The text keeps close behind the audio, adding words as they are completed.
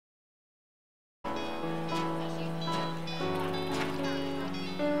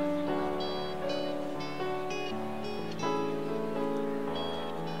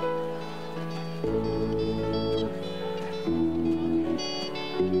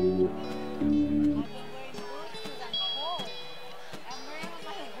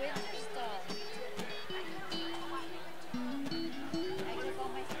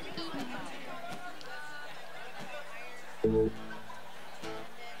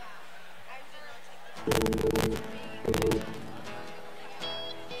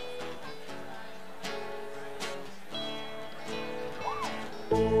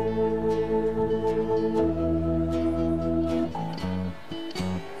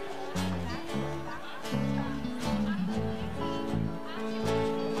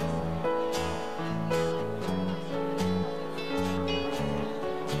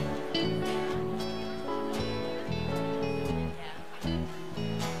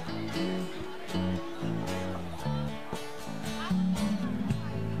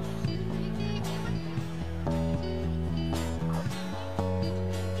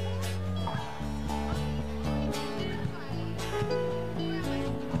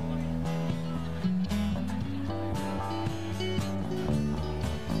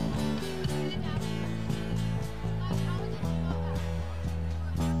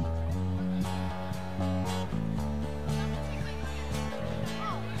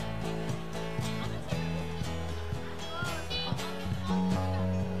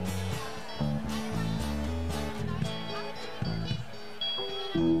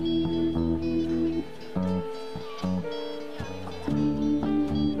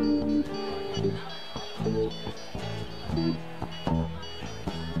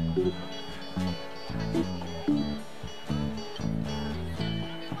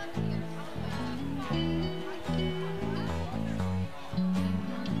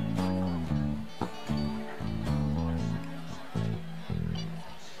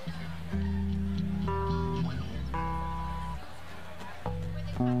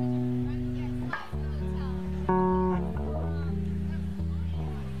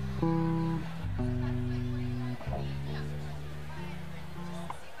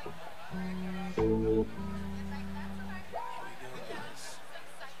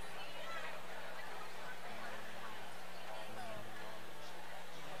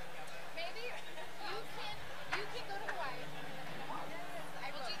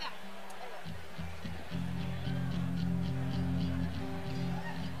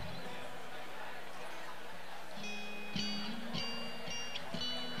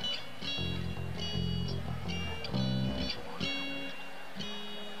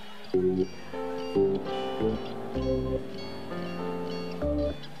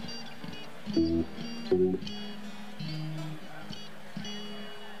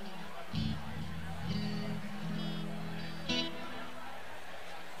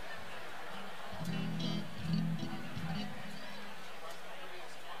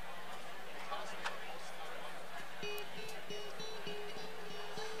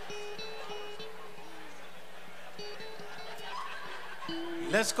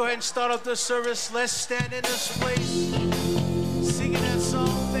Let's go ahead and start up the service. Let's stand in this place, singing that song.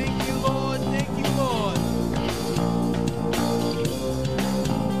 Thank you, Lord. Thank you, Lord.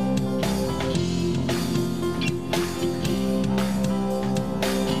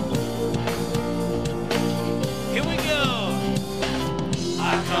 Here we go.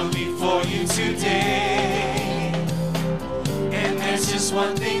 I come before you today, and there's just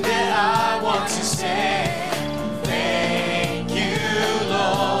one thing that I want to say.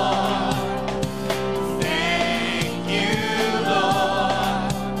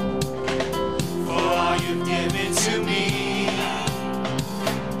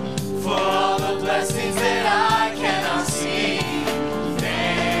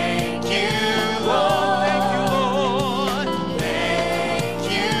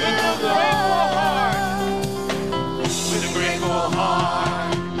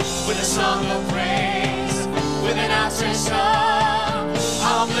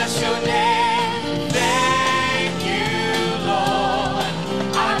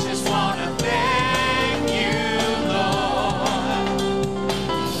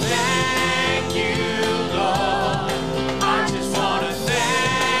 You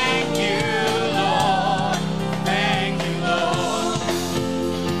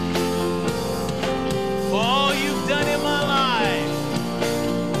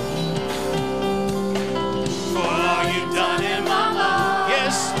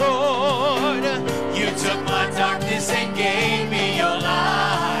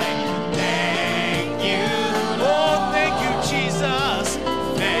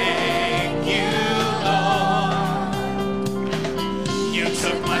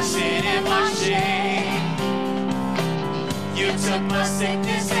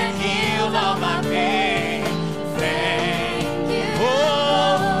sickness and healed all my pain. Thank you.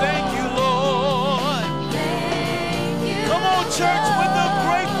 Oh, thank you, Lord. Thank you. Come on, church, with a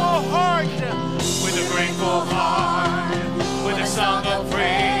grateful heart. With a grateful heart. With a song of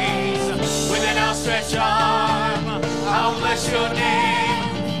praise. With an outstretched arm. I'll bless your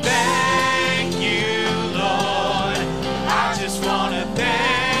name. Thank you, Lord. I just want to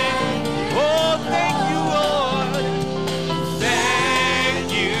thank. Oh, thank you, Lord. Thank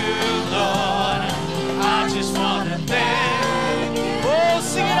you, Lord. I just want to thank. Oh,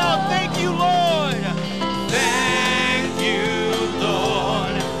 sing it out. Thank you, Lord. Thank you,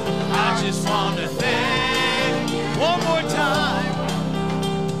 Lord. I just want to thank. One more time.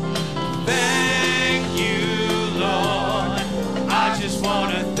 Thank you, Lord. I just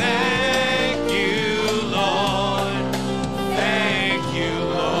want to thank you, Lord. Thank you,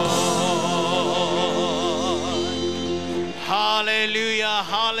 Lord. Hallelujah,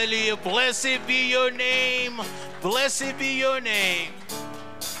 hallelujah. Blessed be your name. Blessed be your name.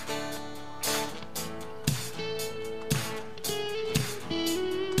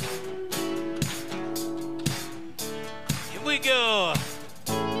 Here we go.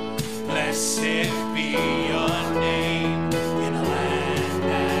 Blessed be your name in a land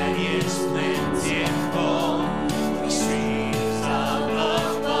that is plentiful, where streams of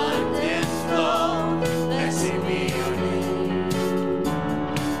abundance flow. Blessed be your name.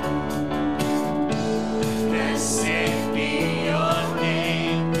 Blessed be your name.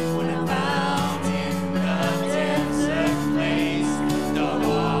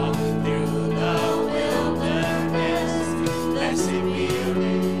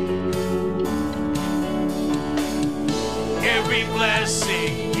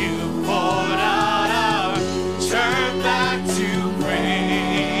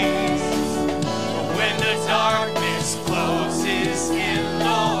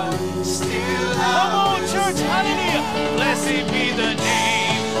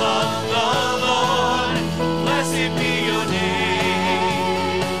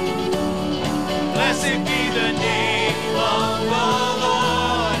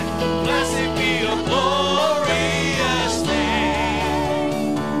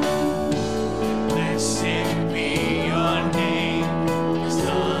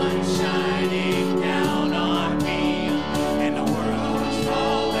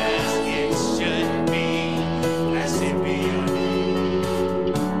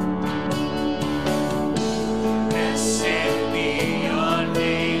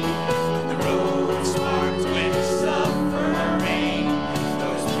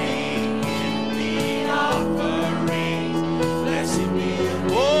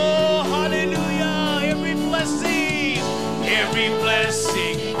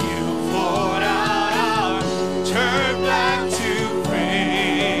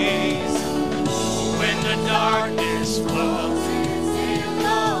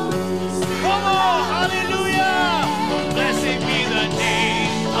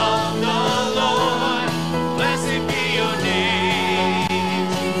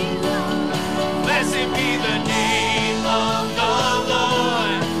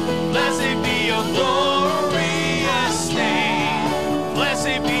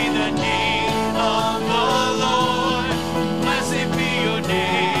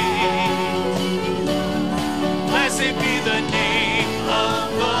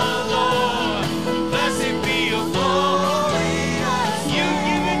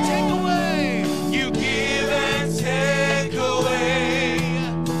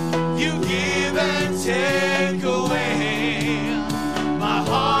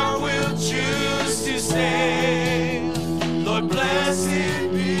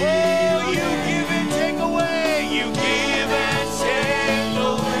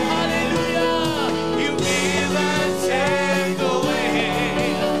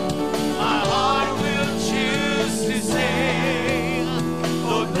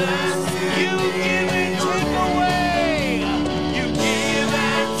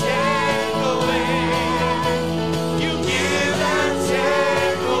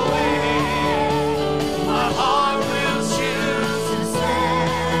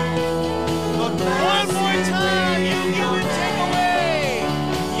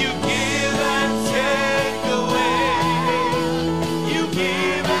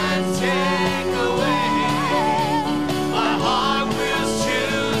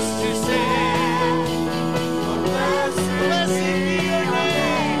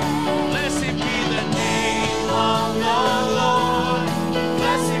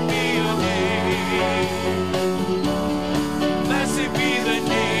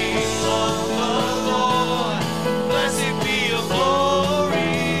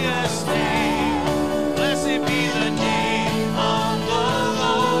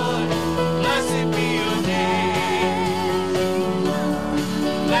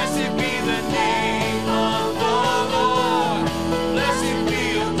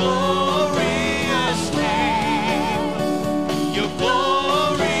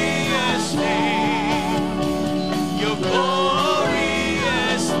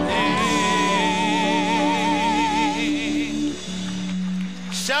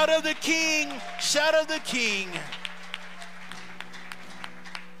 shout of the King.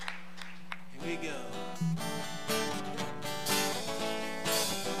 Here we go.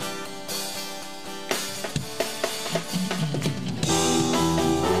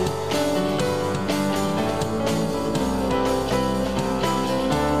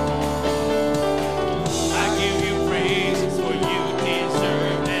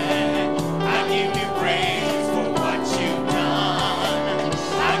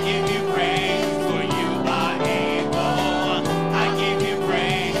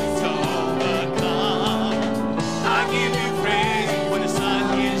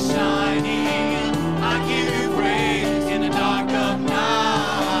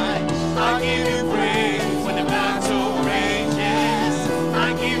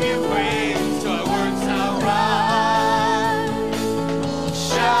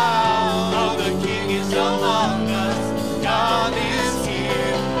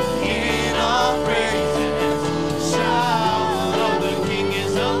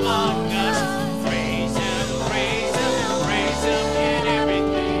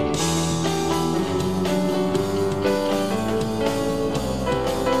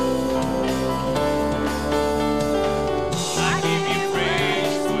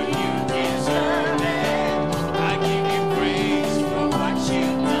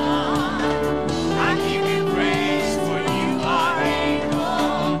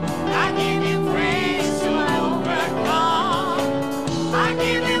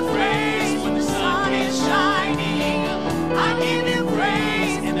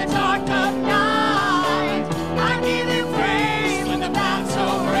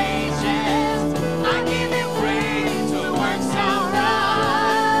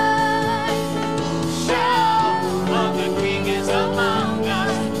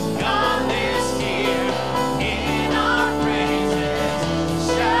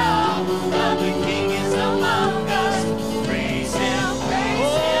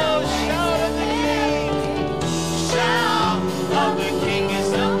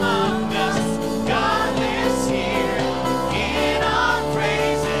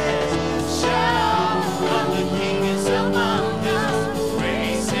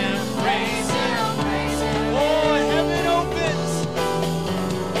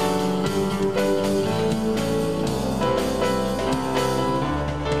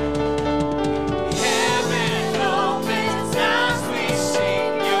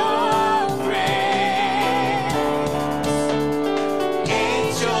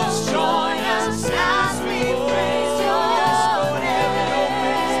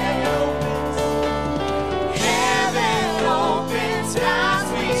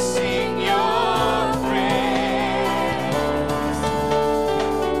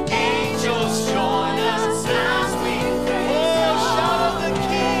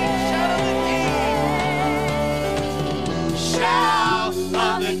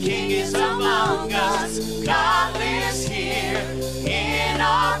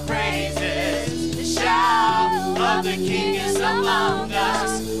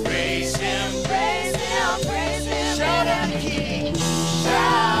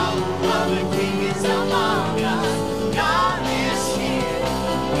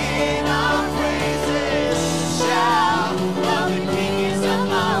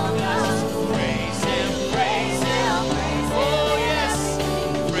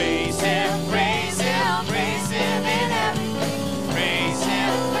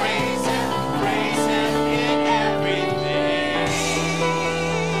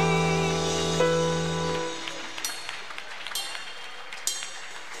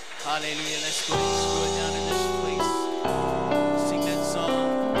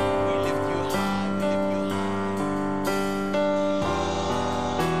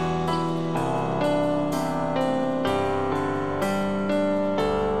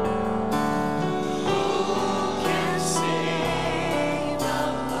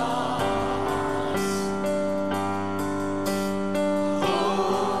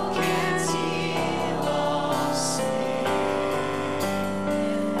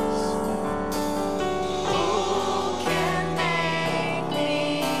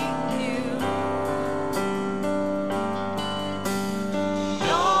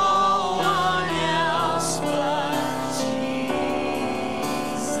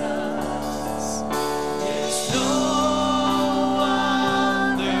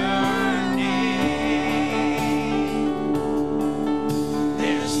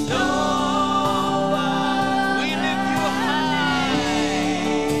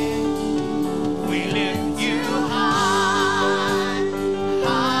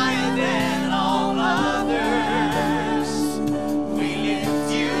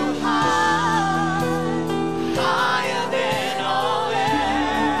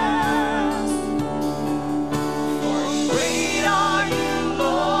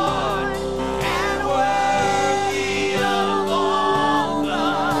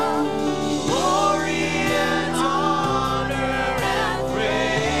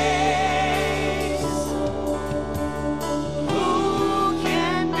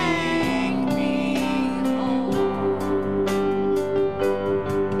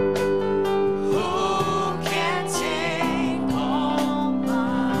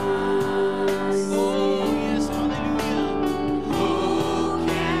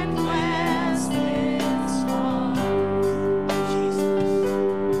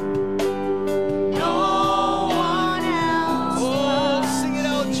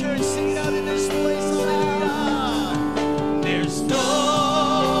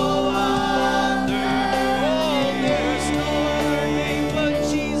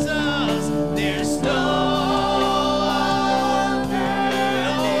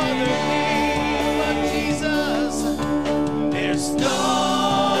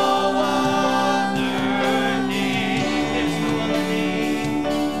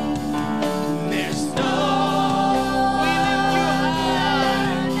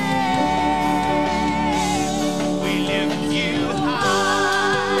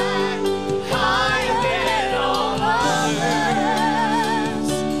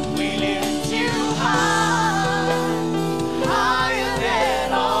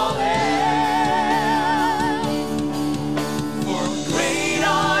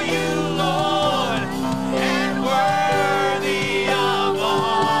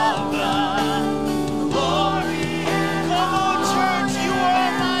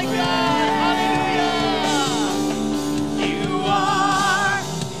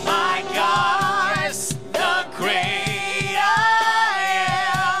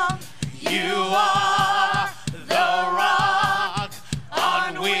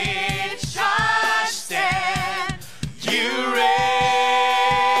 which I stand. You reign,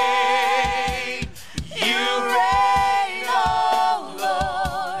 oh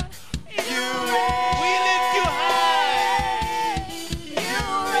Lord. You reign. We lift you high. You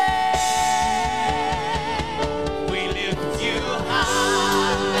reign. We lift you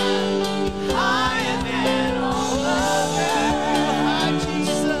high, higher than all others.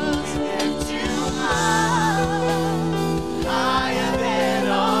 Jesus, lift you high, higher than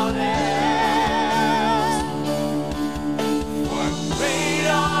all else. For great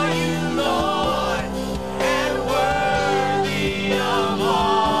are you, Lord, and worthy of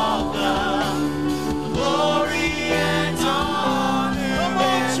all the glory and honor. Come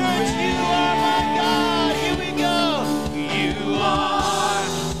on, church, you are my God. Here we go. You are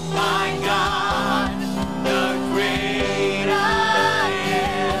my God, the great I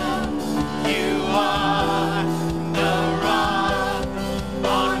am. You are the rock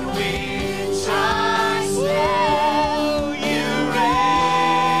on which I stand.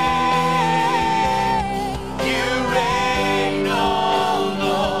 You reign, oh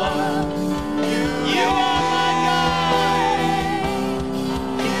Lord. You are my God.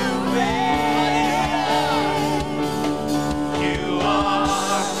 You reign. You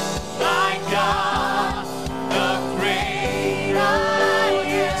are my God, the great I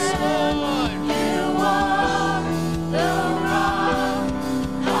am. You are the rock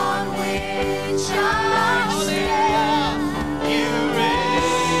on which I stand. You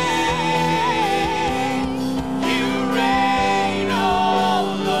reign, oh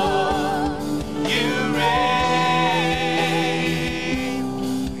Lord. You reign.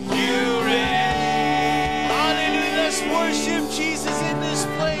 Hallelujah. Let's worship Jesus in this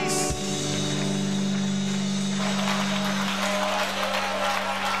place.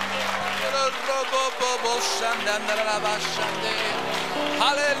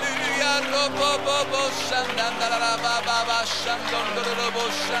 Hallelujah.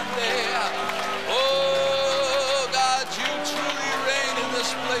 Oh God, you truly reign in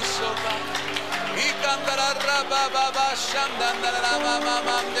this place, oh God.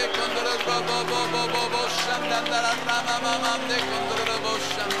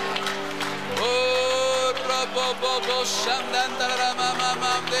 Oh, Robo Shandandara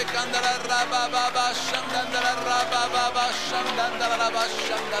Mamam de Kandara Rababa Shandandara Rababa Shandandara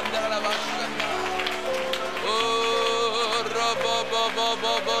Shandandara Oh,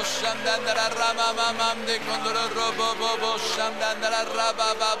 Robo Shandandara Ramamam de Kondora Robo Shandandara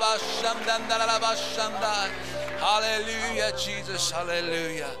Rababa Shandandara Shandai. Hallelujah, Jesus,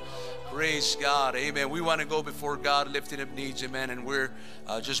 hallelujah. Praise God. Amen. We want to go before God lifting up needs. Amen. And we're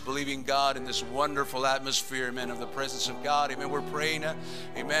just believing God in this wonderful atmosphere. Amen. Of the presence of God. Amen. We're praying.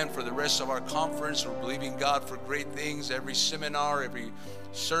 Amen. For the rest of our conference. We're believing God for great things. Every seminar, every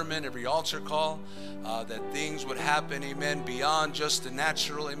sermon, every altar call. That things would happen. Amen. Beyond just the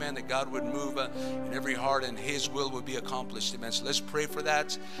natural. Amen. That God would move in every heart and His will would be accomplished. Amen. So let's pray for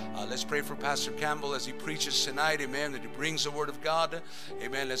that. Let's pray for Pastor Campbell as he preaches tonight. Amen. That he brings the word of God.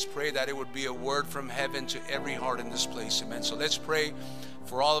 Amen. Let's pray that it would be a word from heaven to every heart in this place. Amen. So let's pray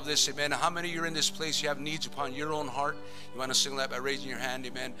for all of this. Amen. How many of you are in this place, you have needs upon your own heart? You want to sing that by raising your hand.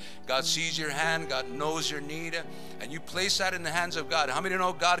 Amen. God sees your hand. God knows your need. And you place that in the hands of God. How many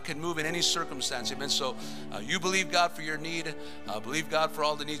know God can move in any circumstance? Amen. So you believe God for your need. Believe God for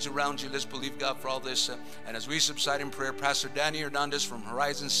all the needs around you. Let's believe God for all this. And as we subside in prayer, Pastor Danny Hernandez from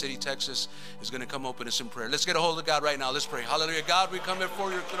Horizon City, Texas is going to come open us in prayer. Let's get a hold of God right now. Let's pray. Hallelujah. God, we come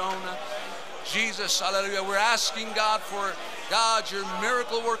before your throne. Jesus, hallelujah. We're asking God for, God, your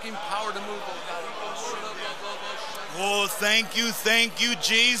miracle working power to move, oh God. Oh, thank you,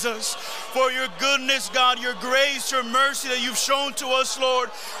 Jesus, for your goodness, God, your grace, your mercy that you've shown to us, Lord.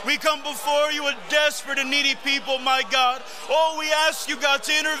 We come before you a desperate and needy people, my God. Oh, we ask you, God,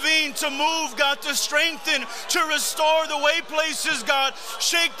 to intervene, to move, God, to strengthen, to restore the way places, God.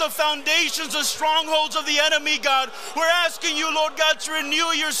 Shake the foundations, the strongholds of the enemy, God. We're asking you, Lord God, to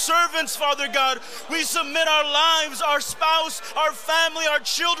renew your servants, Father God. We submit our lives, our spouse, our family, our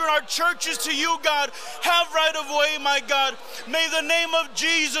children, our churches to you, God. Have right of way, my God. May the name of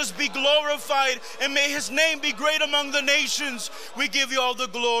Jesus be glorified, and may his name be great among the nations. We give you all the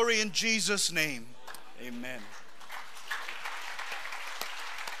glory in Jesus' name. Amen.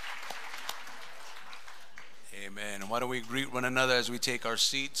 Amen. Why don't we greet one another as we take our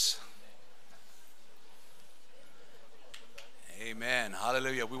seats? Amen.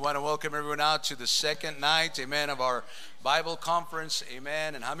 Hallelujah. We want to welcome everyone out to the second night, amen, of our Bible conference,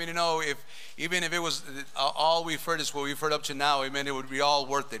 amen. And how many know even if it was all we've heard is what we've heard up to now, amen, it would be all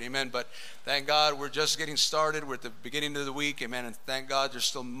worth it, amen. But thank God we're just getting started. We're at the beginning of the week, amen. And thank God there's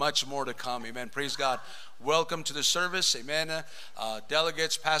still much more to come, amen. Praise God. Welcome to the service, amen.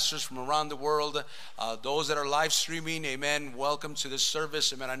 Delegates, pastors from around the world, those that are live streaming, amen. Welcome to this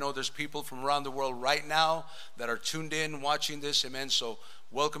service, amen. I know there's people from around the world right now that are tuned in watching this, amen. So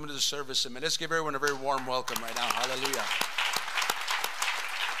welcome to the service, amen. Let's give everyone a very warm welcome right now. Hallelujah.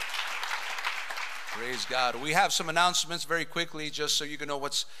 Praise God. We have some announcements very quickly, just so you can know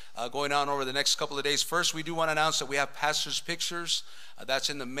what's going on over the next couple of days. First, we do want to announce that we have pastors' pictures. That's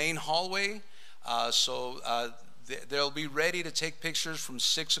in the main hallway. They'll be ready to take pictures from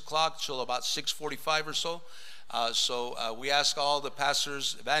 6 o'clock till about 6:45 or so. We ask all the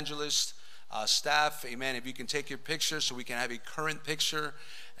pastors, evangelists, staff, amen, if you can take your picture so we can have a current picture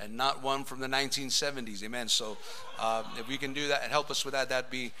and not one from the 1970s, amen. So if we can do that and help us with that, that'd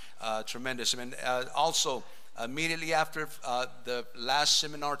be tremendous, amen. Also, immediately after the last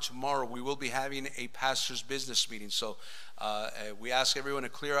seminar tomorrow, we will be having a pastor's business meeting. So we ask everyone to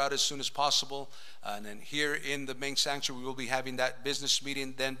clear out as soon as possible. And then here in the main sanctuary, we will be having that business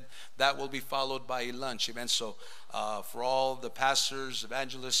meeting. Then that will be followed by a lunch, amen. So for all the pastors,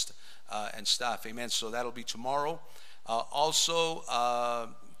 evangelists, and staff, amen. So that'll be tomorrow. Also,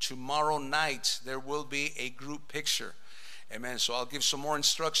 tomorrow night, there will be a group picture. Amen. So I'll give some more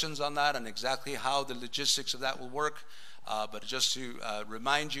instructions on that and exactly how the logistics of that will work. But just to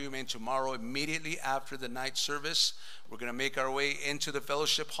remind you, amen, tomorrow, immediately after the night service, we're going to make our way into the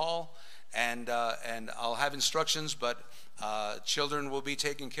fellowship hall. And I'll have instructions, but children will be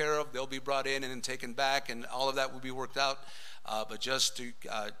taken care of. They'll be brought in and then taken back, and all of that will be worked out. But just to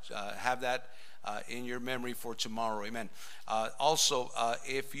have that in your memory for tomorrow, amen. Also,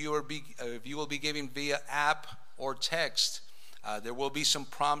 if you will be giving via app or text, there will be some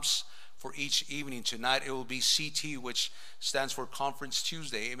prompts for each evening. Tonight it will be CT, which stands for Conference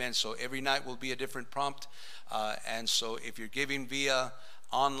Tuesday, amen. So every night will be a different prompt, and so if you're giving via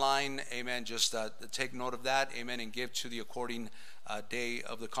online, amen, just take note of that, amen, and give to the according day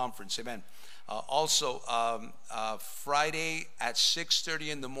of the conference, amen. Also, Friday at 6:30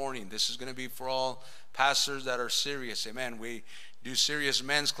 in the morning, this is going to be for all pastors that are serious, amen. We do serious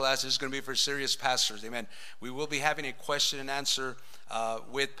men's class. This is going to be for serious pastors, amen. We will be having a question and answer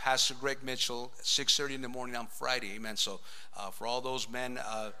with Pastor Greg Mitchell at 6:30 in the morning on Friday, amen. So for all those men,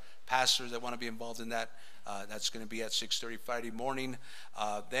 pastors that want to be involved in that, that's going to be at 6:30 Friday morning.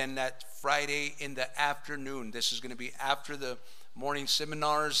 Then that Friday in the afternoon, this is going to be after the morning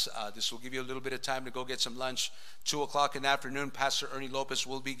seminars. This will give you a little bit of time to go get some lunch. 2 o'clock in the afternoon, Pastor Ernie Lopez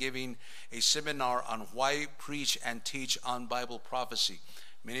will be giving a seminar on why preach and teach on Bible prophecy.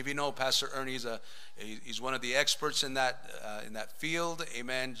 Many of you know Pastor Ernie is he's one of the experts in that field,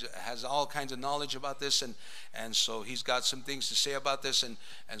 amen. Has all kinds of knowledge about this, and so he's got some things to say about this, and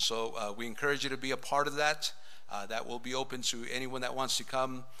so we encourage you to be a part of that. That will be open to anyone that wants to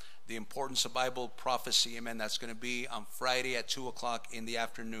come. The importance of Bible prophecy, amen. That's going to be on Friday at 2 o'clock in the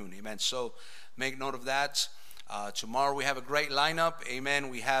afternoon, amen. So make note of that. Tomorrow we have a great lineup, amen.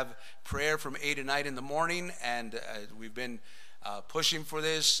 We have prayer from 8 to 9 in the morning, and we've been pushing for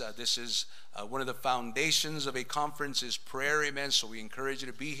this. This is one of the foundations of a conference is prayer, amen. So we encourage you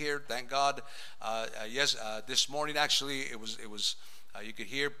to be here. Thank God. Yes, this morning actually it was you could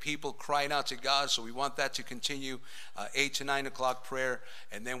hear people crying out to God, so we want that to continue. 8 to 9 o'clock prayer,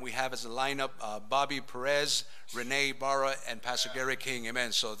 and then we have as a lineup Bobby Perez, Renee Barra, and Pastor Gary King,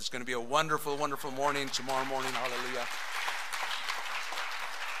 amen. So it's going to be a wonderful, wonderful morning tomorrow morning, hallelujah.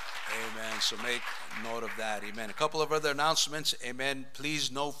 Amen. So make note of that, amen. A couple of other announcements, amen.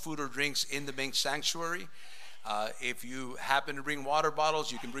 Please, no food or drinks in the main sanctuary. If you happen to bring water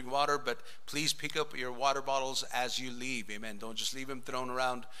bottles, you can bring water, but please pick up your water bottles as you leave, amen. Don't just leave them thrown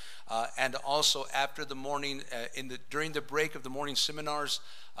around. And also after the morning, during the break of the morning seminars,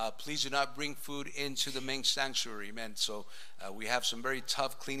 please do not bring food into the main sanctuary, amen. So we have some very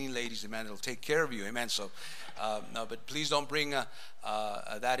tough cleaning ladies, amen, that'll take care of you, amen. So no, but please don't bring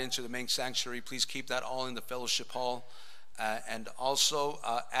that into the main sanctuary. Please keep that all in the fellowship hall. And also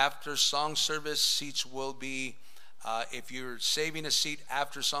after song service, seats will be, if you're saving a seat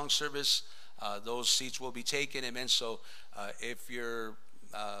after song service, those seats will be taken, amen. So if your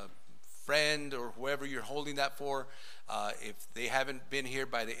friend or whoever you're holding that for, if they haven't been here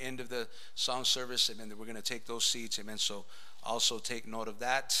by the end of the song service, amen, then we're going to take those seats, amen. So also take note of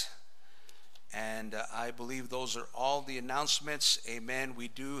that. And I believe those are all the announcements, amen. We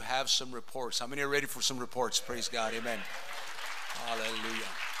do have some reports. How many are ready for some reports? Praise God, amen. Hallelujah.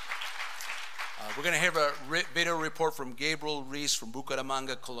 We're going to have a video report from Gabriel Reese from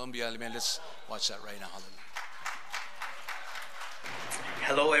Bucaramanga, Colombia. Amen. Let's watch that right now. Hallelujah.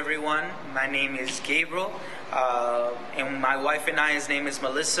 Hello everyone, my name is Gabriel, and my wife and I, his name is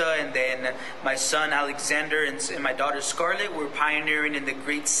Melissa, and then my son Alexander and my daughter Scarlett. We're pioneering in the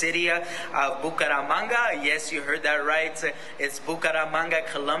great city of Bucaramanga. Yes, you heard that right. It's Bucaramanga,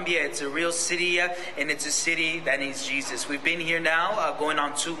 Colombia. It's a real city, and it's a city that needs Jesus. We've been here now going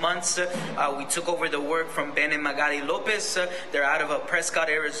on 2 months. We took over the work from Ben and Magali Lopez. They're out of Prescott,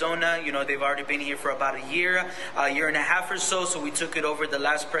 Arizona. You know, they've already been here for about a year and a half or so, so we took it over the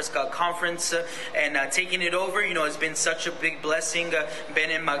last Prescott conference, and taking it over, you know, it's been such a big blessing.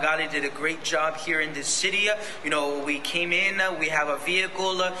 Ben and Magali did a great job here in this city. You know, we came in, we have a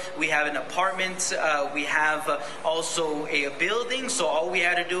vehicle, we have an apartment, we have also a building, so all we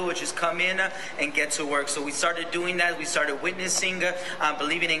had to do was just come in and get to work. So we started doing that. We started witnessing,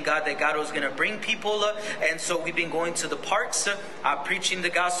 believing in God that God was going to bring people, and so we've been going to the parks, preaching the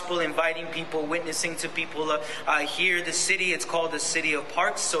gospel, inviting people, witnessing to people here. The city, it's called the City of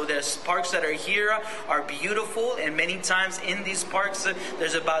Parks. So there's parks that are here are beautiful, and many times in these parks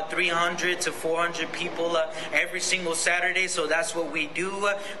there's about 300 to 400 people every single Saturday. So that's what we do.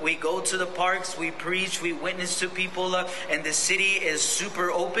 We go to the parks, we preach, we witness to people, and the city is super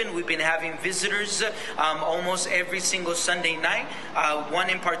open. We've been having visitors almost every single Sunday night.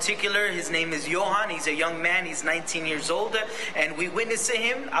 One in particular, his name is Johan. He's a young man. He's 19 years old, and we witness to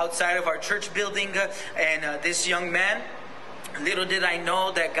him outside of our church building. And this young man, little did I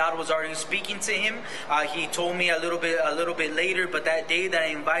know that God was already speaking to him. He told me a little bit later, but that day that I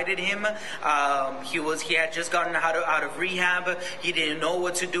invited him, he had just gotten out of rehab. He didn't know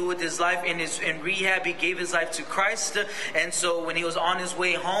what to do with his life. In rehab, he gave his life to Christ, and so when he was on his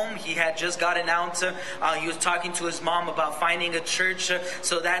way home, he had just gotten out. He was talking to his mom about finding a church.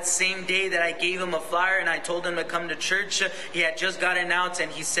 So that same day that I gave him a flyer and I told him to come to church, he had just gotten out,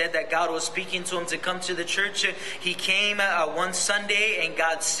 and he said that God was speaking to him to come to the church. He came one Sunday, and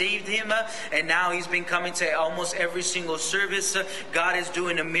God saved him, and now he's been coming to almost every single service. God is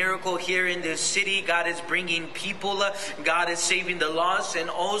doing a miracle here in this city. God is bringing people. God is saving the lost, and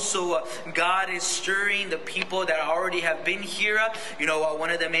also God is stirring the people that already have been here. You know, one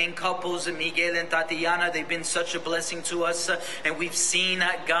of the main couples, Miguel and Tatiana, they've been such a blessing to us, and we've seen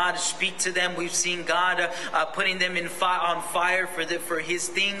God speak to them. We've seen God putting them on fire for His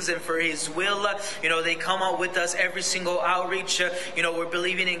things and for His will. You know, they come out with us every single outreach. You know, we're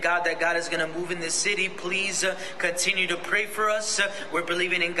believing in God that God is going to move in this city. Please continue to pray for us. We're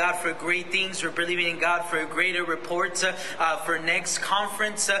believing in God for great things. We're believing in God for greater reports for next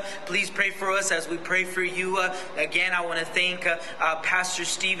conference. Please pray for us as we pray for you. Again, I want to thank Pastor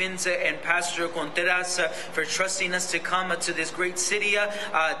Stevens and Pastor Contreras for trusting us to come to this great city.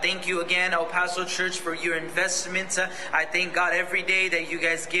 Thank you again, El Paso Church, for your investment. I thank God every day that you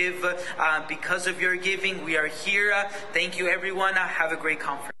guys give. Because of your giving, we are here. Thank you, everyone. Have a great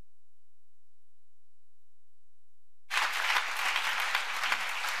conference.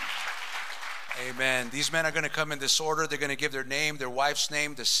 Amen. These men are going to come in this order. They're going to give their name, their wife's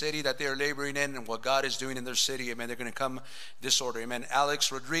name, the city that they are laboring in, and what God is doing in their city. Amen. They're going to come this order. Amen.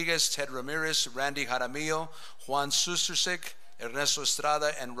 Alex Rodriguez, Ted Ramirez, Randy Jaramillo, Juan Sustersik, Ernesto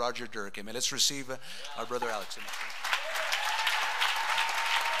Estrada, and Roger Dirk. Amen. Let's receive our brother Alex. Amen.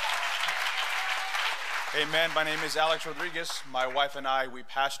 Amen. My name is Alex Rodriguez. My wife and I, we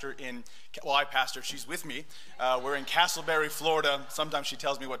pastor I pastor. She's with me. We're in Castleberry, Florida. Sometimes she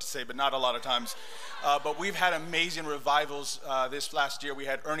tells me what to say, but not a lot of times. But we've had amazing revivals this last year. We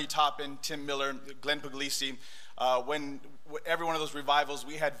had Ernie Toppin, Tim Miller, Glenn Puglisi. When every one of those revivals,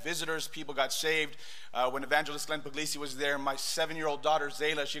 we had visitors. People got saved. When Evangelist Glenn Puglisi was there, my 7-year-old daughter,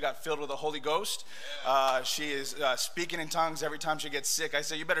 Zayla, she got filled with the Holy Ghost. She is speaking in tongues every time she gets sick. I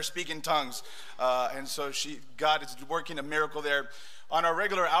say, you better speak in tongues. And so God is working a miracle there. On our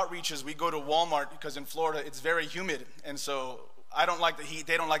regular outreaches, we go to Walmart because in Florida, it's very humid. And so I don't like the heat,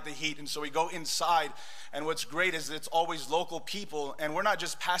 they don't like the heat, and so we go inside, and what's great is it's always local people, and we're not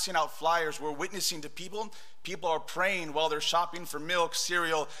just passing out flyers, we're witnessing to people. People are praying while they're shopping for milk,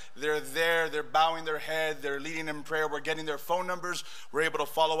 cereal, they're there, they're bowing their head, they're leading in prayer, we're getting their phone numbers, we're able to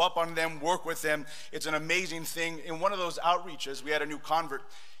follow up on them, work with them. It's an amazing thing. In one of those outreaches, we had a new convert.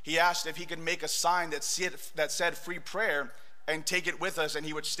 He asked if he could make a sign that said free prayer and take it with us, and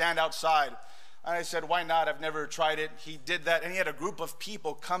he would stand outside. And I said, why not? I've never tried it. He did that, and he had a group of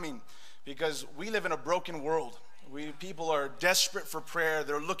people coming because we live in a broken world. People are desperate for prayer.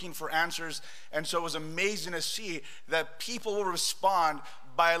 They're looking for answers. And so it was amazing to see that people will respond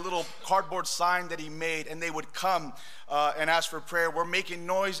by a little cardboard sign that he made, and they would come and ask for prayer. We're making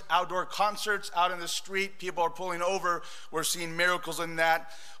noise, outdoor concerts out in the street. People are pulling over. We're seeing miracles in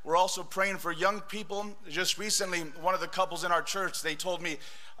that. We're also praying for young people. Just recently, one of the couples in our church, they told me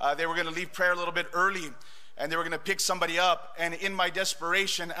they were going to leave prayer a little bit early, and they were going to pick somebody up. And in my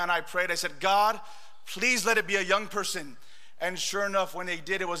desperation, and I prayed, I said, God, please let it be a young person. And sure enough, when they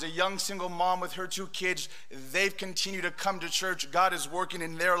did, it was a young single mom with her 2 kids. They've continued to come to church. God is working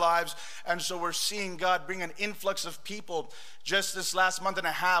in their lives. And so we're seeing God bring an influx of people. Just this last month and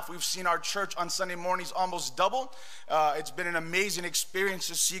a half, we've seen our church on Sunday mornings almost double. It's been an amazing experience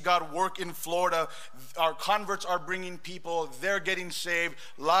to see God work in Florida. Our converts are bringing people. They're getting saved.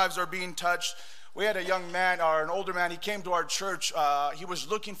 Lives are being touched. We had a young man, or an older man, he came to our church. He was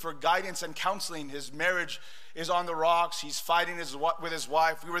looking for guidance and counseling. His marriage is on the rocks. He's fighting with his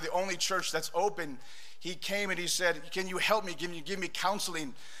wife. We were the only church that's open. He came and he said, can you help me? Give me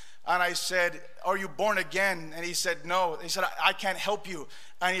counseling? And I said, are you born again? And he said, no. He said, I can't help you.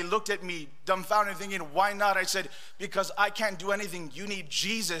 And he looked at me dumbfounded, thinking, why not? I said, because I can't do anything. You need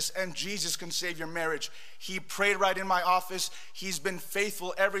Jesus, and Jesus can save your marriage. He prayed right in my office. He's been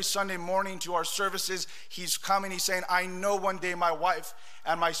faithful every Sunday morning to our services. He's coming. He's saying, I know one day my wife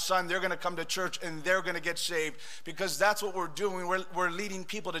and my son, they're going to come to church and they're going to get saved, because that's what we're doing. We're leading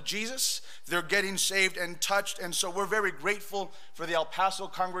people to Jesus. They're getting saved and touched. And so we're very grateful for the El Paso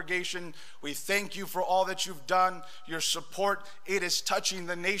congregation. We thank you for all that you've done, your support. It is touching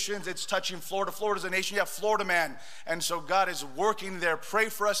the nations. It's touching Florida. Florida's a nation. You have Florida man. And so God is working there. Pray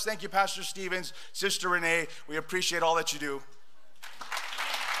for us. Thank you, Pastor Stevens, Sister Renee. We appreciate all that you do.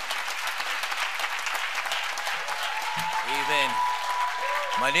 Amen.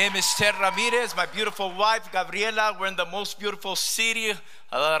 My name is Ted Ramirez, my beautiful wife, Gabriela. We're in the most beautiful city,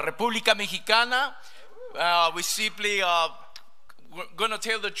 República Mexicana. We simply, we're going to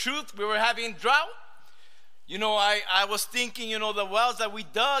tell the truth. We were having drought. You know, I was thinking, you know, the wells that we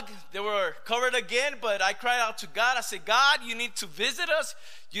dug, they were covered again, but I cried out to God. I said, God, you need to visit us.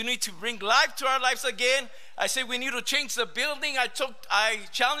 You need to bring life to our lives again. I said, we need to change the building. I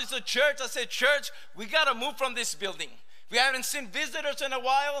challenged the church. I said, church, we got to move from this building. We haven't seen visitors in a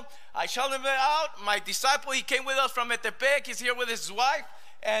while. I shouted him out. My disciple, he came with us from Metepec. He's here with his wife.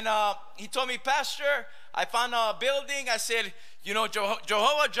 And he told me, Pastor, I found a building. I said, you know,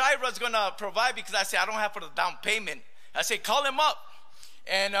 Jehovah Jireh is going to provide, because I said, I don't have for the down payment. I said, call him up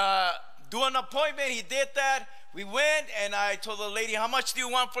and do an appointment. He did that. We went, and I told the lady, how much do you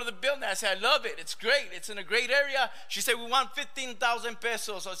want for the building? I said, I love it. It's great. It's in a great area. She said, we want 15,000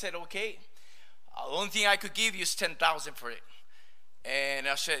 pesos. I said, okay. The only thing I could give you is 10,000 for it. And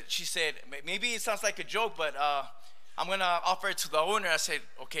she said, maybe it sounds like a joke, but I'm going to offer it to the owner. I said,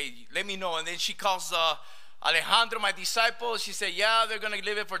 okay, let me know. And then she calls Alejandro, my disciple. She said, yeah, they're going to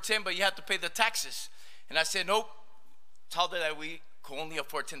leave it for 10, but you have to pay the taxes. And I said, nope. Told her that we could only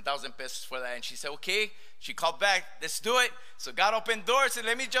afford 10,000 pesos for that. And she said, okay. She called back, let's do it. So God opened doors, and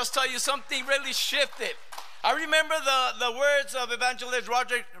let me just tell you, something really shifted. I remember the words of Evangelist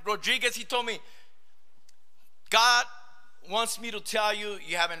Rodriguez. He told me, God wants me to tell you,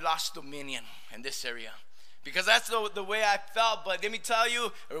 you haven't lost dominion in this area. Because that's the way I felt. But let me tell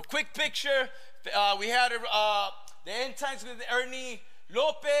you, a quick picture. We had the end times with Ernie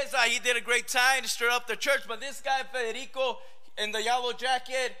Lopez. He did a great time to stir up the church. But this guy, Federico, in the yellow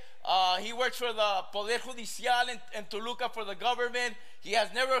jacket, he works for the Poder Judicial in Toluca for the government. He has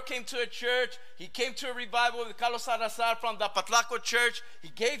never came to a church. He came to a revival with Carlos Salazar from the Patlaco church. He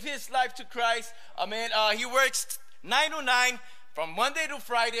gave his life to Christ. He works 9 to 9 from Monday to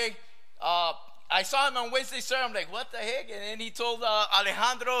Friday. I saw him on Wednesday, sir. I'm like, what the heck? And then he told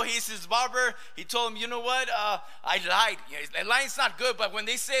Alejandro, he's his barber. He told him, you know what? I lied. Lying's not good, but when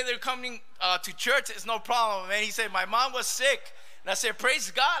they say they're coming to church, it's no problem. And he said, my mom was sick. And I said, praise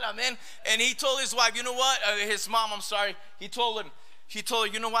God, amen. And he told his wife, you know what? His mom, I'm sorry. He told her,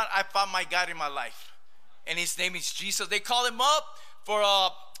 you know what? I found my God in my life. And his name is Jesus. They called him up for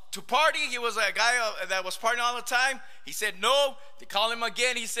to party. He was a guy that was partying all the time. He said no. They called him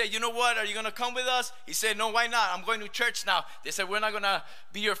again. He said, you know what? Are you going to come with us? He said, no, why not? I'm going to church now. They said, we're not going to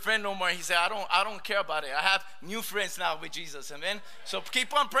be your friend no more. He said, I don't care about it. I have new friends now with Jesus. Amen. So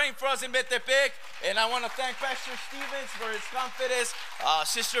keep on praying for us in Metepec. And I want to thank Pastor Stevens for his confidence,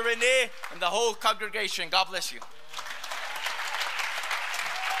 Sister Renee, and the whole congregation. God bless you.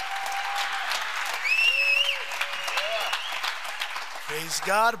 Praise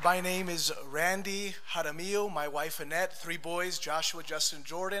God. My name is Randy Jaramillo, my wife Annette, 3 boys, Joshua, Justin,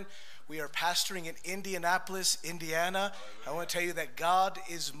 Jordan. We are pastoring in Indianapolis, Indiana. I want to tell you that God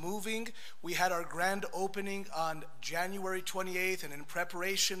is moving. We had our grand opening on January 28th, and in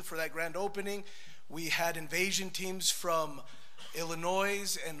preparation for that grand opening, we had invasion teams from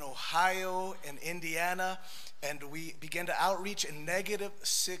Illinois and Ohio and Indiana, and we began to outreach in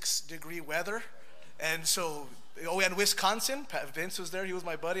 -6-degree weather. And so, and Wisconsin, Vince was there, he was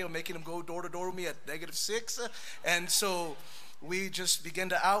my buddy, I'm making him go door to door with me at -6. And so we just began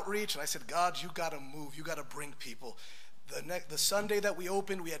to outreach, and I said, God, you gotta move, you gotta bring people. The Sunday that we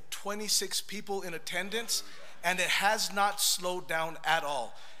opened, we had 26 people in attendance, and it has not slowed down at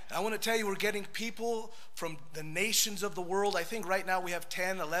all. And I want to tell you, we're getting people from the nations of the world. I think right now we have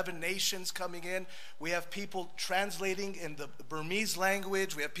 10, 11 nations coming in. We have people translating in the Burmese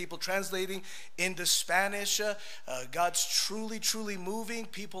language. We have people translating into Spanish. God's truly, truly moving.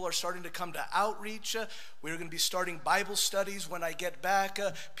 People are starting to come to outreach. We're going to be starting Bible studies when I get back.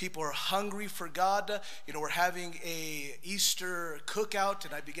 People are hungry for God. We're having a Easter cookout,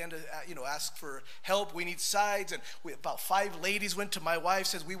 and I began to, ask for help. We need sides, and about 5 ladies went to my wife,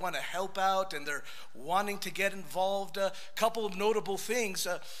 says we want to help out, and they're wanting to get involved. A couple of notable things.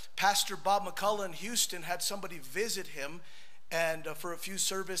 Pastor Bob McCullough in Houston had somebody visit him, and for a few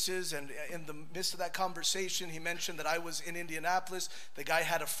services, and in the midst of that conversation, he mentioned that I was in Indianapolis. The guy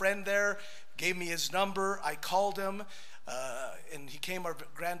had a friend there, gave me his number. I called him, and he came our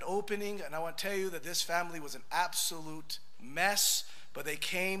grand opening, and I want to tell you that this family was an absolute mess. But they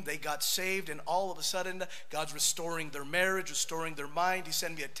came, they got saved, and all of a sudden, God's restoring their marriage, restoring their mind. He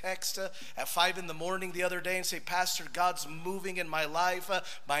sent me a text at 5 in the morning the other day and say, Pastor, God's moving in my life,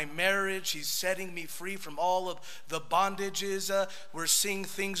 my marriage. He's setting me free from all of the bondages. We're seeing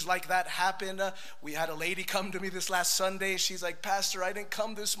things like that happen. We had a lady come to me this last Sunday. She's like, Pastor, I didn't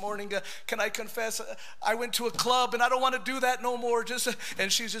come this morning. Can I confess? I went to a club, and I don't want to do that no more.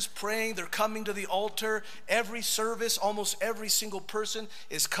 And she's just praying. They're coming to the altar. Every service, almost every single person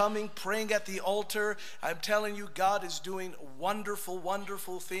is coming, praying at the altar. I'm telling you, God is doing wonderful,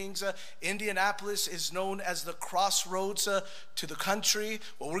 wonderful things. Indianapolis is known as the crossroads to the country.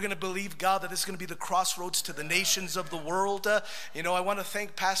 Well, we're going to believe, God, that this is going to be the crossroads to the nations of the world. I want to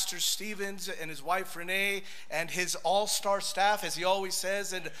thank Pastor Stevens and his wife Renee and his all-star staff, as he always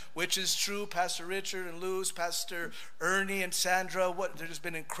says, and which is true. Pastor Richard and Luz, Pastor Ernie and Sandra, they've just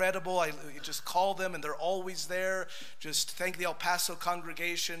been incredible. I just call them, and they're always there. Just thank the El Paso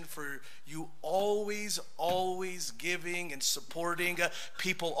congregation for you always giving and supporting.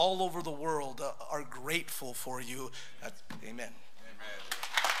 People all over the world are grateful for you. Amen.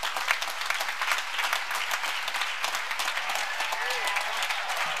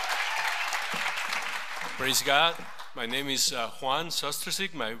 Praise God. My name is Juan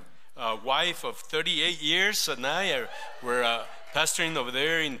Sostrasik. My wife of 38 years and I we're pastoring over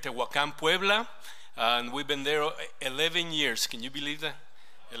there in Tehuacan, Puebla. And we've been there 11 years. Can you believe that?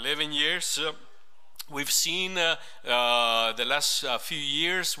 11 years. We've seen the last few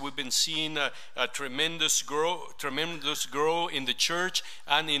years, we've been seeing a tremendous growth in the church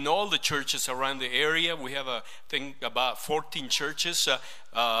and in all the churches around the area. We have, I think, about 14 churches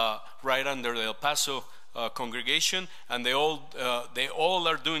right under the El Paso congregation, and they all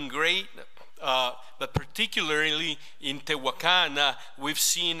are doing great. But particularly in Tehuacan, we've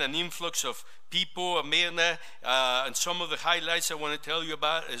seen an influx of people, and some of the highlights I want to tell you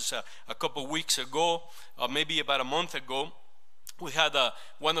about is a couple weeks ago, maybe about a month ago, we had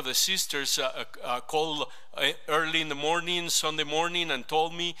one of the sisters call early in the morning, Sunday morning, and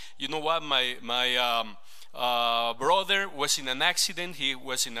told me, you know what, my brother was in an accident. He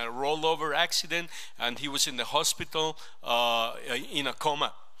was in a rollover accident, and he was in the hospital in a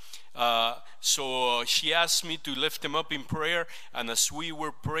coma. So she asked me to lift him up in prayer, and as we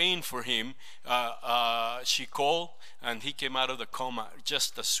were praying for him, she called, and he came out of the coma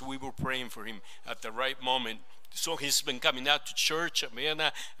just as we were praying for him at the right moment. So he's been coming out to church,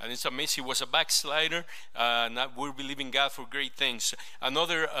 and it's amazing. He was a backslider, and we're believing God for great things.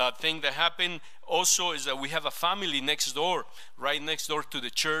 Another thing that happened also is that we have a family next door, right next door to the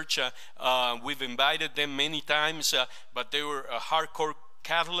church. We've invited them many times, but they were hardcore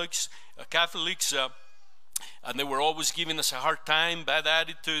Catholics, and they were always giving us a hard time, bad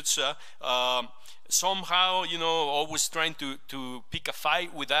attitudes. Somehow, always trying to pick a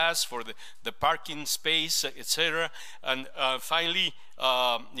fight with us for the parking space, etc. And finally,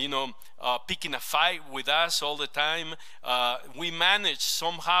 picking a fight with us all the time. We managed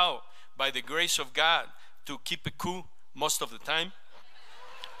somehow, by the grace of God, to keep it cool most of the time.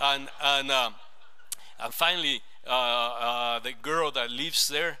 And finally, the girl that lives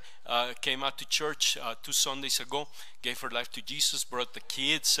there came out to church 2 Sundays ago, gave her life to Jesus, brought the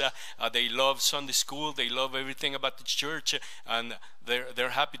kids. They love Sunday school. They love everything about the church, and they're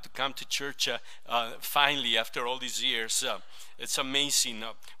happy to come to church finally after all these years. It's amazing.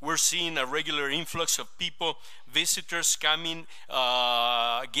 We're seeing a regular influx of people, visitors coming,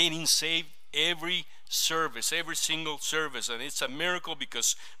 getting saved every service, every single service, and it's a miracle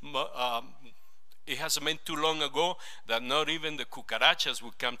because it hasn't been too long ago that not even the cucarachas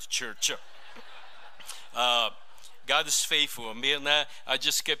would come to church. God is faithful. I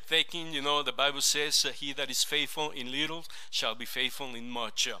just kept thinking, you know, the Bible says, he that is faithful in little shall be faithful in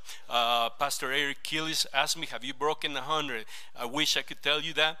much. Pastor Eric Killis asked me, have you broken 100? I wish I could tell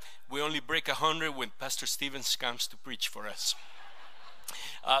you that. We only break 100 when Pastor Stevens comes to preach for us.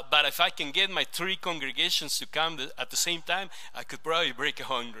 But if I can get my 3 congregations to come at the same time, I could probably break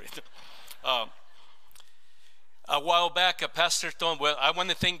 100. A while back, a pastor told me, well, I want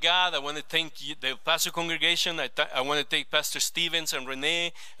to thank God. I want to thank the pastor congregation. I want to thank Pastor Stevens and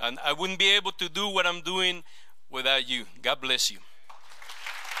Renee. And I wouldn't be able to do what I'm doing without you. God bless you.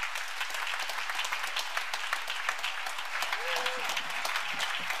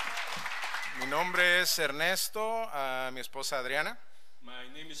 Mi nombre es Ernesto, mi esposa Adriana. My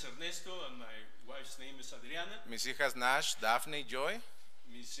name is Ernesto and my wife's name is Adriana. Mis hijas Nash, Daphne y Joy.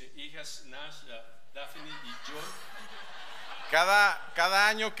 Mis hijas Nash, Daphne y Joy. Cada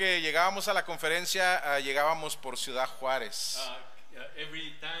año que llegábamos a la conferencia, llegábamos por Ciudad Juárez.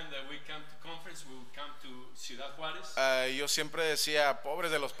 Every time that we come to conference, we will come to Ciudad Juárez. Yo siempre decía,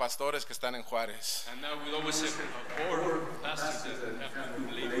 pobres de los pastores que están en Juárez. And now we always say, poor pastors that have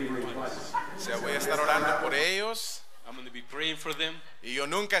to live in Juárez. O sea, voy a estar orando por ellos. I'm going to be praying for them. Y yo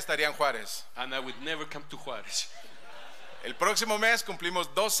nunca estaría en Juárez. And I would never come to Juárez. El próximo mes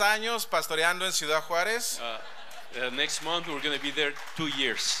cumplimos 2 años pastoreando en Ciudad Juárez. Next month we're going to be there 2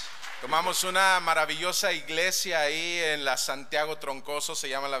 years. Tomamos una maravillosa iglesia ahí en la Santiago Troncoso, se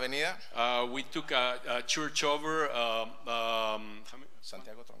llama la avenida. We took a church over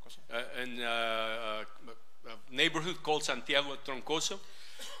Santiago Troncoso. In a neighborhood called Santiago Troncoso.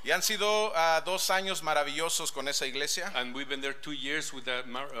 Y han sido 2 años maravillosos con esa iglesia. And we've been there 2 years with that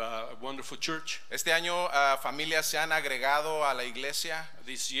wonderful church. Este año familias se han agregado a la iglesia.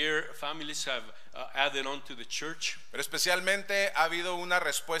 This year families have added on to the church. Pero especialmente ha habido una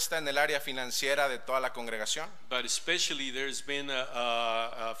respuesta en el área financiera de toda la congregación. But especially there's been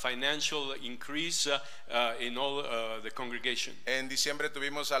a financial increase in all the congregation. En diciembre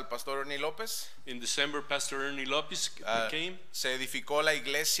tuvimos al pastor Ernie López. In December, Pastor Ernie Lopez came. Se edificó la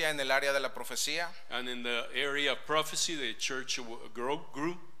iglesia en el área de la profecía. And in the area of prophecy, the church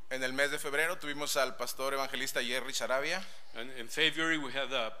grew. En el mes de febrero tuvimos al pastor evangelista Jerry Sarabia. And in February, we had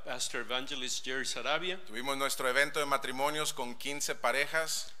Pastor Evangelist Jerry Sarabia. Tuvimos nuestro evento de matrimonios con 15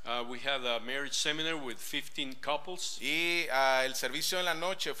 parejas. We had a marriage seminar with 15 couples. Y el servicio en la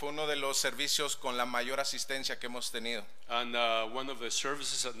noche fue uno de los servicios con la mayor asistencia que hemos tenido. And one of the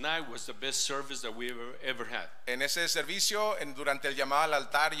services at night was the best service that we ever had. En ese servicio, durante el llamado al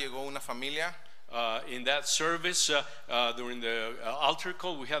altar, llegó una familia. In that service, during the altar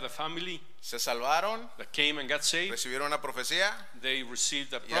call, we had a family. Se salvaron, that came and got saved. Recibieron una profecía. They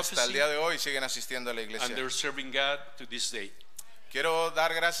received a prophecy. Y hasta el día de hoy siguen asistiendo a la iglesia. And they're serving God to this day. Quiero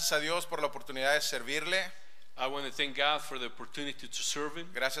dar gracias a Dios por la oportunidad de servirle. I want to thank God for the opportunity to serve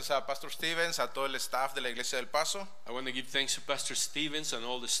Him. Gracias a Pastor Stevens, a todo el staff de la Iglesia del Paso. I want to give thanks to Pastor Stevens and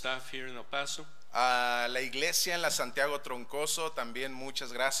all the staff here in El Paso. A la iglesia en la Santiago Troncoso también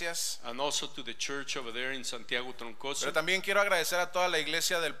muchas gracias. And also to the church over there in Santiago Troncoso. Pero también quiero agradecer a toda la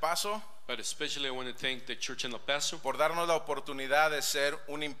iglesia del Paso. But especially I want to thank the church in El Paso por darnos la oportunidad de ser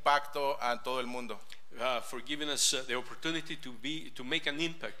un impacto a todo el mundo. For giving us the opportunity to make an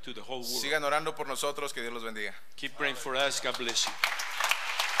impact to the whole world. Sigan orando por nosotros, que Dios los bendiga. Keep praying for us. God bless you.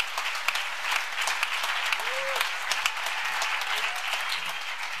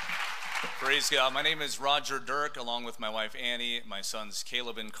 Praise God. My name is Roger Dirk, along with my wife Annie, my sons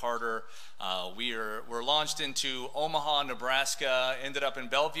Caleb and Carter. We're launched into Omaha, Nebraska, ended up in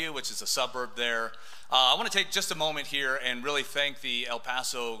Bellevue, which is a suburb there. I want to take just a moment here and really thank the El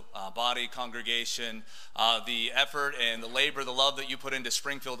Paso body congregation, the effort and the labor, the love that you put into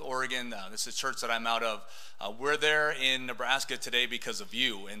Springfield, Oregon. This is a church that I'm out of. We're there in Nebraska today because of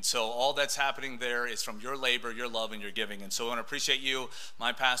you. And so all that's happening there is from your labor, your love, and your giving. And so I want to appreciate you,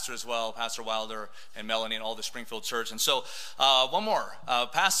 my pastor as well, Pastor Pastor Wilder and Melanie and all the Springfield Church. And so one more,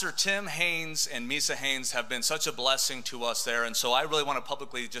 Pastor Tim Haynes and Misa Haynes have been such a blessing to us there. And so I really want to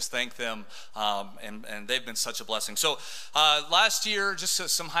publicly just thank them, and they've been such a blessing. So last year, just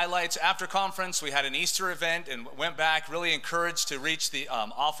some highlights. After conference, we had an Easter event and went back, really encouraged to reach the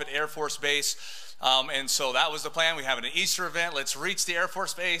Offutt Air Force Base. And so that was the plan. We have an Easter event. Let's reach the Air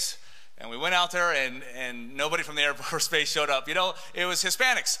Force Base. And we went out there, and nobody from the Air Force Base showed up. You know, it was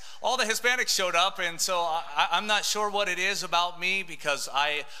Hispanics. All the Hispanics showed up, and so I'm not sure what it is about me, because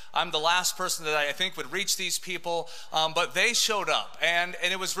I'm the last person that I think would reach these people, but they showed up. And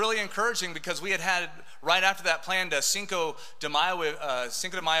it was really encouraging, because we had right after that planned a Cinco de Mayo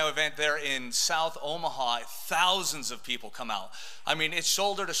event there in South Omaha. Thousands of people come out. I mean, it's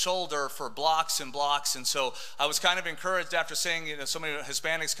shoulder to shoulder for blocks and blocks. And so I was kind of encouraged after seeing, you know, so many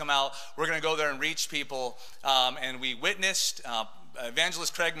Hispanics come out. We're going to go there and reach people. And we witnessed.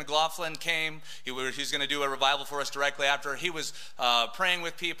 Evangelist Craig McLaughlin came. He's going to do a revival for us directly after. He was praying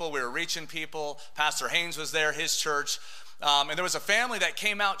with people. We were reaching people. Pastor Haynes was there, his church. And there was a family that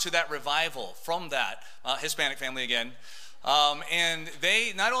came out to that revival from that, Hispanic family again. And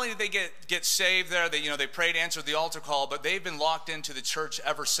they, not only did they get saved there, they prayed, answered the altar call, but they've been locked into the church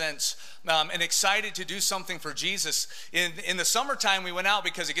ever since, and excited to do something for Jesus. In the summertime, we went out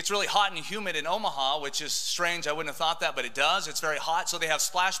because it gets really hot and humid in Omaha, which is strange. I wouldn't have thought that, but it does. It's very hot, so they have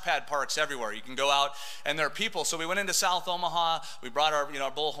splash pad parks everywhere. You can go out, and there are people. So we went into South Omaha. We brought our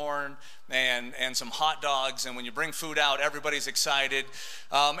bullhorn and some hot dogs, and when you bring food out, everybody's excited.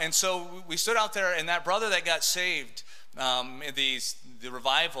 And so we stood out there, and that brother that got saved, the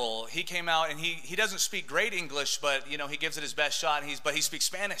revival, he came out, and he doesn't speak great English, but he gives it his best shot. But he speaks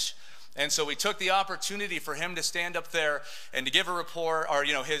Spanish, and so we took the opportunity for him to stand up there and to give a report, or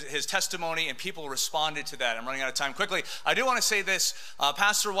his testimony, and people responded to that. I'm running out of time quickly. I do want to say this: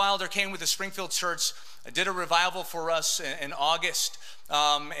 Pastor Wilder came with the Springfield Church, did a revival for us in August,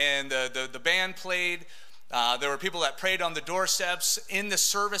 and the band played. There were people that prayed on the doorsteps. In the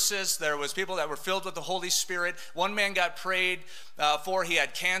services, there was people that were filled with the Holy Spirit. One man got prayed for. He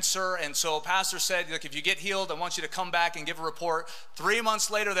had cancer, and so pastor said, look, if you get healed, I want you to come back and give a report. 3 months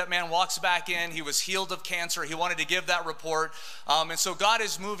later, that man walks back in. He was healed of cancer. He wanted to give that report. And so God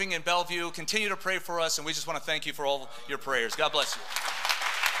is moving in Bellevue. Continue to pray for us, and we just want to thank you for all your prayers. God bless you.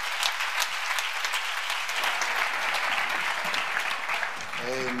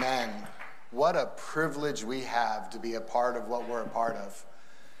 Amen. What a privilege we have to be a part of what we're a part of.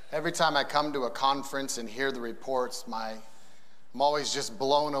 Every time I come to a conference and hear the reports, I'm always just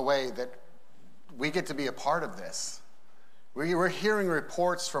blown away that we get to be a part of this. We're hearing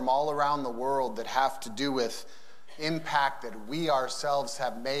reports from all around the world that have to do with impact that we ourselves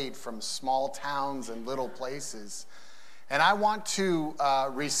have made from small towns and little places. And I want to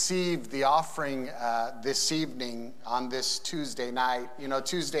receive the offering this evening on this Tuesday night.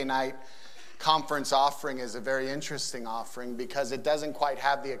 Tuesday night conference offering is a very interesting offering because it doesn't quite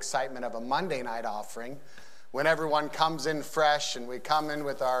have the excitement of a Monday night offering when everyone comes in fresh and we come in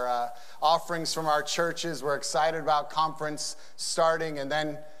with our offerings from our churches. We're excited about conference starting, and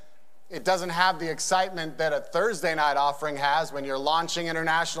then it doesn't have the excitement that a Thursday night offering has when you're launching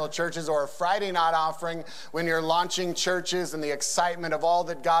international churches, or a Friday night offering when you're launching churches, and the excitement of all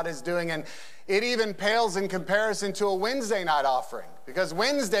that God is doing. And it even pales in comparison to a Wednesday night offering, because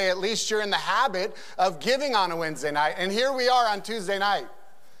Wednesday, at least you're in the habit of giving on a Wednesday night. And here we are on Tuesday night.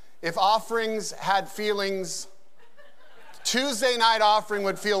 If offerings had feelings, Tuesday night offering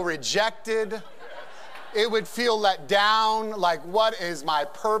would feel rejected. It would feel let down, like, what is my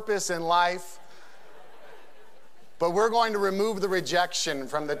purpose in life? But we're going to remove the rejection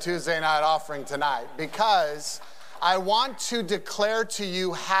from the Tuesday night offering tonight, because I want to declare to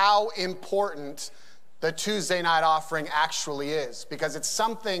you how important the Tuesday night offering actually is, because it's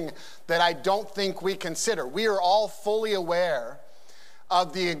something that I don't think we consider. We are all fully aware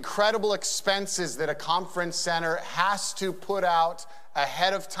of the incredible expenses that a conference center has to put out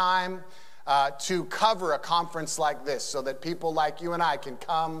ahead of time to cover a conference like this, so that people like you and I can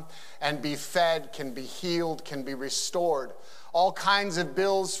come and be fed, can be healed, can be restored. All kinds of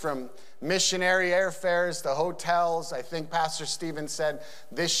bills, from missionary airfares to hotels. I think Pastor Stephen said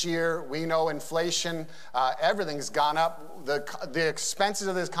this year, we know inflation, everything's gone up. The expenses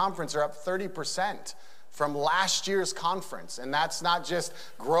of this conference are up 30% from last year's conference. And that's not just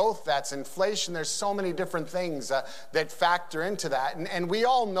growth, that's inflation. There's so many different things that factor into that. And we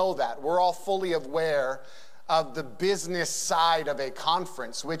all know that. We're all fully aware of the business side of a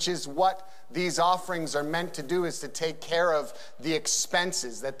conference, which is what these offerings are meant to do, is to take care of the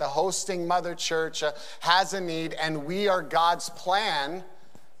expenses that the hosting mother church has a need, and we are God's plan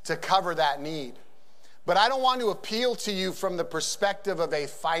to cover that need. But I don't want to appeal to you from the perspective of a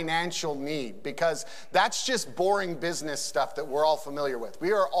financial need, because that's just boring business stuff that we're all familiar with.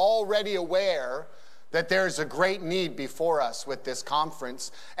 We are already aware that there's a great need before us with this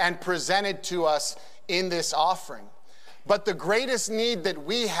conference and presented to us in this offering. But the greatest need that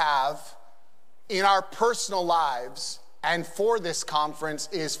we have in our personal lives and for this conference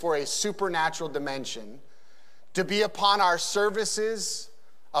is for a supernatural dimension to be upon our services,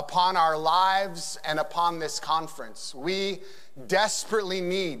 upon our lives, and upon this conference. We desperately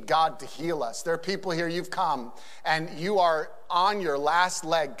need God to heal us. There are people here, you've come, and you are on your last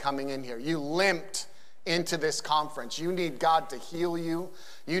leg coming in here. You limped into this conference. You need God to heal you.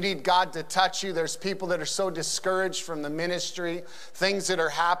 You need God to touch you. There's people that are so discouraged from the ministry, things that are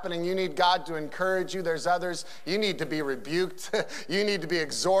happening. You need God to encourage you. There's others, you need to be rebuked. You need to be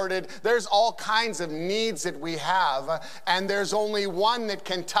exhorted. There's all kinds of needs that we have, and there's only one that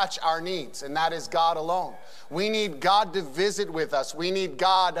can touch our needs, and that is God alone. We need God to visit with us. We need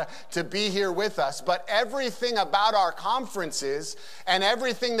God to be here with us. But everything about our conferences and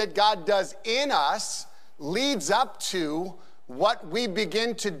everything that God does in us leads up to what we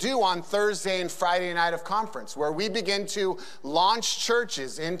begin to do on Thursday and Friday night of conference, where we begin to launch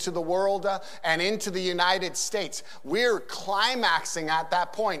churches into the world and into the United States. We're climaxing at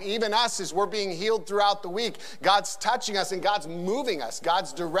that point. Even us, as we're being healed throughout the week, God's touching us and God's moving us.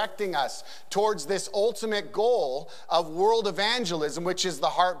 God's directing us towards this ultimate goal of world evangelism, which is the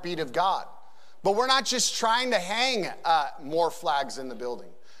heartbeat of God. But we're not just trying to hang more flags in the building.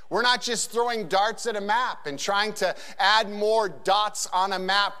 We're not just throwing darts at a map and trying to add more dots on a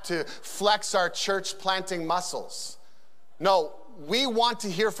map to flex our church planting muscles. No, we want to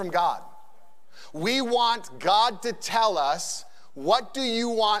hear from God. We want God to tell us, what do you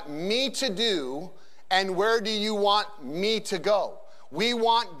want me to do and where do you want me to go? We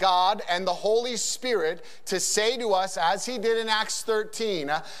want God and the Holy Spirit to say to us, as he did in Acts 13,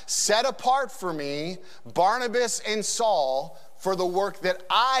 set apart for me Barnabas and Saul for the work that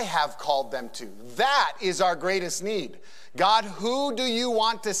I have called them to. That is our greatest need. God, who do you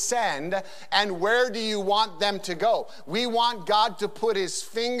want to send and where do you want them to go? We want God to put his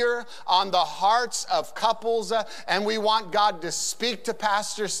finger on the hearts of couples, and we want God to speak to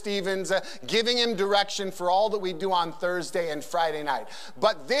Pastor Stevens, giving him direction for all that we do on Thursday and Friday night.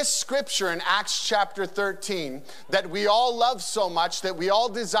 But this scripture in Acts chapter 13 that we all love so much, that we all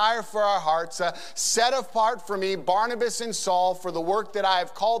desire for our hearts, set apart for me Barnabas and Saul for the work that I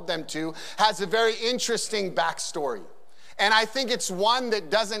have called them to, has a very interesting backstory. And I think it's one that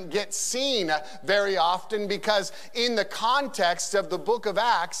doesn't get seen very often, because in the context of the book of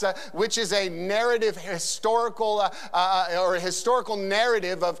Acts, which is a narrative historical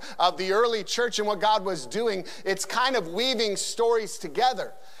narrative of the early church and what God was doing, it's kind of weaving stories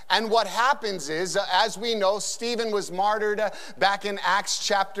together. And what happens is, as we know, Stephen was martyred back in Acts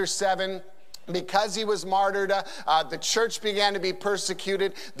chapter 7. Because he was martyred, the church began to be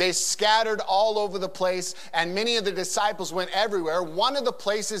persecuted. They scattered all over the place, and many of the disciples went everywhere. One of the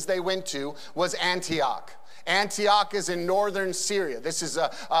places they went to was Antioch. Antioch is in northern Syria. This is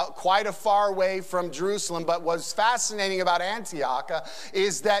quite a far way from Jerusalem, but what's fascinating about Antioch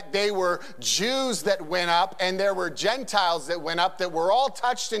is that they were Jews that went up and there were Gentiles that went up that were all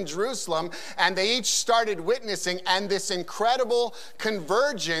touched in Jerusalem, and they each started witnessing, and this incredible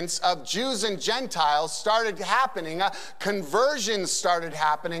convergence of Jews and Gentiles started happening. Conversions started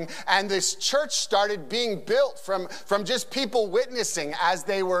happening, and this church started being built from just people witnessing as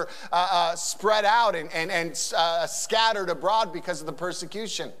they were spread out and scattered abroad because of the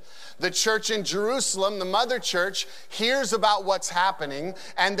persecution. The church in Jerusalem, the mother church, hears about what's happening,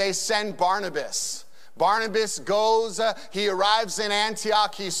 and they send Barnabas. Barnabas goes, he arrives in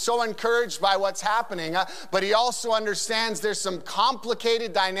Antioch. He's so encouraged by what's happening, but he also understands there's some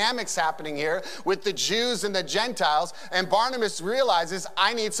complicated dynamics happening here with the Jews and the Gentiles, and Barnabas realizes,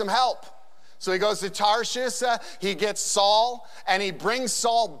 I need some help. So he goes to Tarshish, he gets Saul, and he brings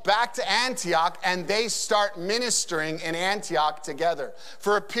Saul back to Antioch, and they start ministering in Antioch together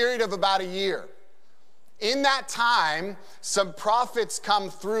for a period of about a year. In that time, some prophets come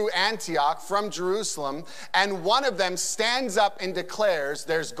through Antioch from Jerusalem, and one of them stands up and declares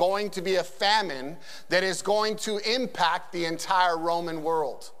there's going to be a famine that is going to impact the entire Roman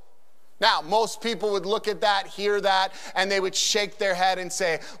world. Now, most people would look at that, hear that, and they would shake their head and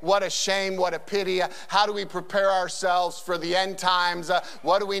say, what a shame, what a pity. How do we prepare ourselves for the end times?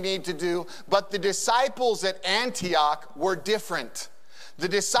 What do we need to do? But the disciples at Antioch were different. The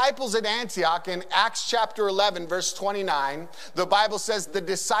disciples at Antioch, in Acts chapter 11, verse 29, the Bible says the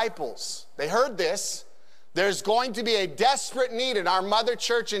disciples, they heard this, There's going to be a desperate need in our mother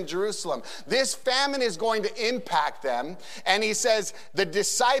church in Jerusalem. This famine is going to impact them. And he says, the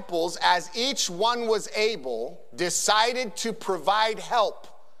disciples, as each one was able, decided to provide help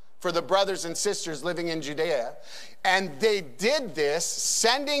for the brothers and sisters living in Judea. And they did this,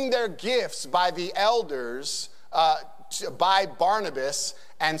 sending their gifts by the elders, by Barnabas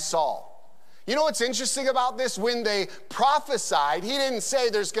and Saul. You know what's interesting about this? When they prophesied, he didn't say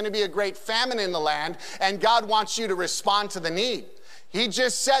there's going to be a great famine in the land and God wants you to respond to the need. He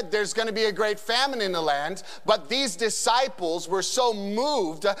just said there's going to be a great famine in the land, but these disciples were so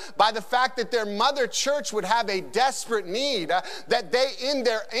moved by the fact that their mother church would have a desperate need that they in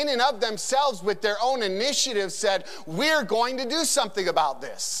and of themselves with their own initiative said, we're going to do something about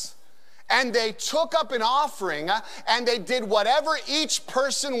this. And they took up an offering and they did whatever each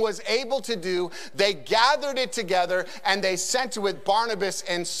person was able to do. They gathered it together and they sent it with Barnabas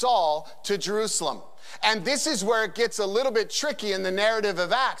and Saul to Jerusalem. And this is where it gets a little bit tricky in the narrative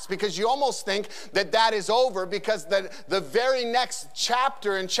of Acts, because you almost think that that is over, because the very next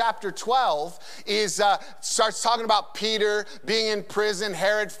chapter, in chapter 12, starts talking about Peter being in prison.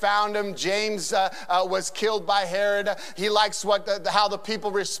 Herod found him. James was killed by Herod. He likes how the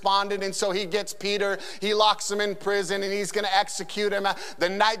people responded, and so he gets Peter. He locks him in prison, and he's going to execute him. The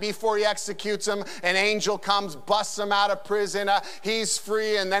night before he executes him, an angel comes, busts him out of prison. He's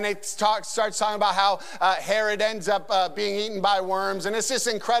free, and then it starts talking about how Herod ends up being eaten by worms. And it's this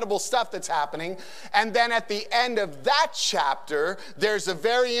incredible stuff that's happening. And then at the end of that chapter, there's a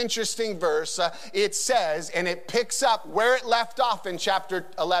very interesting verse. It says, and it picks up where it left off in chapter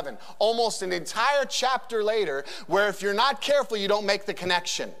 11. Almost an entire chapter later, where if you're not careful, you don't make the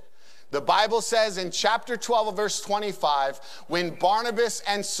connection. The Bible says in chapter 12 of verse 25, when Barnabas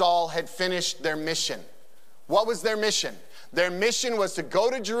and Saul had finished their mission. What was their mission? Their mission was to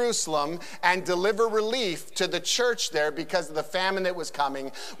go to Jerusalem and deliver relief to the church there because of the famine that was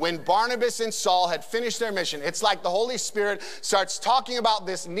coming. When Barnabas and Saul had finished their mission, it's like the Holy Spirit starts talking about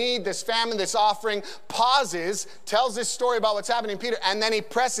this need, this famine, this offering, pauses, tells this story about what's happening to Peter, and then he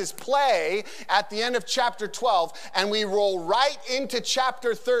presses play at the end of chapter 12, and we roll right into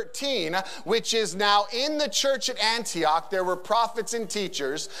chapter 13, which is now in the church at Antioch. There were prophets and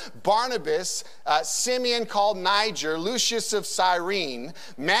teachers, Barnabas, Simeon called Niger, Lucius of Cyrene,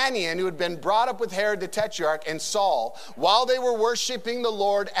 Manaen, who had been brought up with Herod the Tetrarch, and Saul. While they were worshiping the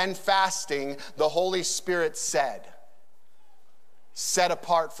Lord and fasting, the Holy Spirit said, set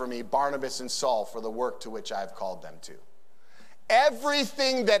apart for me Barnabas and Saul for the work to which I have called them to.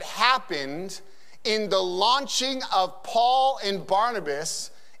 Everything that happened in the launching of Paul and Barnabas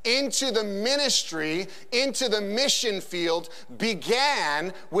into the ministry, into the mission field,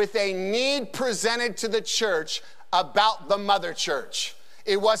 began with a need presented to the church about the mother church.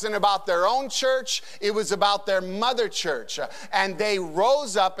 It wasn't about their own church, it was about their mother church. And they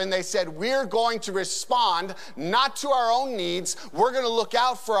rose up and they said, we're going to respond not to our own needs, we're going to look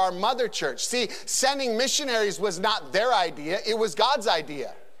out for our mother church. See, sending missionaries was not their idea, it was God's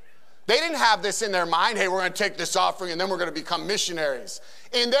idea. They didn't have this in their mind, hey, we're going to take this offering and then we're going to become missionaries.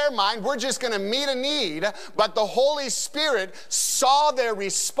 In their mind, we're just going to meet a need, but the Holy Spirit saw their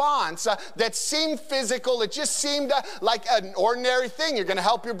response that seemed physical. It just seemed like an ordinary thing. You're going to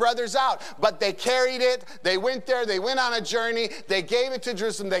help your brothers out. But they carried it. They went there. They went on a journey. They gave it to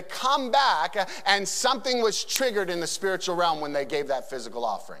Jerusalem. They come back, and something was triggered in the spiritual realm when they gave that physical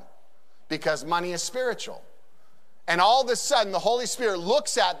offering, because money is spiritual. And all of a sudden, the Holy Spirit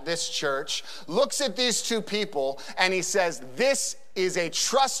looks at this church, looks at these two people, and he says, this is a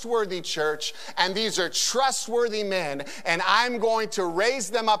trustworthy church, and these are trustworthy men, and I'm going to raise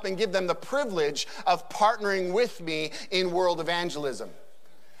them up and give them the privilege of partnering with me in world evangelism.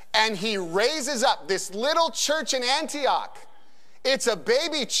 And he raises up this little church in Antioch. It's a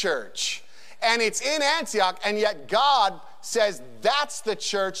baby church, and it's in Antioch, and yet God says, that's the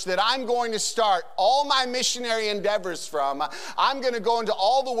church that I'm going to start all my missionary endeavors from. I'm going to go into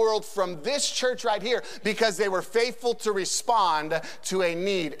all the world from this church right here, because they were faithful to respond to a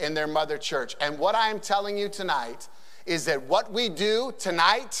need in their mother church. And what I am telling you tonight is that what we do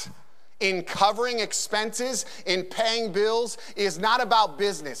tonight in covering expenses, in paying bills, is not about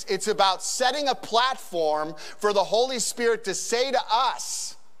business. It's about setting a platform for the Holy Spirit to say to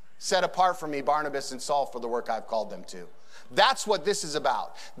us, set apart for me Barnabas and Saul for the work I've called them to. That's what this is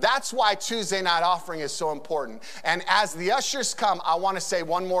about. That's why Tuesday night offering is so important. And as the ushers come, I want to say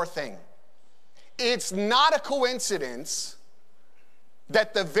one more thing. It's not a coincidence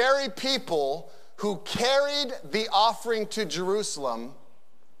that the very people who carried the offering to Jerusalem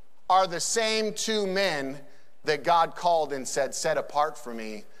are the same two men that God called and said, set apart for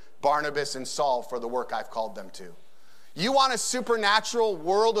me Barnabas and Saul for the work I've called them to. You want a supernatural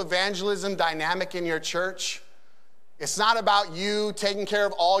world evangelism dynamic in your church? It's not about you taking care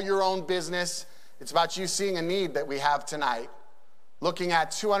of all your own business. It's about you seeing a need that we have tonight, looking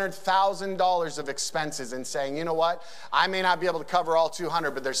at $200,000 of expenses and saying, you know what, I may not be able to cover all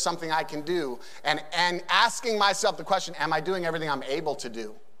 200, but there's something I can do. And asking myself the question, am I doing everything I'm able to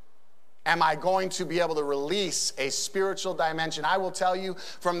do? Am I going to be able to release a spiritual dimension? I will tell you,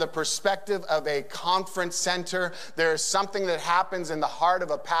 from the perspective of a conference center, there is something that happens in the heart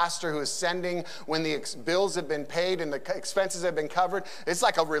of a pastor who is sending when the bills have been paid and the expenses have been covered. It's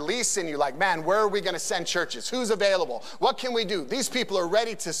like a release in you, like, man, where are we going to send churches? Who's available? What can we do? These people are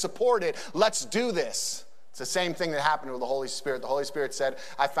ready to support it. Let's do this. It's the same thing that happened with the Holy Spirit. The Holy Spirit said,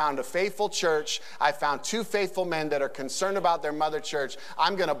 I found a faithful church. I found 2 faithful men that are concerned about their mother church.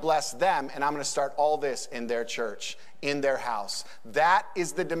 I'm going to bless them, and I'm going to start all this in their church, in their house. That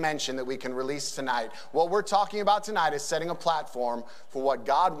is the dimension that we can release tonight. What we're talking about tonight is setting a platform for what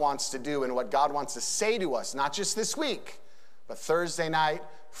God wants to do and what God wants to say to us, not just this week, but Thursday night,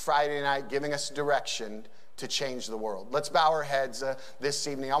 Friday night, giving us direction to change the world. Let's bow our heads this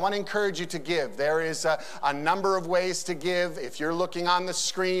evening. I want to encourage you to give. There is a number of ways to give. If you're looking on the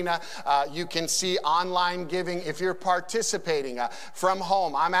screen, you can see online giving. If you're participating from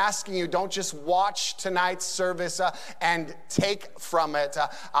home, I'm asking you, don't just watch tonight's service and take from it.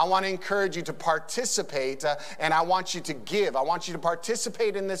 I want to encourage you to participate, and I want you to give. I want you to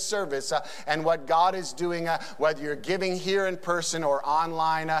participate in this service and what God is doing, whether you're giving here in person or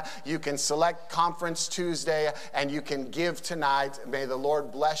online. You can select Conference Tuesday, and you can give tonight. May the Lord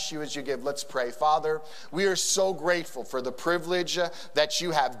bless you as you give. Let's pray. Father, we are so grateful for the privilege that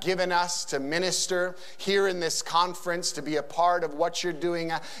you have given us to minister here in this conference, to be a part of what you're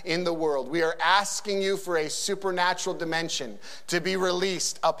doing in the world. We are asking you for a supernatural dimension to be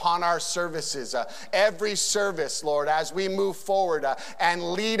released upon our services. Every service, Lord, as we move forward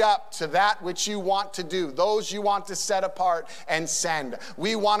and lead up to that which you want to do, those you want to set apart and send.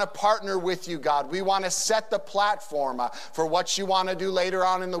 We want to partner with you, God. We want to set the platform for what you want to do later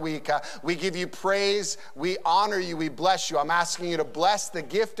on in the week. We give you praise. We honor you. We bless you. I'm asking you to bless the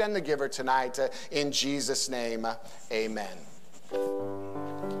gift and the giver tonight. In Jesus' name, amen.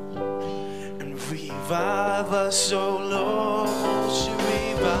 And revive us, oh Lord, won't you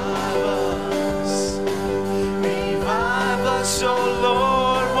revive us? Revive us, oh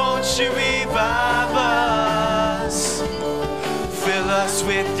Lord, won't you revive us? Fill us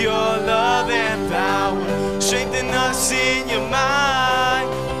with your love and power. Strengthen us in your mind.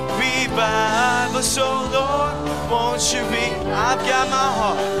 Revive us, oh Lord, won't you I've got my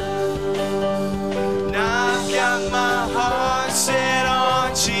heart. And I've got my heart set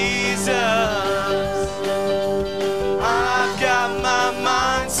on Jesus. I've got my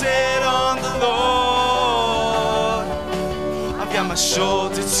mind set on the Lord. I've got my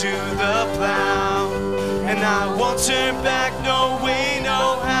shoulder to the plow, and I won't turn back, no way,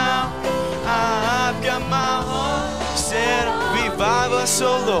 no how. I've got my heart set on. Revive us,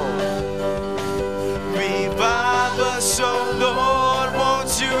 oh Lord. Revive us, oh Lord,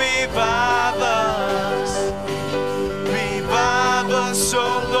 won't you revive us? Revive us,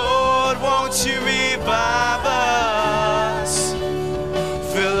 oh Lord, won't you revive us?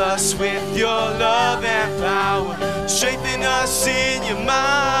 Fill us with your love and power. Strengthen us in your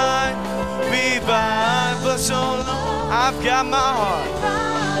mind. Revive us, oh Lord. I've got my heart.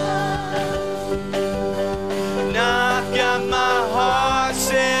 And I've got my heart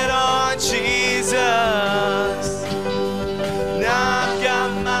set on Jesus. And I've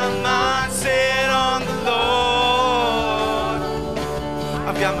got my mind set on the Lord.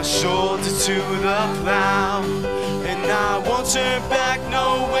 I've got my shoulder to the plow, and I won't turn back,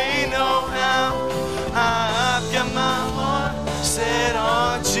 no way, no how. I've got my heart set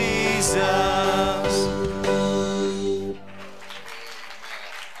on Jesus.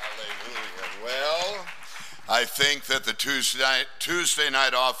 I think that the Tuesday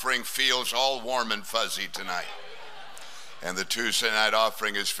night offering feels all warm and fuzzy tonight. And the Tuesday night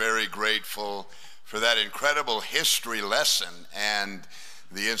offering is very grateful for that incredible history lesson and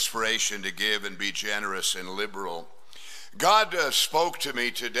the inspiration to give and be generous and liberal. God spoke to me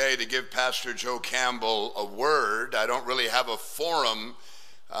today to give Pastor Joe Campbell a word. I don't really have a forum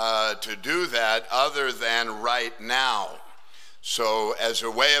to do that other than right now. So as a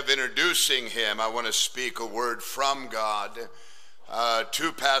way of introducing him, I want to speak a word from God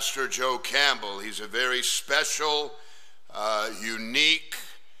to Pastor Joe Campbell. He's a very special, unique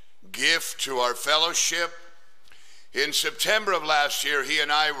gift to our fellowship. In September of last year, he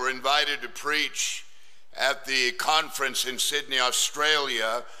and I were invited to preach at the conference in Sydney,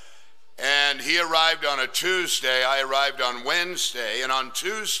 Australia, And he arrived on a Tuesday. I arrived on Wednesday. And on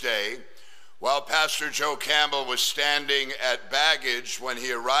Tuesday, while Pastor Joe Campbell was standing at baggage when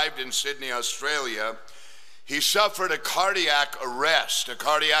he arrived in Sydney, Australia, he suffered a cardiac arrest. A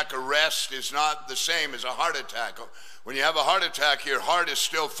cardiac arrest is not the same as a heart attack. When you have a heart attack, your heart is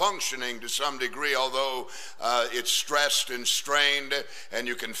still functioning to some degree, although it's stressed and strained, and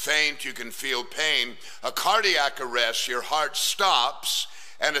you can faint, you can feel pain. A cardiac arrest, your heart stops,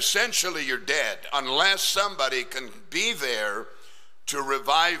 and essentially you're dead, unless somebody can be there to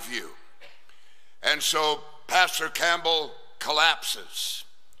revive you. And so Pastor Campbell collapses.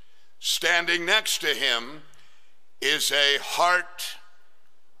 Standing next to him is a heart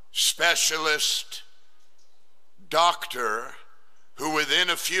specialist doctor who within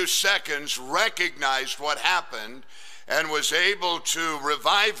a few seconds recognized what happened and was able to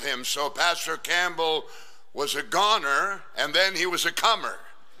revive him. So Pastor Campbell was a goner and then he was a comer.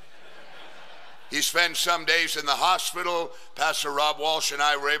 He spent some days in the hospital. Pastor Rob Walsh and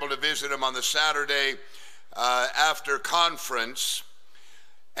I were able to visit him on the Saturday after conference.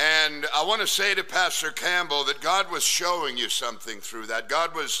 And I want to say to Pastor Campbell that God was showing you something through that.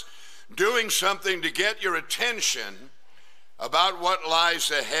 God was doing something to get your attention about what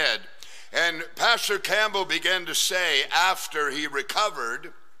lies ahead. And Pastor Campbell began to say after he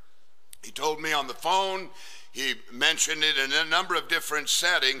recovered, he told me on the phone, he mentioned it in a number of different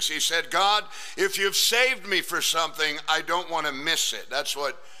settings. He said, God, if you've saved me for something, I don't want to miss it. That's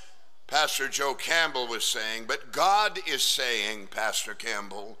what Pastor Joe Campbell was saying. But God is saying, Pastor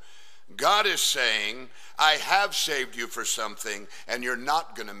Campbell, God is saying, I have saved you for something, and you're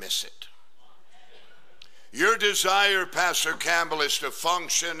not going to miss it. Your desire, Pastor Campbell, is to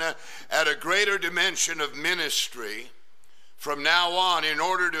function at a greater dimension of ministry from now on in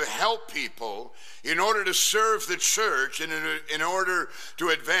order to help people, in order to serve the church, and in order to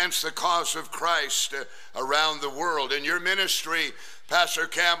advance the cause of Christ around the world. And your ministry, Pastor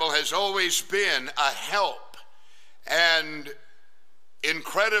Campbell, has always been a help and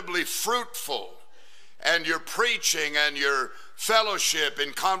incredibly fruitful. And your preaching and your fellowship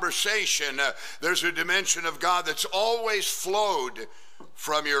and conversation, there's a dimension of God that's always flowed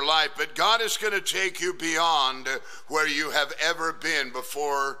from your life. But God is going to take you beyond where you have ever been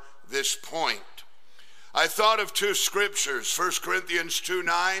before this point. I thought of two scriptures, 1 Corinthians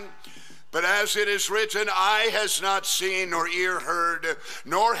 2:9. But as it is written, eye has not seen nor ear heard,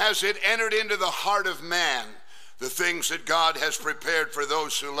 nor has it entered into the heart of man the things that God has prepared for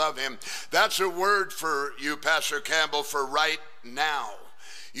those who love him. That's a word for you, Pastor Campbell, for right now.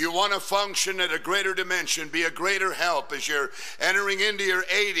 You want to function at a greater dimension, be a greater help as you're entering into your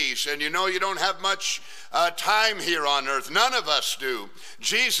 80s, and you know you don't have much time here on earth. None of us do.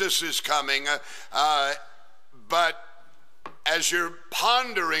 Jesus is coming, but as you're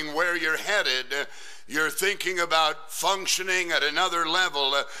pondering where you're headed, you're thinking about functioning at another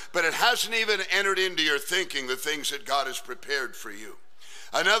level, but it hasn't even entered into your thinking the things that God has prepared for you.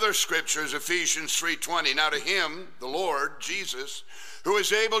 Another scripture is Ephesians 3:20. Now to him, the Lord, Jesus, who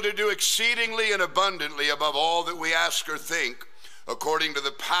is able to do exceedingly and abundantly above all that we ask or think, according to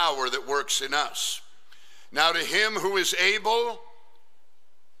the power that works in us. Now to him who is able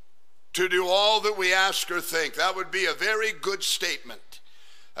to do all that we ask or think. That would be a very good statement.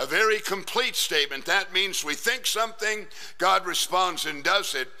 A very complete statement. That means we think something, God responds and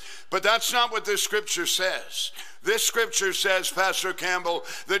does it. But that's not what this scripture says. This scripture says, Pastor Campbell,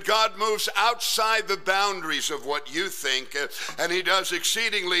 that God moves outside the boundaries of what you think, and he does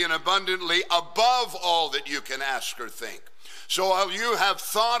exceedingly and abundantly above all that you can ask or think. So while you have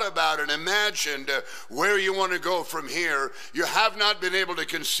thought about and imagined where you want to go from here, you have not been able to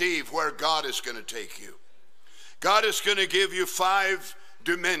conceive where God is going to take you. God is going to give you 5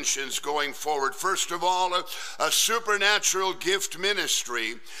 dimensions going forward. First of all, a supernatural gift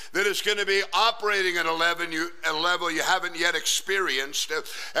ministry that is going to be operating at a level you haven't yet experienced.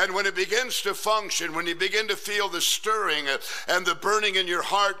 And when it begins to function, when you begin to feel the stirring and the burning in your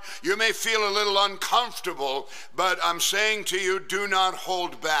heart, you may feel a little uncomfortable, but I'm saying to you, do not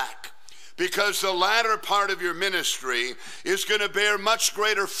hold back. Because the latter part of your ministry is going to bear much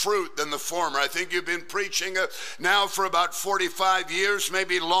greater fruit than the former. I think you've been preaching now for about 45 years,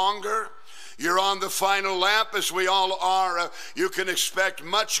 maybe longer. You're on the final lap, as we all are. You can expect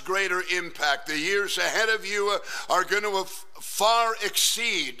much greater impact. The years ahead of you are going to far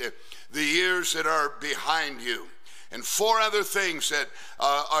exceed the years that are behind you. And 4 other things that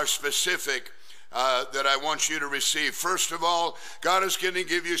are specific that I want you to receive. First of all, God is going to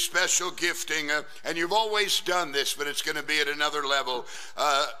give you special gifting, and you've always done this, but it's going to be at another level,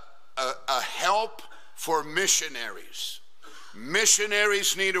 a help for missionaries.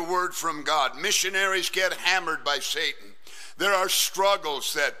 Missionaries need a word from God. Missionaries get hammered by Satan. There are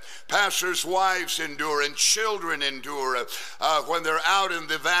struggles that pastors' wives endure and children endure when they're out in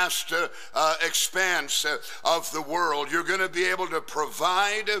the vast expanse of the world. You're going to be able to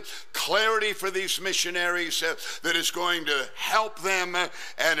provide clarity for these missionaries that is going to help them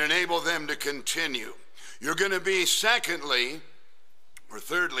and enable them to continue. You're going to be, thirdly,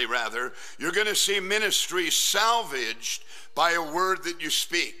 you're going to see ministries salvaged by a word that you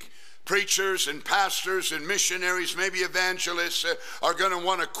speak. Preachers and pastors and missionaries, maybe evangelists, are going to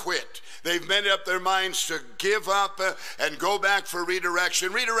want to quit. They've made up their minds to give up and go back for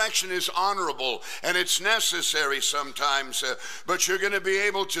redirection. Redirection is honorable and it's necessary sometimes, but you're going to be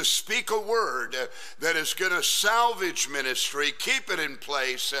able to speak a word that is going to salvage ministry, keep it in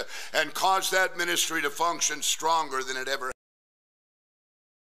place, and cause that ministry to function stronger than it ever has.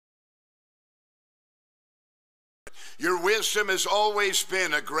 Your wisdom has always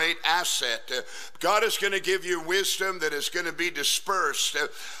been a great asset. God is going to give you wisdom that is going to be dispersed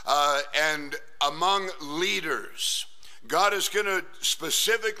and among leaders. God is going to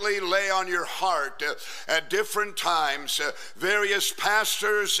specifically lay on your heart at different times various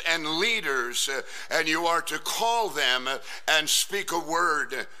pastors and leaders, and you are to call them and speak a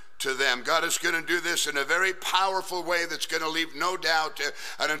word to them. God is going to do this in a very powerful way that's going to leave no doubt.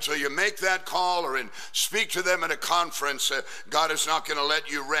 And until you make that call or speak to them at a conference, God is not going to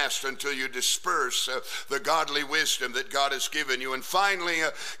let you rest until you disperse the godly wisdom that God has given you. And finally,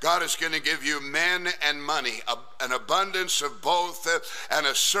 God is going to give you men and money, an abundance of both and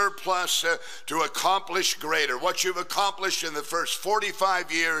a surplus to accomplish greater. What you've accomplished in the first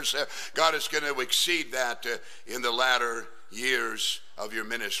 45 years, God is going to exceed that in the latter years of your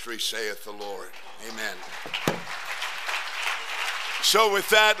ministry, saith the Lord. Amen. So with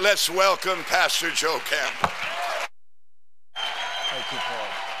that, let's welcome Pastor Joe Campbell. Thank you, Paul.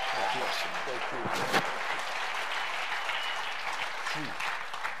 Thank you.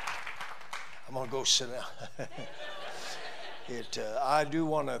 I'm going to go sit down. I do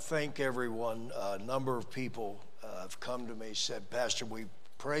want to thank everyone. A number of people have come to me, said, Pastor, we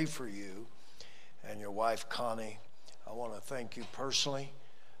pray for you and your wife, Connie. I want to thank you personally.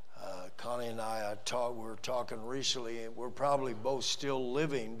 Connie and I we were talking recently, and we're probably both still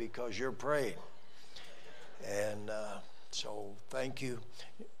living because you're praying. And so thank you.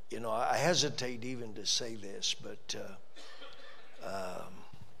 You know, I hesitate even to say this, but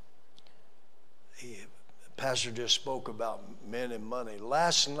Pastor just spoke about men and money.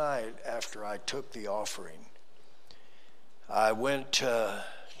 Last night after I took the offering, I went to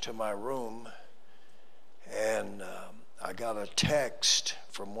my room and I got a text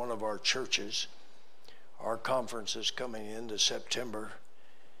from one of our churches. Our conference is coming into September.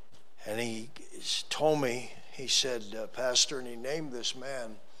 And he told me, he said, Pastor, and he named this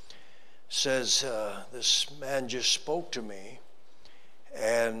man, says, this man just spoke to me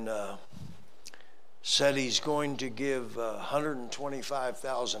and said he's going to give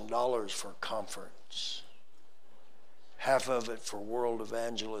 $125,000 for conference. Half of it for world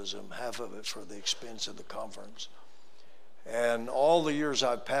evangelism, half of it for the expense of the conference. And all the years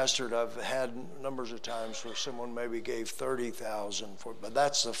I've pastored, I've had numbers of times where someone maybe gave $30,000 for it, but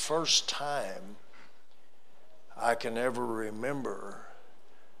that's the first time I can ever remember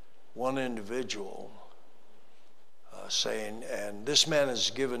one individual saying, and this man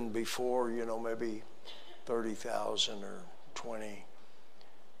has given before, you know, maybe 30,000 or 20,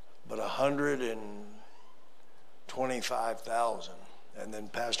 but 125,000. And then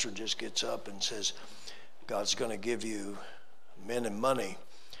pastor just gets up and says, God's going to give you men and money.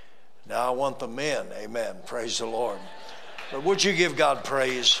 Now I want the men. Amen. Praise the Lord. But would you give God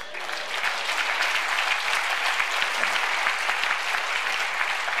praise?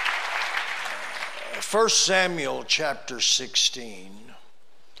 1 Samuel chapter 16.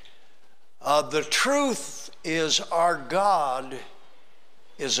 The truth is our God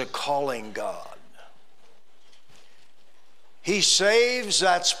is a calling God. He saves,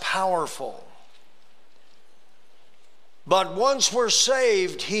 that's powerful. But once we're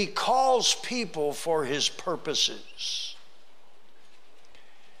saved, he calls people for his purposes.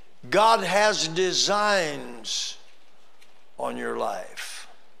 God has designs on your life.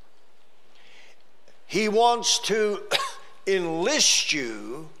 He wants to enlist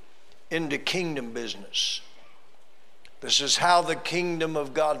you into kingdom business. This is how the kingdom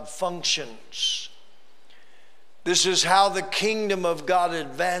of God functions. This is how the kingdom of God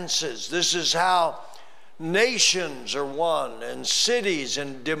advances. This is how nations are won and cities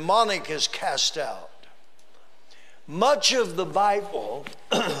and demonic is cast out. Much of the Bible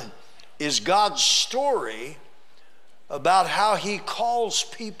is God's story about how he calls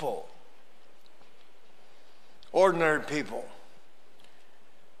people, ordinary people,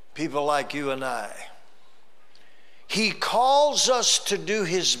 people like you and I. He calls us to do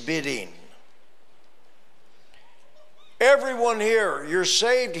his bidding. Everyone here, you're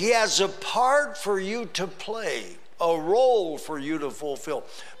saved. He has a part for you to play, a role for you to fulfill.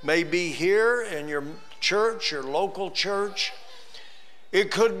 Maybe here in your church, your local church. It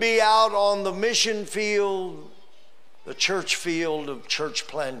could be out on the mission field, the church field of church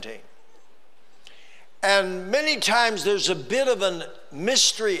planting. And many times there's a bit of a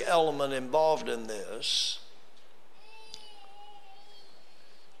mystery element involved in this.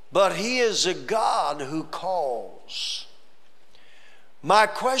 But he is a God who calls. My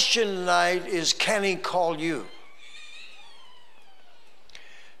question tonight is, can he call you?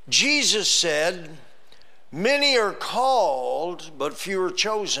 Jesus said, many are called, but few are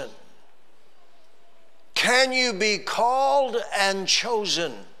chosen. Can you be called and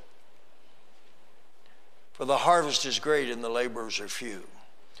chosen? For the harvest is great and the laborers are few.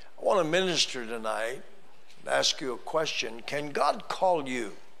 I want to minister tonight and ask you a question. Can God call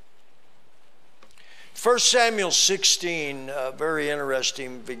you? 1 Samuel 16, very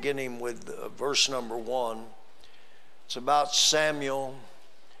interesting, beginning with verse number 1. It's about Samuel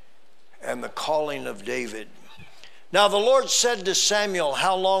and the calling of David. Now the Lord said to Samuel,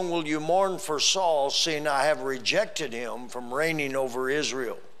 how long will you mourn for Saul, seeing I have rejected him from reigning over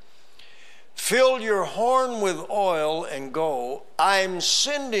Israel? Fill your horn with oil and go. I am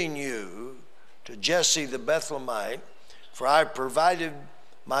sending you to Jesse the Bethlehemite, for I have provided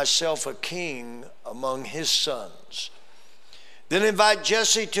myself a king among his sons. Then invite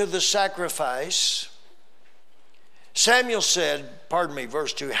Jesse to the sacrifice. Samuel said,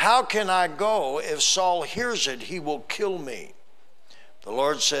 verse 2, how can I go? If Saul hears it, he will kill me. The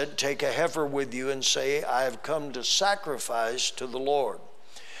Lord said, take a heifer with you and say, I have come to sacrifice to the Lord.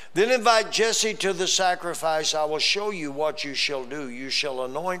 Then invite Jesse to the sacrifice. I will show you what you shall do. You shall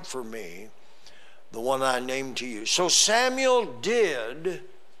anoint for me the one I named to you. So Samuel did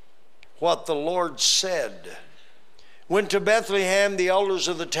what the Lord said. Went to Bethlehem. The elders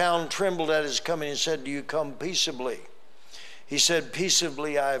of the town trembled at his coming and said, do you come peaceably? He said,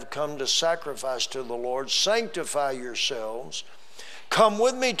 peaceably I have come to sacrifice to the Lord. Sanctify yourselves. Come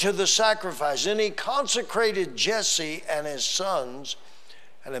with me to the sacrifice. Then he consecrated Jesse and his sons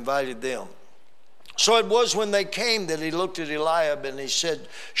and invited them. So it was when they came that he looked at Eliab and he said,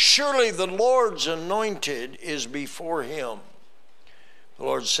 surely the Lord's anointed is before him. The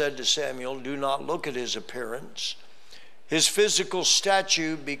Lord said to Samuel, do not look at his appearance, his physical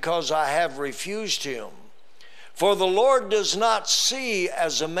stature, because I have refused him. For the Lord does not see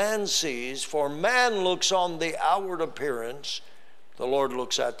as a man sees, for man looks on the outward appearance, the Lord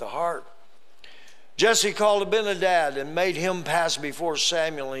looks at the heart. Jesse called Abinadab and made him pass before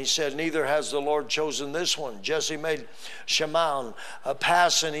Samuel, and he said, neither has the Lord chosen this one. Jesse made Shimon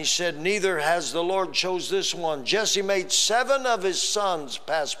pass, and he said, neither has the Lord chose this one. Jesse made 7 of his sons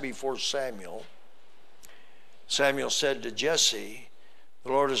pass before Samuel. Samuel said to Jesse,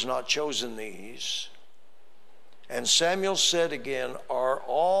 the Lord has not chosen these. And Samuel said again, are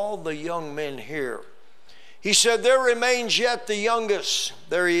all the young men here? He said, there remains yet the youngest.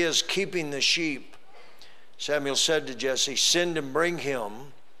 There he is, keeping the sheep. Samuel said to Jesse, send and bring him,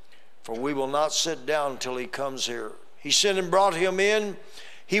 for we will not sit down till he comes here. He sent and brought him in.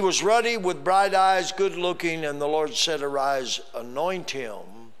 He was ruddy, with bright eyes, good looking, and the Lord said, arise, anoint him,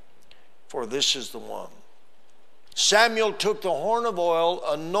 for this is the one. Samuel took the horn of oil,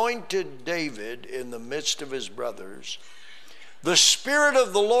 anointed David in the midst of his brothers. The Spirit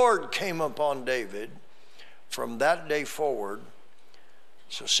of the Lord came upon David from that day forward.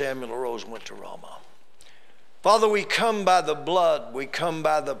 So Samuel arose and went to Ramah. Father, we come by the blood. We come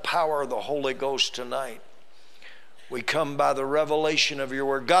by the power of the Holy Ghost tonight. We come by the revelation of your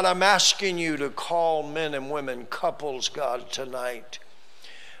word. God, I'm asking you to call men and women, couples, God, tonight.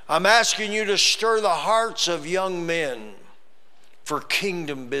 I'm asking you to stir the hearts of young men for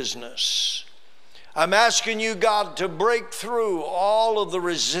kingdom business. I'm asking you, God, to break through all of the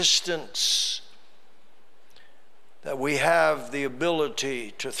resistance that we have the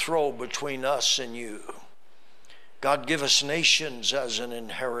ability to throw between us and you. God, give us nations as an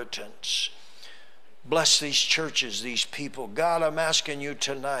inheritance. Bless these churches, these people. God, I'm asking you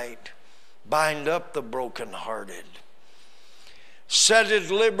tonight, bind up the brokenhearted. Set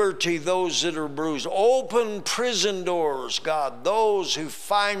at liberty those that are bruised. Open prison doors, God, those who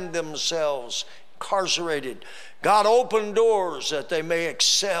find themselves incarcerated. God, open doors that they may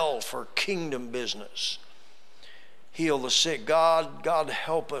excel for kingdom business. Heal the sick. God,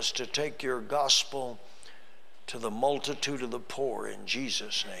 help us to take your gospel to the multitude of the poor in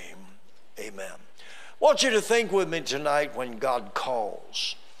Jesus' name. Amen. I want you to think with me tonight when God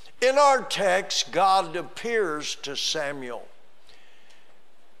calls. In our text, God appears to Samuel.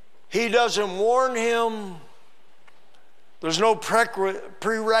 He doesn't warn him. There's no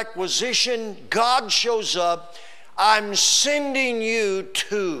prerequisition. God shows up. I'm sending you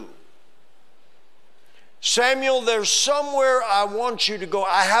to. Samuel, there's somewhere I want you to go.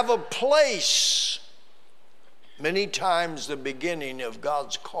 I have a place. Many times the beginning of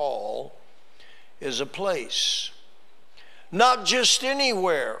God's call is a place. Not just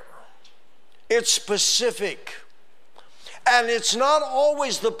anywhere. It's specific. And it's not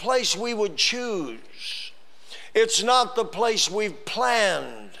always the place we would choose. It's not the place we've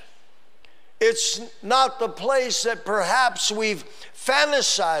planned. It's not the place that perhaps we've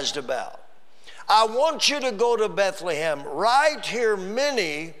fantasized about. I want you to go to Bethlehem. Right here,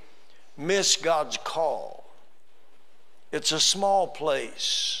 many miss God's call. It's a small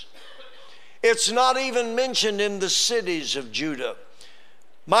place. It's not even mentioned in the cities of Judah.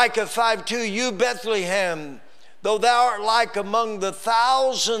 Micah 5:2, you Bethlehem, though thou art like among the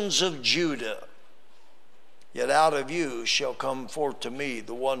thousands of Judah, yet out of you shall come forth to me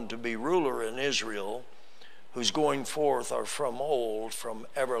the one to be ruler in Israel, whose going forth are from old, from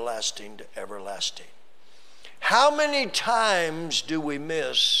everlasting to everlasting. How many times do we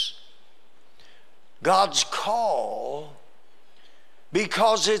miss God's call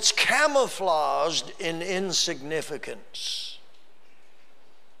because it's camouflaged in insignificance?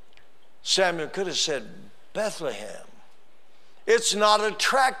 Samuel could have said, Bethlehem. It's not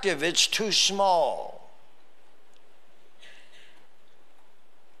attractive. It's too small.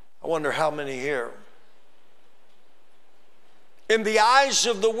 I wonder how many here. In the eyes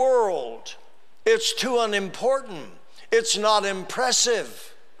of the world, it's too unimportant. It's not impressive.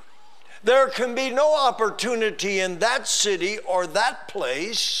 There can be no opportunity in that city or that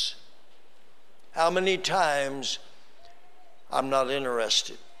place. How many times I'm not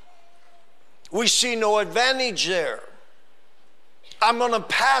interested? We see no advantage there. I'm going to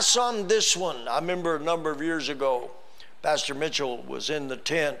pass on this one. I remember a number of years ago, Pastor Mitchell was in the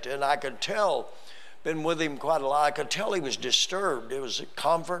tent, and I could tell, been with him quite a lot, I could tell he was disturbed. It was a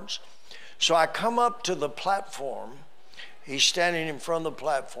conference. So I come up to the platform. He's standing in front of the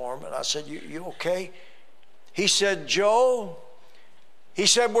platform, and I said, you okay? He said, Joe, he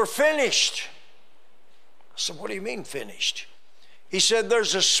said, we're finished. I said, what do you mean finished? He said,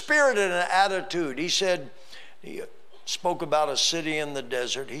 there's a spirit and an attitude. He said, he spoke about a city in the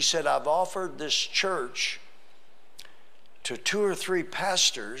desert. He said, I've offered this church to 2 or 3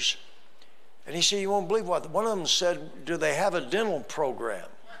 pastors. And he said, you won't believe what. One of them said, do they have a dental program?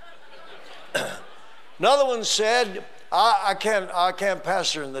 Another one said, I can't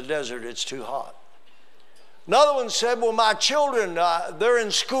pastor in the desert. It's too hot. Another one said, well, my children, they're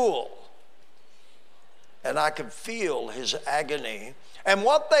in school. And I could feel his agony. And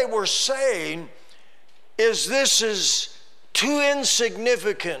what they were saying is, this is too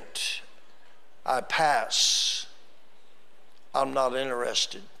insignificant. I pass. I'm not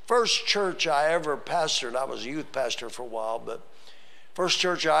interested. First church I ever pastored, I was a youth pastor for a while, but first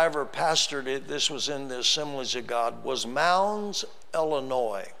church I ever pastored, this was in the Assemblies of God, was Mounds,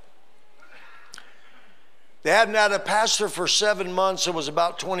 Illinois. They hadn't had a pastor for 7 months. There was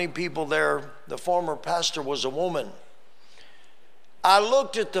about 20 people there. The former pastor was a woman. I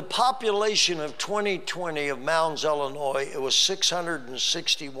looked at the population of 2020 of Mounds, Illinois. It was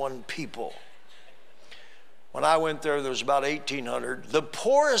 661 people. When I went there, there was about 1,800. The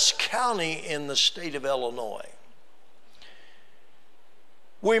poorest county in the state of Illinois.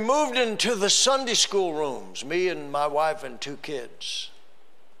 We moved into the Sunday school rooms, me and my wife and 2 kids.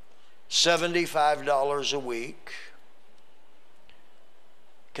 $75 a week.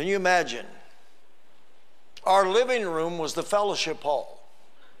 Can you imagine? Our living room was the fellowship hall.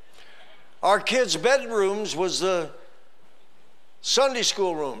 Our kids' bedrooms was the Sunday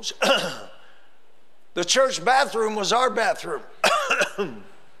school rooms. The church bathroom was our bathroom.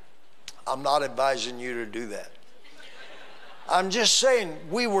 I'm not advising you to do that. I'm just saying,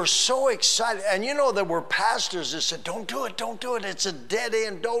 we were so excited. And you know, there were pastors that said, don't do it, don't do it. It's a dead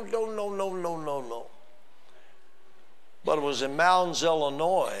end. No. But it was in Mounds,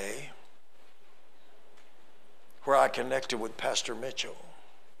 Illinois, where I connected with Pastor Mitchell.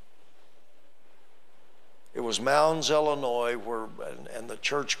 It was Mounds, Illinois, where, and the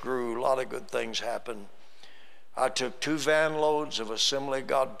church grew. A lot of good things happened. I took 2 van loads of Assembly of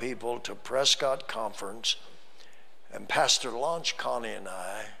God people to Prescott Conference, and Pastor launched Connie and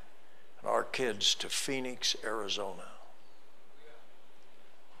I and our kids to Phoenix, Arizona.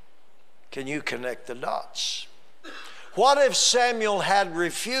 Can you connect the dots? What if Samuel had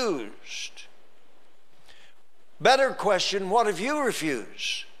refused? Better question, what if you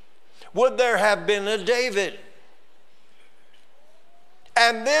refuse? Would there have been a David?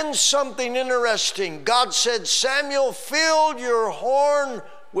 And then something interesting. God said, Samuel, fill your horn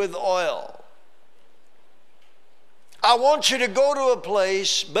with oil. I want you to go to a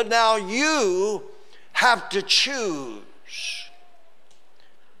place, but now you have to choose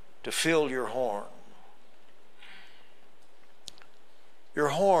to fill your horn. Your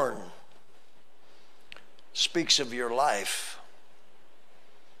horn speaks of your life.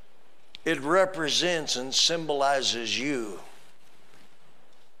 It represents and symbolizes you.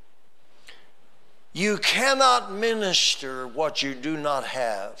 You cannot minister what you do not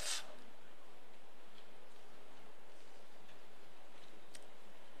have.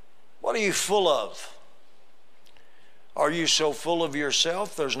 What are you full of? Are you so full of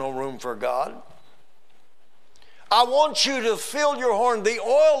yourself there's no room for God? I want you to fill your horn. The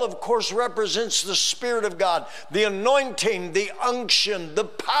oil, of course, represents the Spirit of God, the anointing, the unction, the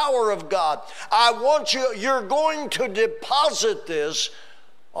power of God. I want you, you're going to deposit this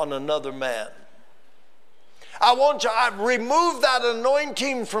on another man. I want you, remove that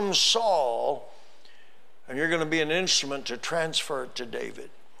anointing from Saul, and you're going to be an instrument to transfer it to David.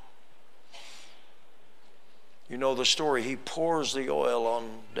 You know the story. He pours the oil on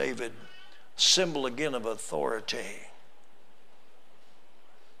David, symbol again of authority.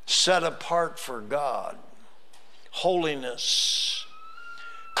 Set apart for God, holiness,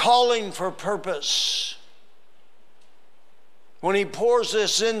 calling for purpose. When he pours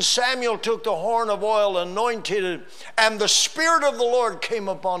this in, Samuel took the horn of oil, anointed it, and the Spirit of the Lord came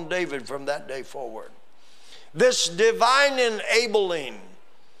upon David from that day forward. This divine enabling,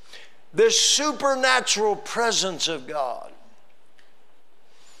 this supernatural presence of God.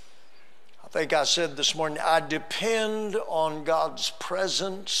 I think I said this morning, I depend on God's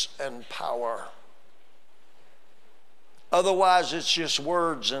presence and power. Otherwise, it's just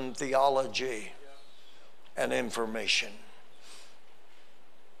words and theology and information.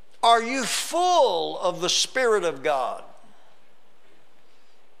 Are you full of the Spirit of God?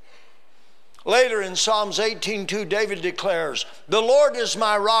 Later in Psalms 18:2, David declares, the Lord is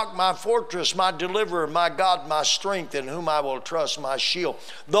my rock, my fortress, my deliverer, my God, my strength, in whom I will trust, my shield,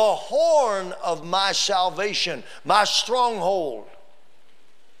 the horn of my salvation, my stronghold.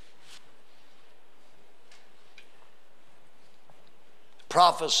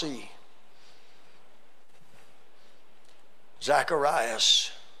 Prophecy.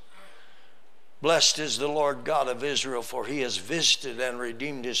 Zacharias. Blessed is the Lord God of Israel, for he has visited and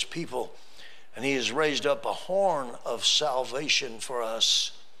redeemed his people, and he has raised up a horn of salvation for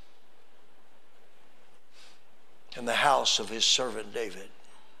us in the house of his servant David.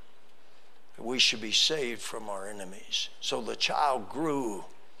 We should be saved from our enemies. So the child grew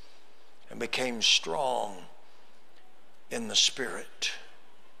and became strong in the Spirit.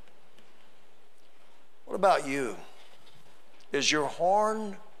 What about you? Is your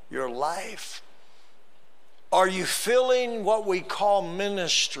horn your life? Are you filling what we call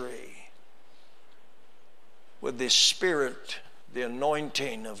ministry with the Spirit, the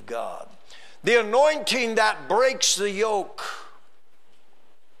anointing of God? The anointing that breaks the yoke.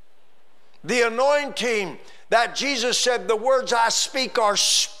 The anointing that Jesus said, the words I speak are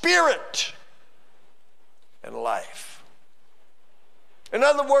spirit and life. In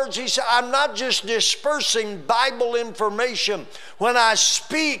other words, he said, I'm not just dispersing Bible information. When I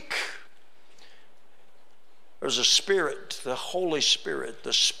speak, there's a spirit, the Holy Spirit,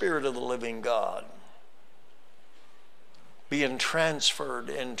 the Spirit of the living God, being transferred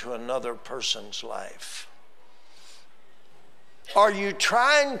into another person's life. Are you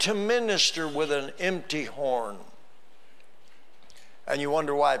trying to minister with an empty horn? And you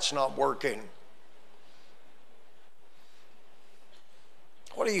wonder why it's not working.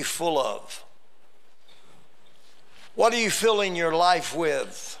 What are you full of? What are you filling your life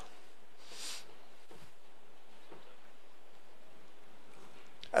with?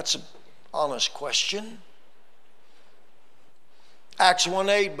 That's an honest question. Acts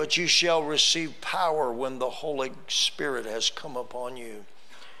 1:8, but you shall receive power when the Holy Spirit has come upon you.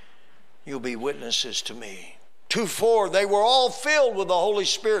 You'll be witnesses to me. 2:4, they were all filled with the Holy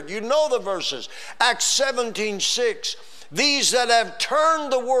Spirit. You know the verses. Acts 17:6, these that have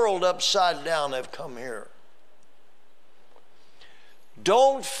turned the world upside down have come here.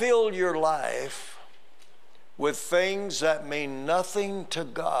 Don't fill your life with things that mean nothing to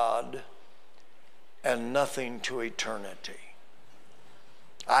God and nothing to eternity.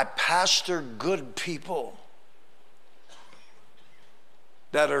 I pastor good people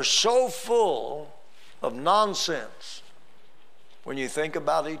that are so full of nonsense when you think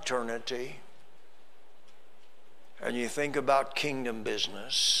about eternity and you think about kingdom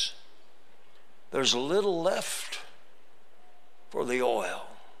business. There's little left for the oil.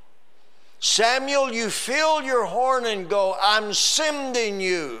 Samuel, you fill your horn and go, I'm sending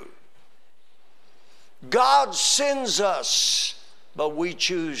you. God sends us, but we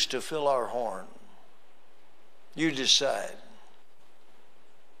choose to fill our horn. You decide.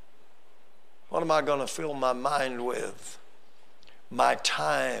 What am I going to fill my mind with? My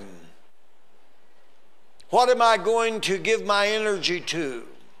time. What am I going to give my energy to?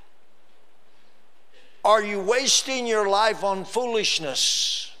 Are you wasting your life on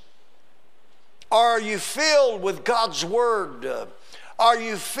foolishness? Are you filled with God's word? Are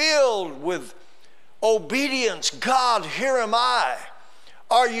you filled with obedience? God, here am I.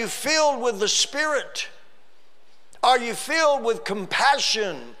 Are you filled with the Spirit? Are you filled with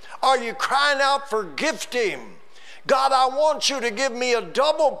compassion? Are you crying out for gifting? God, I want you to give me a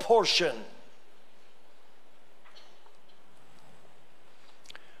double portion.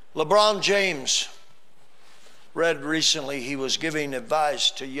 LeBron James, read recently, he was giving advice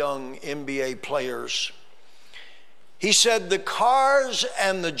to young NBA players. He said, the cars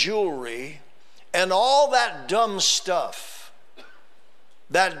and the jewelry and all that dumb stuff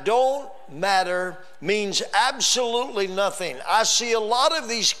that don't matter means absolutely nothing. I see a lot of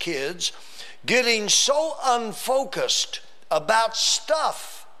these kids getting so unfocused about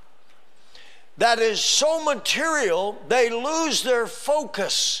stuff that is so material, they lose their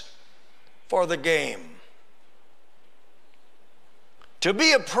focus for the game. To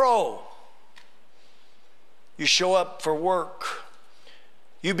be a pro, you show up for work.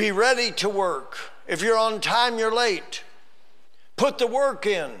 You be ready to work. If you're on time, you're late. Put the work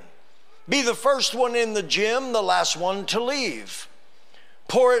in. Be the first one in the gym, the last one to leave.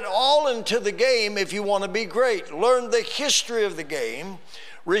 Pour it all into the game if you want to be great. Learn the history of the game.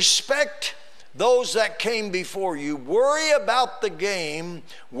 Respect those that came before you. Worry about the game.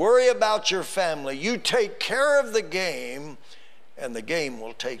 Worry about your family. You take care of the game, and the game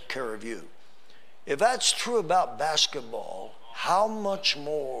will take care of you. If that's true about basketball, how much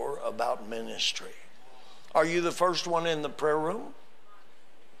more about ministry? Are you the first one in the prayer room?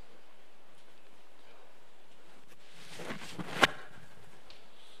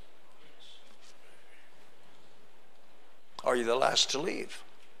 Are you the last to leave?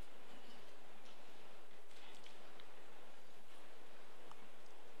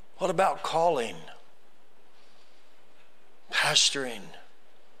 What about calling, pastoring,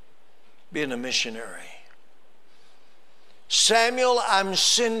 being a missionary? Samuel, I'm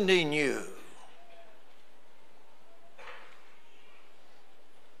sending you.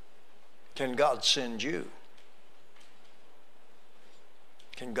 Can God send you?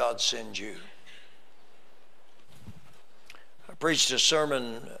 Can God send you? I preached a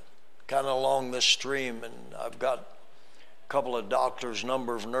sermon kind of along this stream, and I've got a couple of doctors,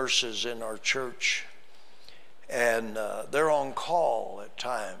 number of nurses in our church, and they're on call at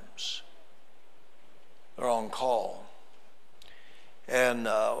times. They're on call. And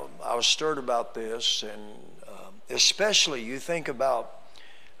I was stirred about this, and especially you think about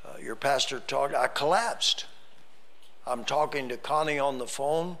your pastor talk. I collapsed. I'm talking to Connie on the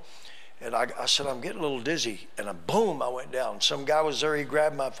phone, and I said, I'm getting a little dizzy. And boom, I went down. Some guy was there. He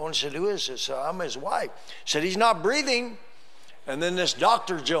grabbed my phone and said, who is this? I'm his wife. He said, he's not breathing. And then this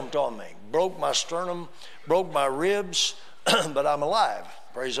doctor jumped on me, broke my sternum, broke my ribs, but I'm alive.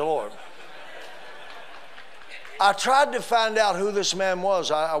 Praise the Lord. I tried to find out who this man was.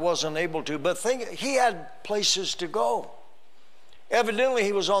 I wasn't able to, but he had places to go. Evidently,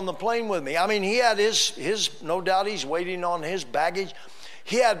 he was on the plane with me. I mean, he had his no doubt he's waiting on his baggage.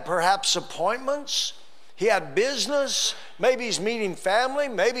 He had perhaps appointments. He had business. Maybe he's meeting family.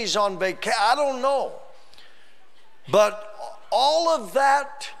 Maybe he's on vacation. I don't know. But all of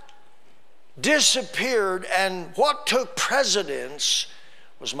that disappeared, and what took precedence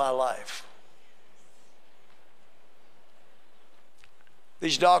was my life.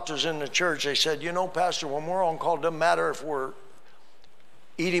 These doctors in the church, they said, you know, Pastor, when we're on call, it doesn't matter if we're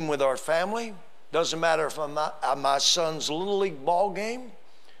eating with our family. Doesn't matter if I'm at my son's Little League ball game.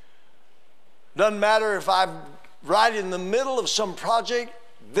 Doesn't matter if I'm right in the middle of some project.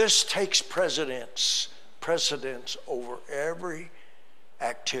 This takes precedence over every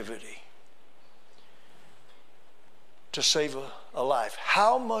activity to save a life.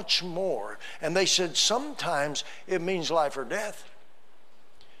 How much more? And they said sometimes it means life or death.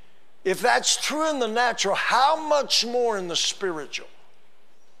 If that's true in the natural, how much more in the spiritual?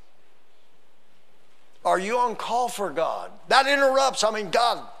 Are you on call for God? That interrupts. I mean,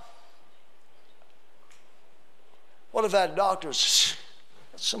 God, What if that doctor says,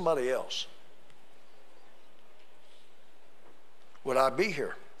 that's somebody else? Would I be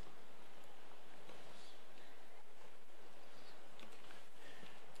here?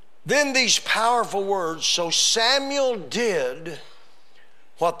 Then these powerful words, so Samuel did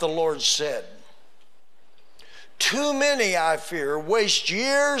what the Lord said. Too many, I fear, waste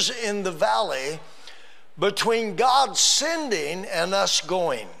years in the valley between God sending and us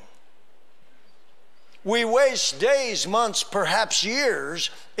going. We waste days, months, perhaps years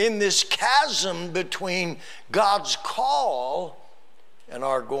in this chasm between God's call and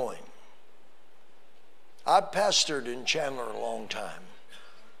our going. I've pastored in Chandler a long time.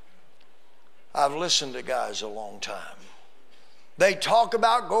 I've listened to guys a long time. They talk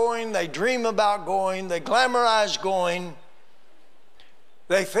about going, they dream about going, they glamorize going,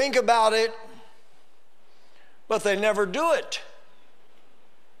 they think about it, but they never do it.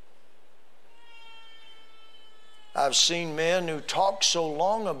 I've seen men who talk so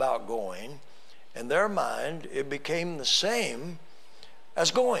long about going, in their mind, it became the same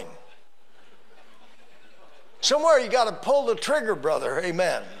as going. Somewhere you got to pull the trigger, brother.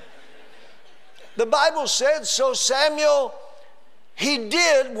 Amen. The Bible said, so Samuel, he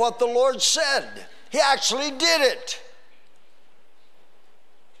did what the Lord said. He actually did it.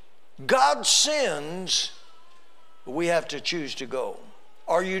 God sends, but we have to choose to go.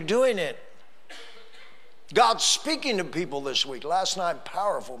 Are you doing it? God's speaking to people this week. Last night,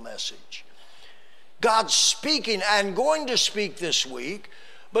 powerful message. God's speaking and going to speak this week,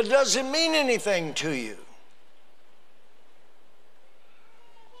 but does it mean anything to you?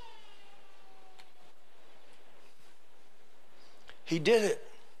 He did it.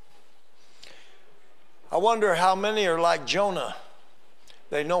 I wonder how many are like Jonah.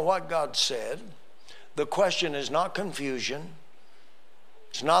 They know what God said. The question is not confusion.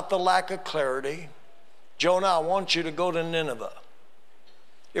 It's not the lack of clarity. Jonah, I want you to go to Nineveh.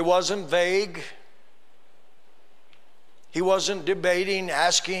 It wasn't vague. He wasn't debating,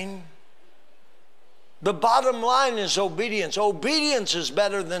 asking. The bottom line is obedience. Obedience is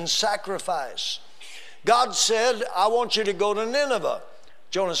better than sacrifice. God said, I want you to go to Nineveh.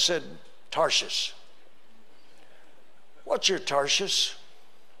 Jonah said, Tarshish. What's your Tarshish?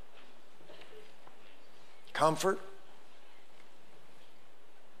 Comfort?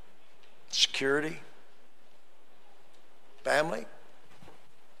 Security? Family?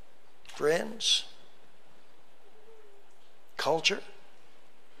 Friends? Culture?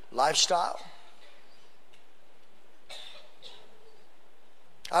 Lifestyle?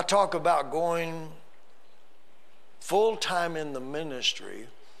 I talk about going full-time in the ministry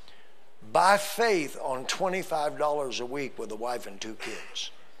by faith on $25 a week with a wife and 2 kids.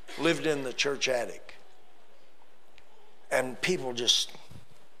 Lived in the church attic. And people just,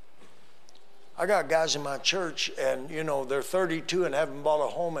 I got guys in my church and you know, they're 32 and haven't bought a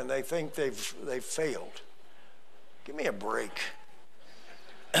home and they think they've failed. Give me a break.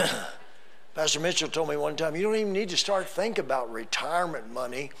 Pastor Mitchell told me one time, you don't even need to start thinking about retirement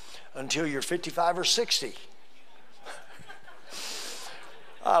money until you're 55 or 60.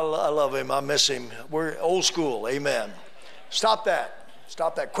 I love him. I miss him. We're old school. Amen. Stop that.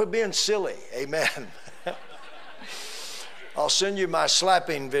 Stop that. Quit being silly. Amen. I'll send you my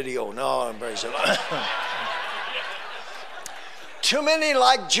slapping video. No, I'm very silly. Too many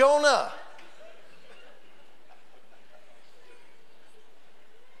like Jonah.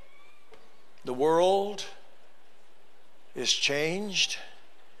 The world is changed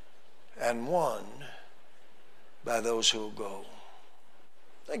and won by those who go.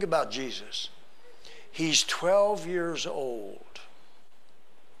 Think about Jesus. He's 12 years old.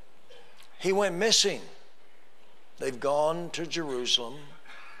 He went missing. They've gone to Jerusalem.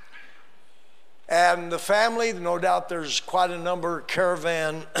 And the family, no doubt there's quite a number,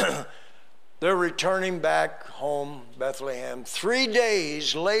 caravan, they're returning back home, Bethlehem. 3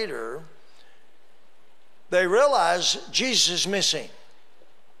 days later, they realize Jesus is missing.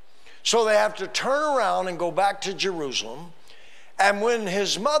 So they have to turn around and go back to Jerusalem. And when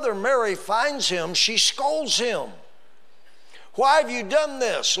his mother Mary finds him, she scolds him. Why have you done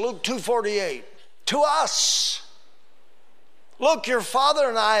this? Luke 2:48. To us. Look, your father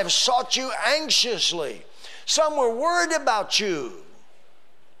and I have sought you anxiously. Some were worried about you.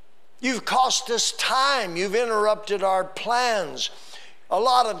 You've cost us time. You've interrupted our plans. A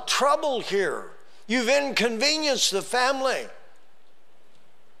lot of trouble here. You've inconvenienced the family.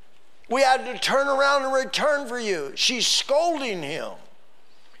 We had to turn around and return for you. She's scolding him.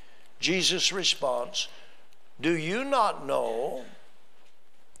 Jesus' response, do you not know?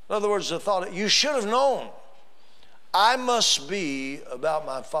 In other words, the thought, you should have known. I must be about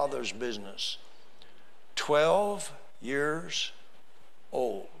my Father's business. 12 years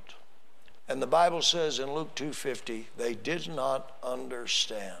old. And the Bible says in Luke 2:50, they did not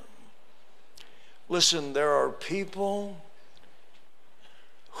understand. Listen, there are people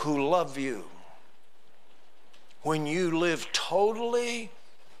who love you when you live totally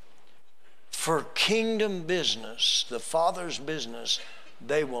for kingdom business, the Father's business.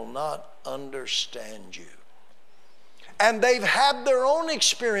 They will not understand you. And they've had their own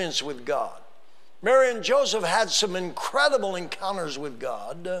experience with God. Mary and Joseph had some incredible encounters with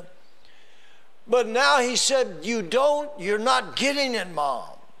God. But now he said, you're not getting it, Mom.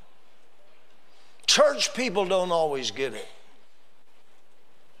 Church people don't always get it.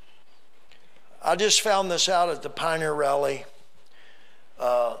 I just found this out at the Pioneer Rally.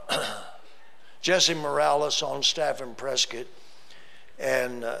 Jesse Morales on staff in Prescott.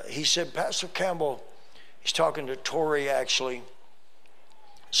 And he said, Pastor Campbell, he's talking to Tori actually,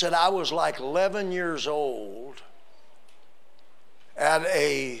 said, I was like 11 years old at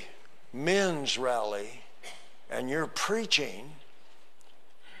a men's rally and you're preaching.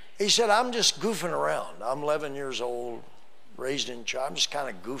 He said, I'm just goofing around. I'm 11 years old, raised in church. I'm just kind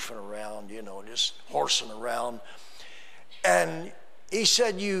of goofing around, just horsing around. And he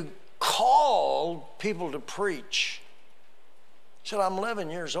said, you called people to preach. He said, I'm 11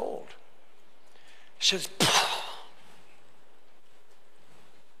 years old. He says,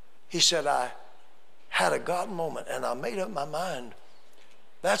 he said, I had a God moment and I made up my mind.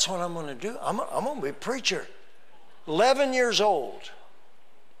 That's what I'm going to do. I'm going to be a preacher. 11 years old.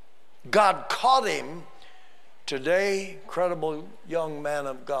 God caught him. Today, incredible young man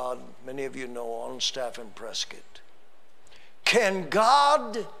of God, many of you know, on staff in Prescott. Can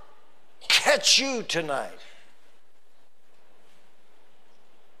God catch you tonight?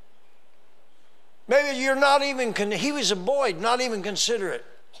 Maybe you're not even, he was a boy, not even consider it.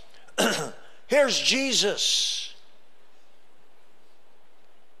 Here's Jesus.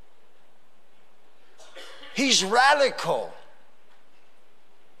 He's radical.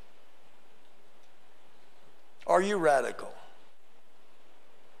 Are you radical?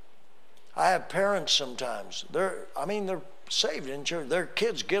 I have parents sometimes. They're saved in church. Their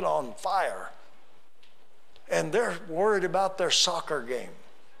kids get on fire. And they're worried about their soccer game.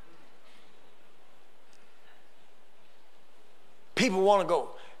 People want to go,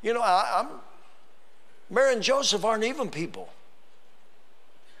 Mary and Joseph aren't even people.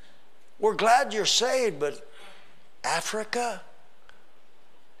 We're glad you're saved, but Africa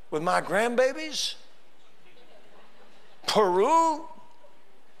with my grandbabies? Peru?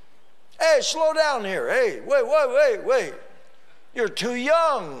 Hey, slow down here. Hey, wait. You're too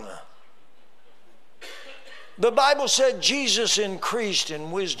young. The Bible said Jesus increased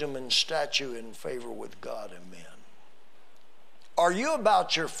in wisdom and stature and favor with God and men. Are you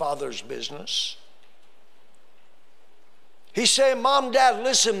about your Father's business? He's saying, Mom, Dad,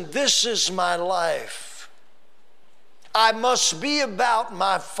 listen, this is my life. I must be about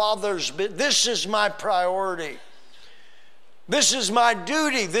my Father's business. This is my priority. This is my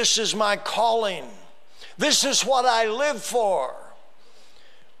duty. This is my calling. This is what I live for.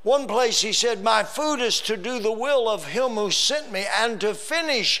 One place he said, my food is to do the will of him who sent me and to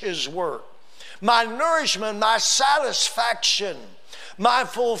finish his work. My nourishment, my satisfaction, my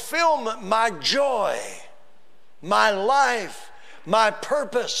fulfillment, my joy, my life, my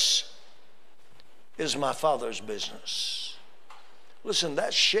purpose is my Father's business. Listen,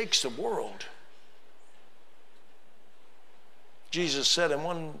 that shakes the world. Jesus said in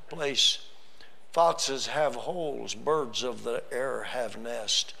one place, foxes have holes, birds of the air have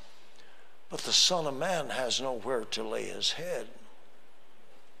nests, but the Son of Man has nowhere to lay his head.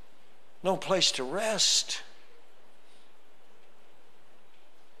 No place to rest.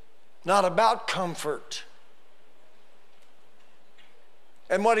 Not about comfort.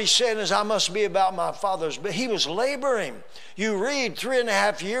 And what he's saying is, I must be about my Father's. But he was laboring. You read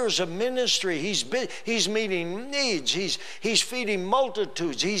 3.5 years of ministry. He's meeting needs. He's feeding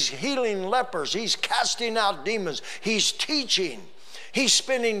multitudes. He's healing lepers. He's casting out demons. He's teaching. He's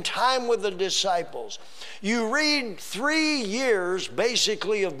spending time with the disciples. You read 3 years,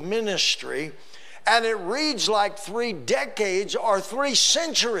 basically, of ministry, and it reads like 3 decades or 3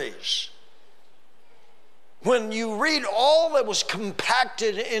 centuries. When you read all that was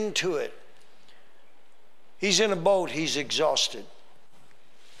compacted into it, he's in a boat, he's exhausted.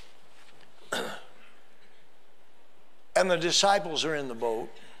 And the disciples are in the boat,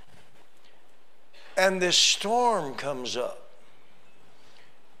 and this storm comes up.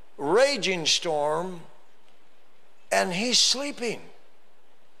 Raging storm, and he's sleeping.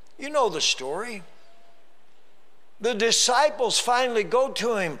 You know the story. The disciples finally go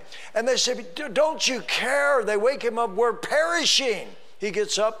to him and they say, don't you care? They wake him up, we're perishing. He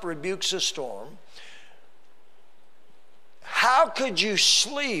gets up, rebukes the storm. How could you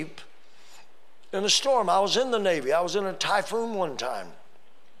sleep in a storm? I was in the Navy. I was in a typhoon one time.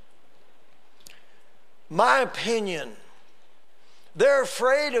 My opinion, they're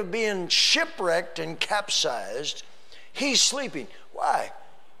afraid of being shipwrecked and capsized. He's sleeping. Why?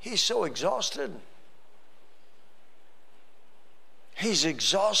 He's so exhausted. He's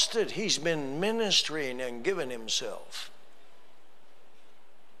exhausted. He's been ministering and giving himself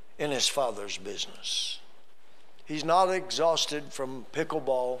in his Father's business. He's not exhausted from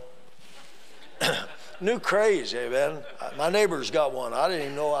pickleball. New craze, amen. My neighbor's got one. I didn't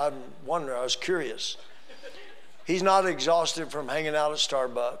even know. I wonder. I was curious. He's not exhausted from hanging out at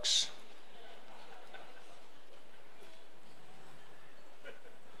Starbucks.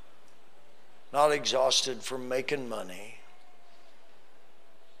 Not exhausted from making money.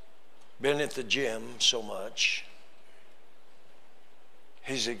 Been at the gym so much.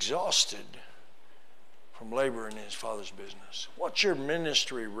 He's exhausted from laboring in his Father's business. What's your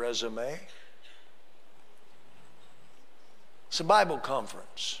ministry resume? It's a Bible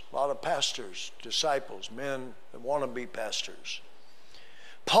conference. A lot of pastors, disciples, men that want to be pastors.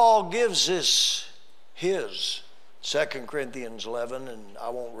 Paul gives us his 2 Corinthians 11, and I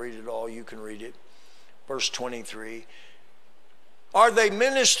won't read it all. You can read it. Verse 23. Are they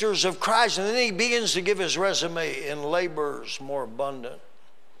ministers of Christ? And then he begins to give his resume in labors more abundant,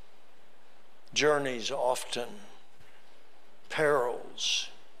 journeys often, perils,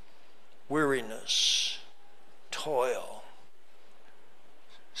 weariness, toil,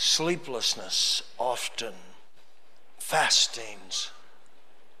 sleeplessness often, fastings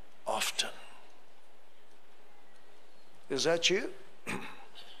often. Is that you?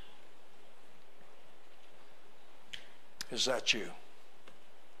 Is that you?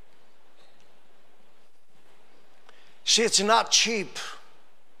 See, it's not cheap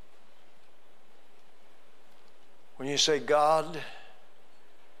when you say, God,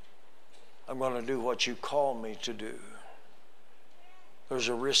 I'm going to do what you call me to do. There's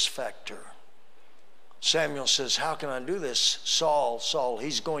a risk factor. Samuel says, how can I do this? Saul,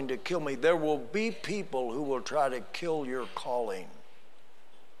 he's going to kill me. There will be people who will try to kill your calling.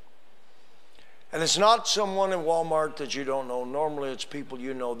 And it's not someone in Walmart that you don't know. Normally it's people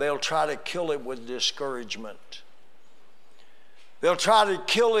you know. They'll try to kill it with discouragement. They'll try to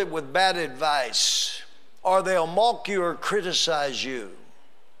kill it with bad advice. Or they'll mock you or criticize you.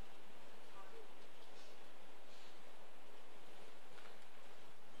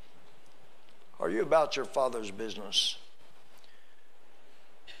 Are you about your Father's business?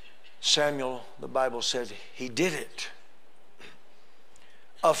 Samuel, the Bible said, he did it.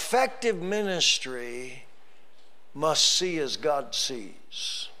 Effective ministry must see as God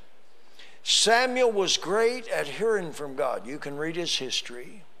sees. Samuel was great at hearing from God. You can read his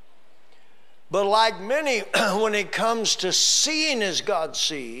history. But like many, when it comes to seeing as God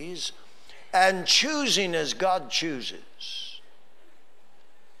sees and choosing as God chooses,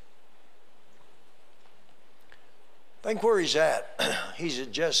 think where he's at. He's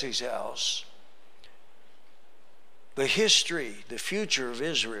at Jesse's house. The history, the future of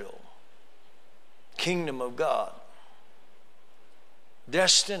Israel, kingdom of God,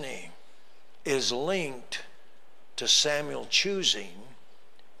 destiny is linked to Samuel choosing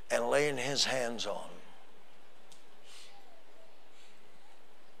and laying his hands on.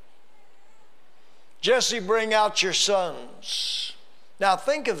 Jesse, bring out your sons. Now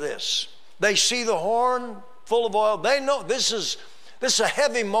think of this. They see the horn full of oil. They know this is a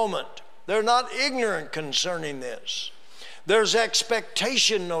heavy moment. They're not ignorant concerning this. There's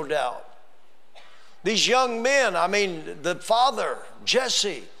expectation, no doubt. These young men, the father,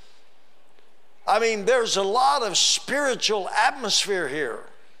 Jesse, there's a lot of spiritual atmosphere here.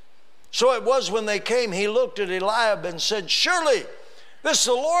 So it was when they came, he looked at Eliab and said, surely this is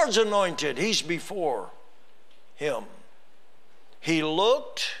the Lord's anointed. He's before him. He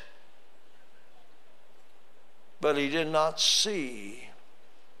looked, but he did not see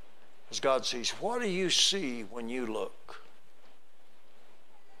as God sees. What do you see when you look?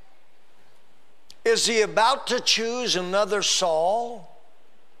 Is he about to choose another Saul?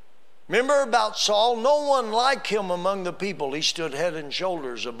 Remember about Saul? No one like him among the people. He stood head and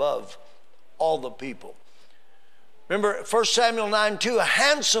shoulders above all the people. Remember 1 Samuel 9:2, a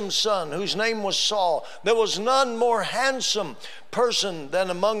handsome son whose name was Saul. There was none more handsome person than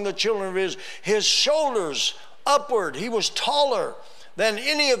among the children of Israel. His shoulders upward, he was taller than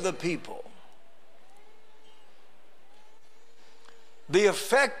any of the people. The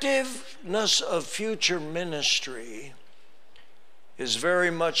effectiveness of future ministry is very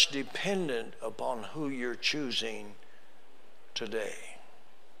much dependent upon who you're choosing today.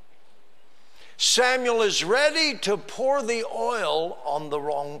 Samuel is ready to pour the oil on the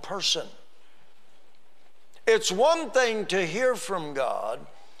wrong person. It's one thing to hear from God.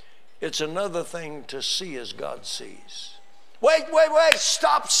 It's another thing to see as God sees. Wait,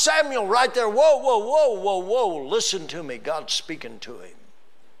 stop Samuel right there. Whoa. Listen to me. God's speaking to him.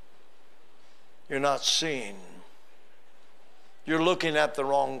 You're not seeing. You're looking at the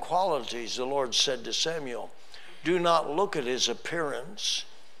wrong qualities. The Lord said to Samuel, do not look at his appearance,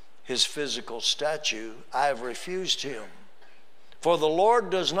 his physical stature. I have refused him. For the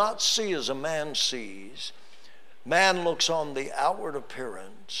Lord does not see as a man sees. Man looks on the outward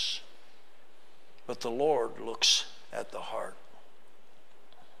appearance, but the Lord looks at the heart.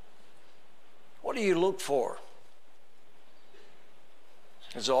 What do you look for?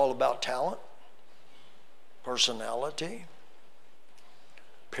 Is it all about talent, personality,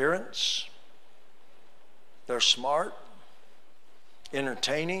 appearance? They're smart,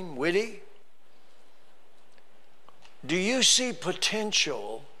 entertaining, witty. Do you see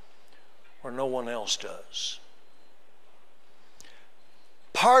potential where no one else does?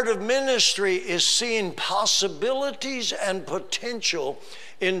 Part of ministry is seeing possibilities and potential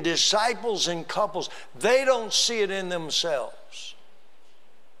in disciples and couples. They don't see it in themselves.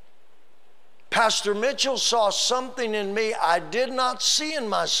 Pastor Mitchell saw something in me I did not see in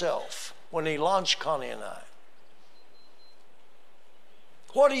myself when he launched Connie and I.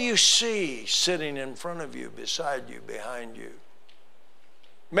 What do you see sitting in front of you, beside you, behind you?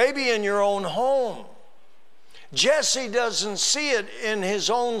 Maybe in your own home. Jesse doesn't see it in his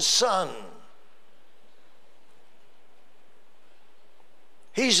own son.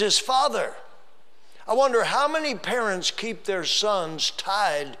 He's his father. I wonder how many parents keep their sons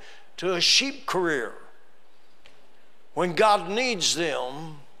tied to a sheep career when God needs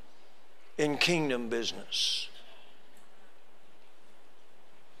them in kingdom business.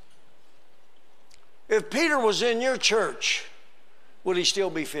 If Peter was in your church, would he still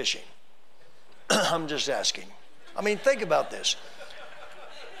be fishing? I'm just asking. I mean, think about this.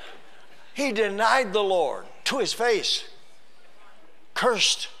 He denied the Lord to his face.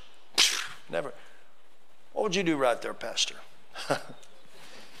 Cursed. Never. What would you do right there, Pastor? I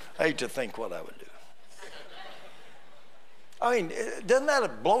hate to think what I would do. I mean, doesn't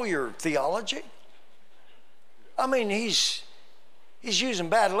that blow your theology? I mean, he's using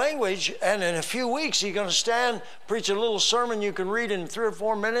bad language, and in a few weeks he's going to stand, preach a little sermon you can read in 3 or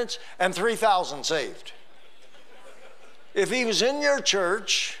 4 minutes, and 3,000 saved. If he was in your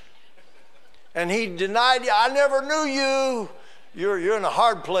church and he denied you, I never knew you, you're in a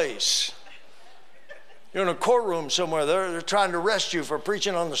hard place. You're in a courtroom somewhere. They're trying to arrest you for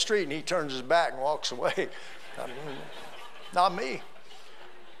preaching on the street, and he turns his back and walks away. I mean, not me.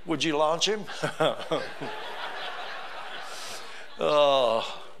 Would you launch him?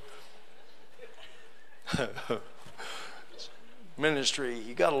 Oh. Ministry,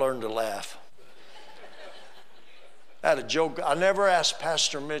 you got to learn to laugh. I had a joke. I never asked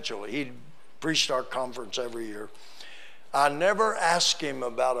Pastor Mitchell. He preached our conference every year. I never asked him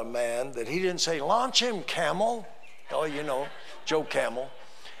about a man that he didn't say, launch him, Camel. Oh, you know, Joe Camel.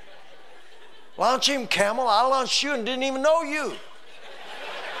 Launch him, Camel. I launched you and didn't even know you.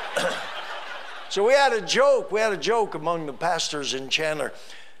 So we had a joke. We had a joke among the pastors in Chandler.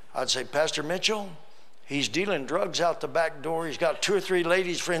 I'd say, Pastor Mitchell, he's dealing drugs out the back door. He's got 2 or 3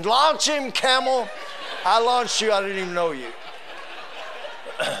 ladies friends. Launch him, Camel. I launched you. I didn't even know you.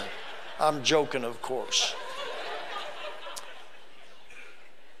 I'm joking, of course.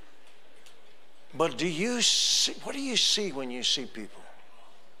 But do you see, what do you see when you see people?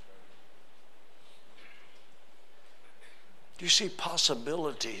 Do you see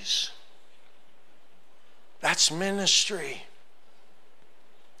possibilities? That's ministry.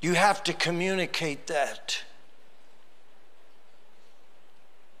 You have to communicate that.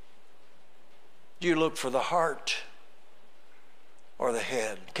 Do you look for the heart or the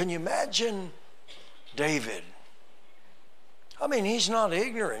head? Can you imagine David? I mean, he's not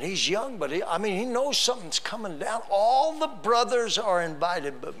ignorant. He's young, but he knows something's coming down. All the brothers are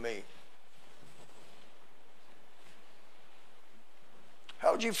invited but me.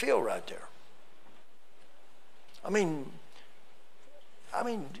 How would you feel right there? I mean,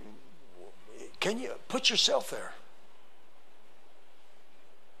 can you put yourself there?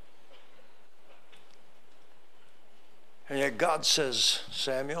 And yet God says,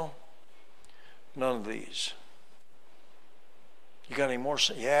 Samuel, none of these. You got any more?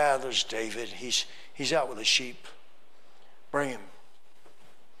 Yeah, there's David. He's out with the sheep. Bring him.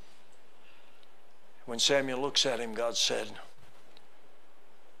 When Samuel looks at him, God said,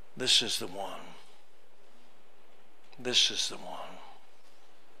 this is the one. This is the one.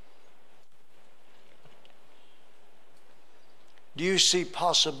 Do you see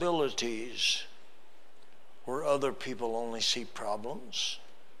possibilities where other people only see problems?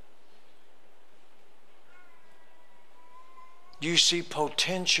 Do you see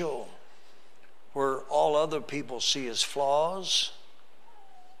potential where all other people see as flaws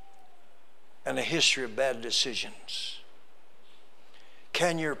and a history of bad decisions?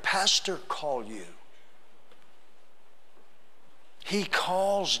 Can your pastor call you? He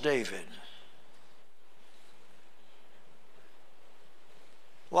calls David.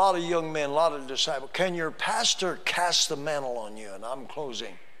 A lot of young men, a lot of disciples. Can your pastor cast the mantle on you? And I'm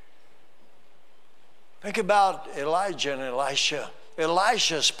closing. Think about Elijah and Elisha.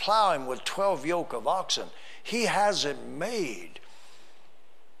 Elisha's plowing with 12 yoke of oxen. He has it made.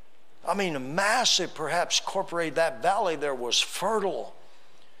 I mean, a massive, perhaps, corporate. That valley there was fertile.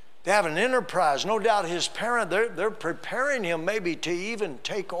 They have an enterprise. No doubt his parent, they're preparing him maybe to even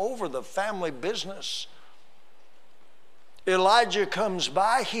take over the family business. Elijah comes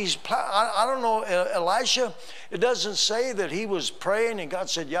by. I don't know, Elisha, it doesn't say that he was praying and God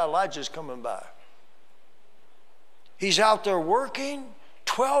said, yeah, Elijah's coming by. He's out there working,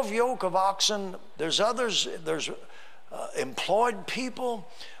 12 yoke of oxen. There's others, there's employed people.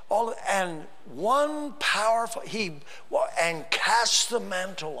 And one powerful, and cast the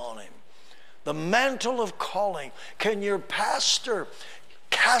mantle on him. The mantle of calling. Can your pastor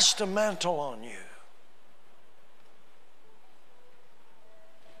cast a mantle on you?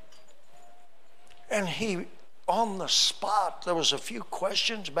 And he, on the spot, there was a few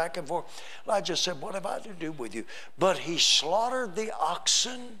questions back and forth. Elijah said, what have I to do with you? But he slaughtered the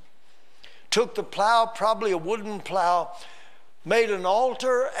oxen, took the plow, probably a wooden plow, made an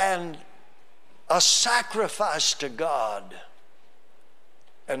altar and a sacrifice to God,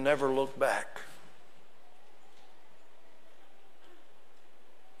 and never looked back.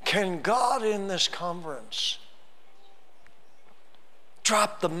 Can God in this conference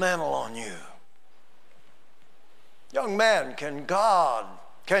drop the mantle on you? Young man,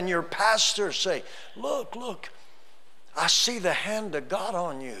 can your pastor say, look, I see the hand of God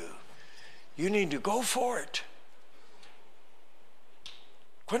on you. You need to go for it.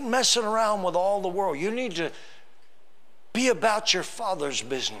 Quit messing around with all the world. You need to be about your Father's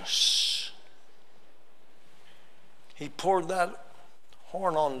business. He poured that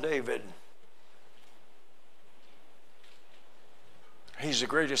horn on David. He's the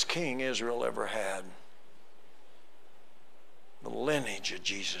greatest king Israel ever had. The lineage of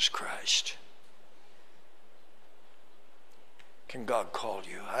Jesus Christ. Can God call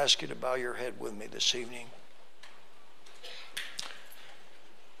you? I ask you to bow your head with me this evening.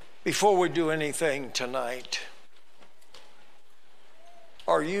 Before we do anything tonight,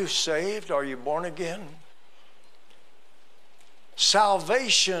 are you saved? Are you born again?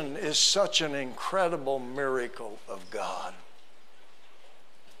 Salvation is such an incredible miracle of God.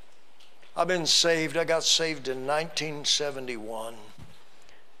 I've been saved. I got saved in 1971.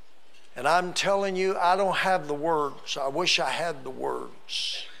 And I'm telling you, I don't have the words. I wish I had the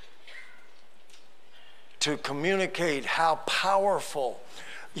words to communicate how powerful.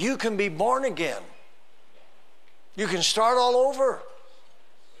 You can be born again. You can start all over.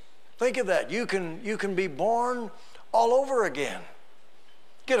 Think of that. You can be born all over again.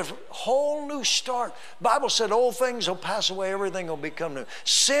 Get a whole new start. The Bible said old things will pass away, everything will become new.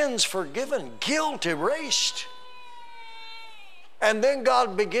 Sins forgiven, guilt erased. And then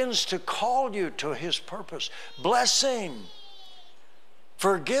God begins to call you to his purpose. Blessing,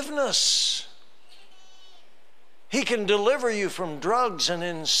 forgiveness. He can deliver you from drugs and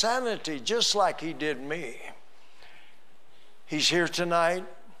insanity just like he did me. He's here tonight.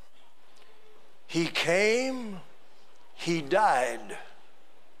 He came, he died,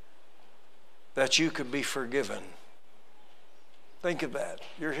 that you could be forgiven. Think of that.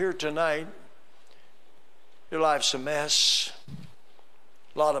 You're here tonight. Your life's a mess.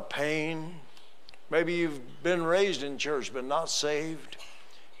 A lot of pain. Maybe you've been raised in church but not saved.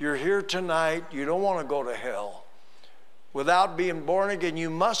 You're here tonight. You don't want to go to hell. Without being born again, you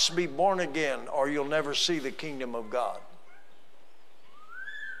must be born again or you'll never see the kingdom of God.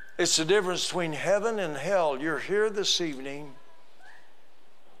 It's the difference between heaven and hell. You're here this evening.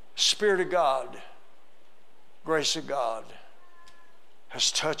 Spirit of God, grace of God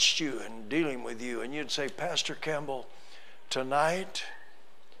has touched you and dealing with you. And you'd say, Pastor Campbell, tonight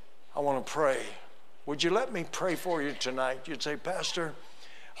I want to pray. Would you let me pray for you tonight? You'd say, Pastor,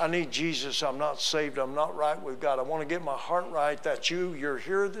 I need Jesus. I'm not saved. I'm not right with God. I want to get my heart right. That's you. You're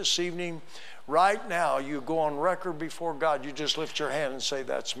here this evening. Right now, you go on record before God. You just lift your hand and say,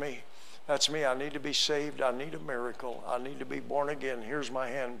 that's me. That's me. I need to be saved. I need a miracle. I need to be born again. Here's my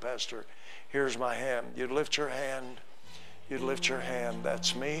hand, Pastor. Here's my hand. You'd lift your hand. You'd lift your hand.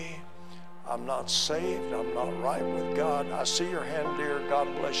 That's me. I'm not saved. I'm not right with God. I see your hand, dear. God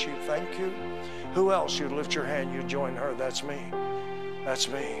bless you. Thank you. Who else? You'd lift your hand. You'd join her. That's me. That's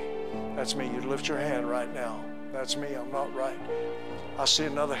me. That's me. You'd lift your hand right now. That's me. I'm not right. I see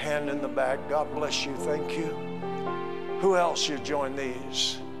another hand in the back. God bless you. Thank you. Who else? You join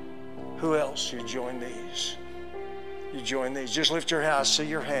these. Who else? You join these. You join these. Just lift your hand. I see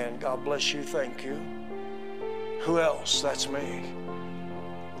your hand. God bless you. Thank you. Who else? That's me.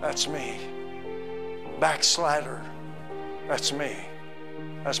 That's me. Backslider. That's me.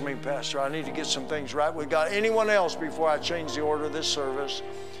 That's me, Pastor. I need to get some things right with God. Anyone else before I change the order of this service?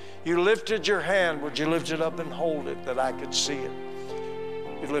 You lifted your hand. Would you lift it up and hold it that I could see it?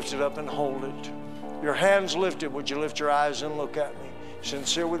 You lift it up and hold it. Your hand's lifted. Would you lift your eyes and look at me?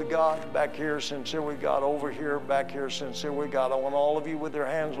 Sincere with God, back here, sincere with God, over here, back here, sincere with God. I want all of you with their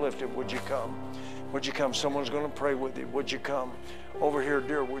hands lifted. Would you come? Would you come? Someone's going to pray with you. Would you come? Over here,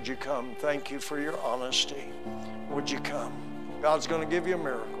 dear, would you come? Thank you for your honesty. Would you come? God's going to give you a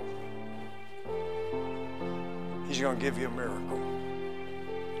miracle. He's going to give you a miracle.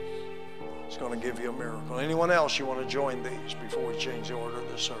 He's going to give you a miracle. Anyone else you want to join these before we change the order of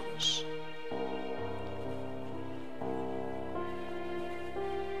the service?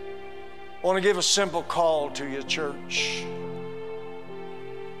 I want to give a simple call to your church.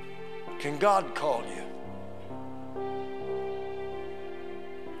 Can God call you?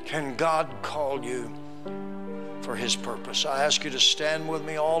 Can God call you for His purpose? I ask you to stand with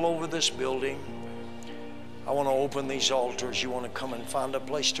me all over this building. I want to open these altars. You want to come and find a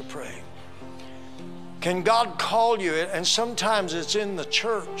place to pray. Can God call you? And sometimes it's in the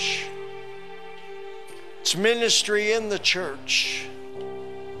church. It's ministry in the church.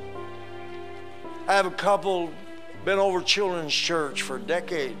 I have a couple been over children's church for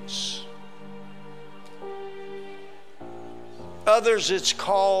decades. Others, it's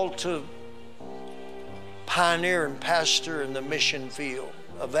called to pioneer and pastor in the mission field,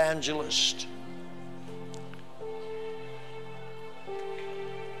 evangelist.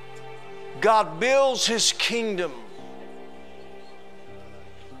 God builds His kingdom,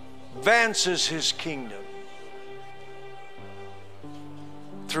 advances His kingdom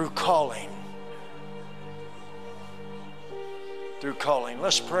through calling. Through calling.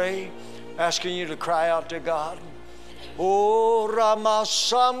 Let's pray, asking you to cry out to God. Oh,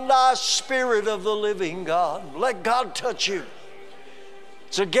 Ramasanda, Spirit of the living God. Let God touch you.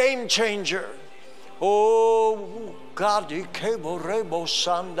 It's a game changer. Oh, God,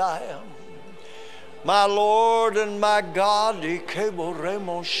 my Lord and my God,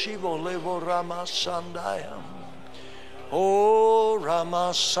 oh,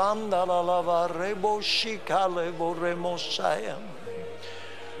 Ramasanda lava rebo shika levo remosayam.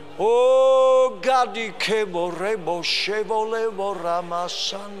 Oh, God, kebo rebo shevo levo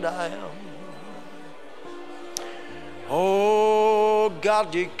Ramasandayam. Oh,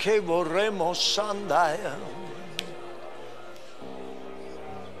 God, kebo remosandayam.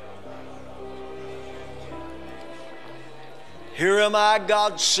 Here am I,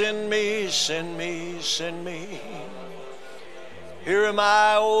 God, send me, send me, send me. Here am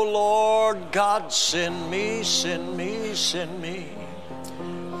I, O Lord God, send me, send me, send me.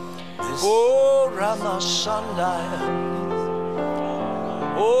 Oh, Ramasandaya.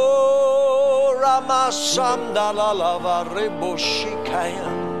 Oh, Ramasandala lava reboshikaya.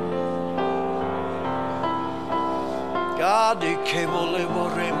 God, ikebole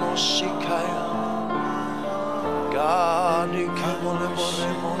remoshikaya. God, ikebole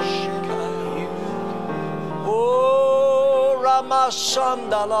remoshikaya. Oh,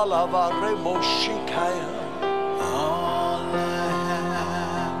 Ramasandala lava reboshikaya. All I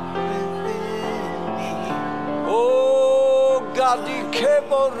have within me. Oh, God,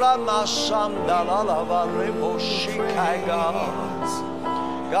 ikebo Ramasandala lava reboshikaya.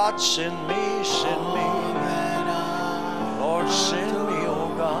 God, send me, send me. Lord, send me, oh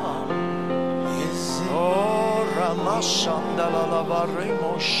God. Oh, Ramasandala lava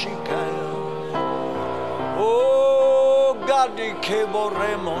reboshikaya. Oh, God, ikebo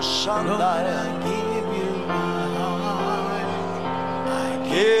remosandaya.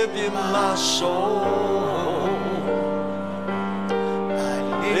 Give you my soul. I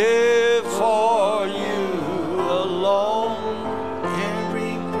live for you alone.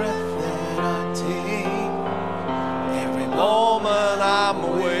 Every breath that I take, every Moment I'm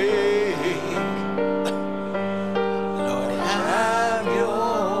awake, Lord, have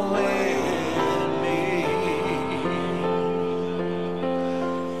your way.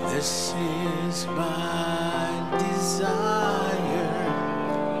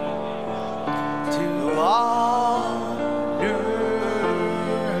 honor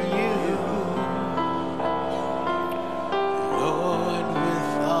you, Lord,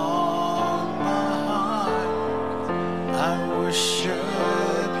 with all my heart. I worship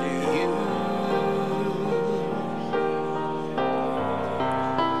you.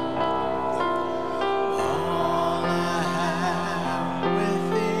 All I have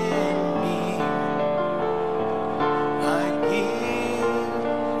within me, I give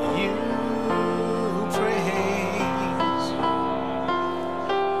you praise.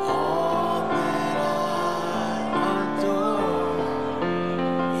 All that I adore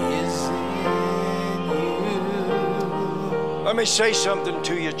is in you. Let me say something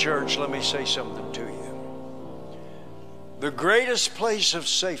to you, church. Let me say something to you. The greatest place of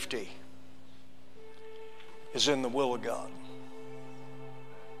safety is in the will of God.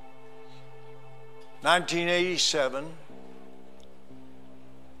 1987,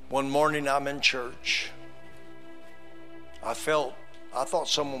 one morning I'm in church. I thought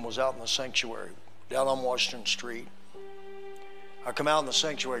someone was out in the sanctuary down on Washington Street. I come out in the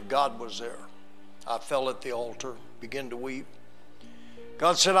sanctuary, God was there. I fell at the altar, began to weep.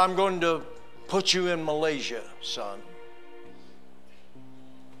 God said, I'm going to put you in Malaysia, son.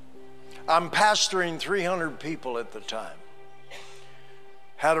 I'm pastoring 300 people at the time.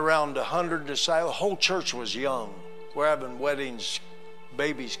 Had around 100 disciples. The whole church was young. We're having weddings,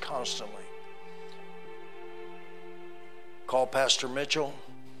 babies constantly. Called Pastor Mitchell.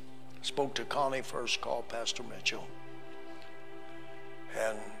 Spoke to Connie first, called Pastor Mitchell.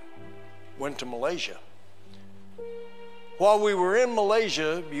 And went to Malaysia. While we were in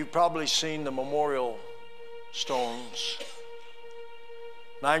Malaysia, you've probably seen the memorial stones.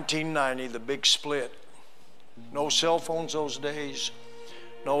 1990, the big split. No cell phones those days,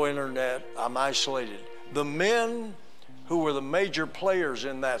 no internet. I'm isolated. The men who were the major players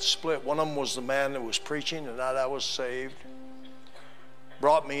in that split, one of them was the man that was preaching the night I was saved,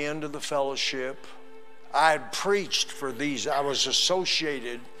 brought me into the fellowship. I had preached for these. I was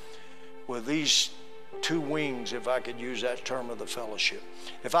associated with these two wings, if I could use that term, of the fellowship.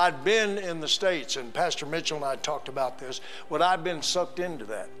 If I'd been in the States, and Pastor Mitchell and I talked about this, would I have been sucked into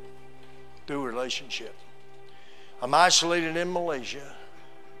that through relationship? I'm isolated in Malaysia.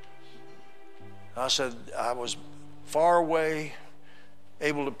 I said, I was far away,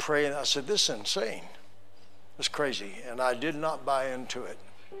 able to pray, and I said, this is insane. It's crazy, and I did not buy into it.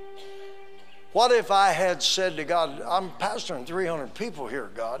 What if I had said to God, I'm pastoring 300 people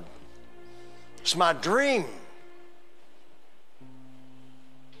here, God. It's my dream.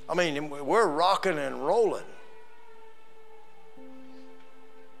 I mean, we're rocking and rolling.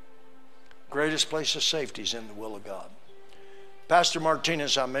 Greatest place of safety is in the will of God. Pastor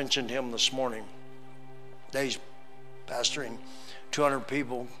Martinez, I mentioned him this morning. He's pastoring 200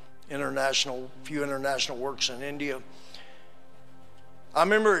 people, few international works in India. I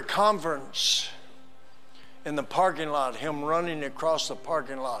remember at conference in the parking lot, him running across the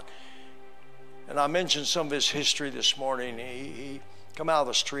parking lot. And I mentioned some of his history this morning. He come out of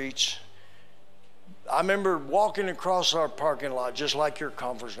the streets. I remember walking across our parking lot, just like your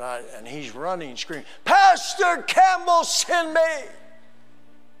conference night, and he's running, screaming, Pastor Campbell, send me!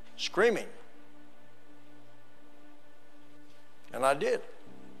 Screaming. And I did.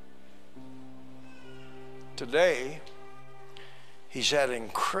 Today, he's had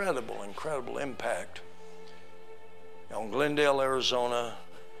incredible, incredible impact on Glendale, Arizona,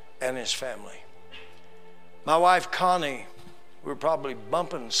 and his family. My wife, Connie, we're probably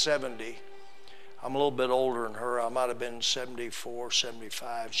bumping 70. I'm a little bit older than her. I might have been 74,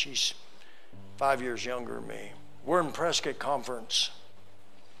 75. She's 5 years younger than me. We're in Prescott Conference.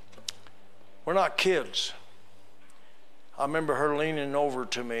 We're not kids. I remember her leaning over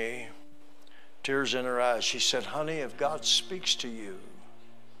to me, tears in her eyes. She said, honey, if God speaks to you,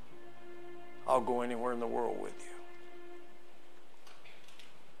 I'll go anywhere in the world with you.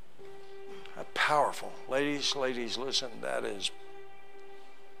 Powerful. Ladies, listen,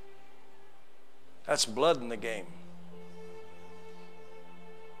 that's blood in the game.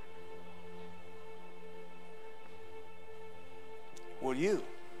 Will you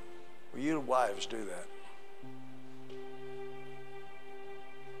wives do that?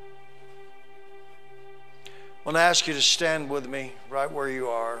 I want to ask you to stand with me right where you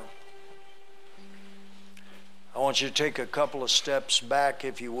are. I want you to take a couple of steps back,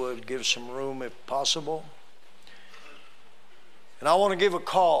 if you would, give some room if possible. And I want to give a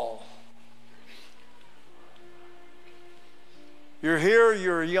call. You're here,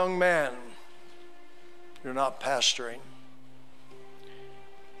 you're a young man. You're not pastoring.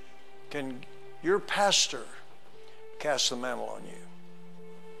 Can your pastor cast the mantle on you?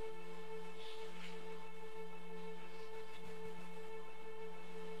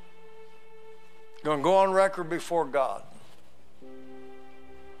 Going to go on record before God.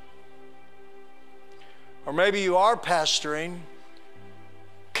 Or maybe you are pastoring.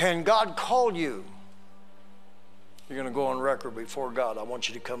 Can God call you? You're going to go on record before God. I want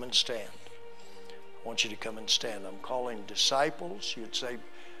you to come and stand. I want you to come and stand. I'm calling disciples. You'd say,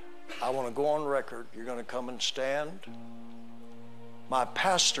 I want to go on record. You're going to come and stand. My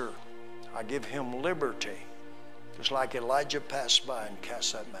pastor, I give him liberty. Just like Elijah passed by and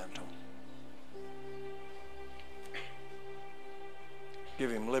cast that mantle. Give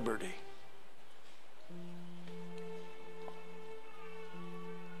him liberty.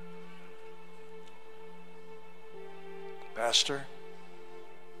 Pastor,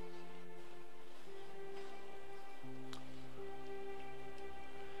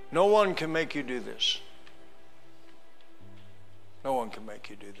 no one can make you do this. No one can make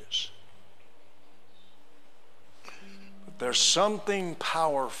you do this. But there's something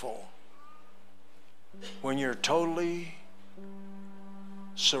powerful when you're totally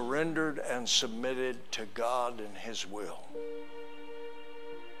surrendered and submitted to God and His will.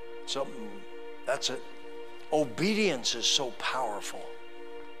 Something, that's it. Obedience is so powerful.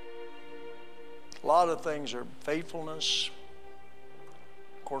 A lot of things are faithfulness,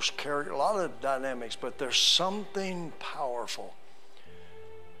 of course, character, a lot of dynamics, but there's something powerful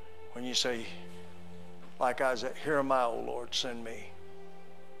when you say, like Isaiah, here am I, O Lord, send me.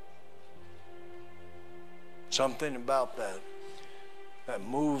 Something about that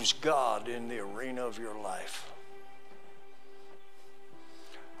moves God in the arena of your life.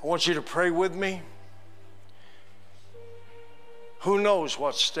 I want you to pray with me. Who knows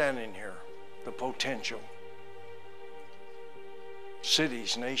what's standing here? The potential.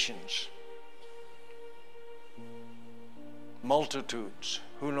 Cities, nations, multitudes.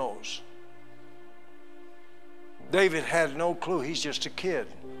 Who knows? David had no clue. He's just a kid.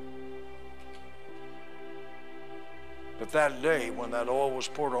 But that day when that oil was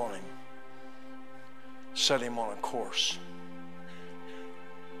poured on him, set him on a course.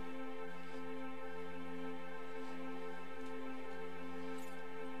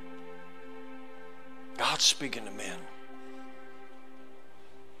 God's speaking to men.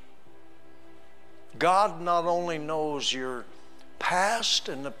 God not only knows your past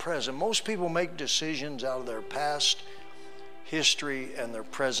and the present. Most people make decisions out of their past history and their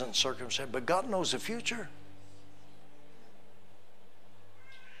present circumstance, but God knows the future.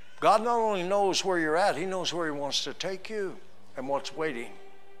 God not only knows where you're at, He knows where He wants to take you and what's waiting.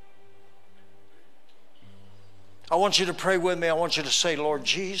 I want you to pray with me. I want you to say, Lord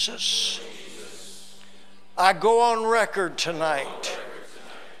Jesus, I go on record tonight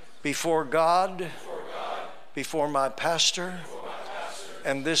before God, before my pastor,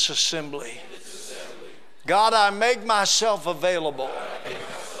 and this assembly. God, I make myself available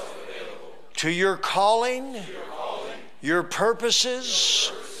to your calling, your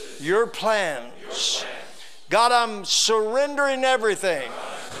purposes, your plans. God, I'm surrendering everything.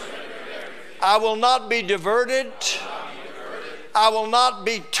 I will not be diverted. I will not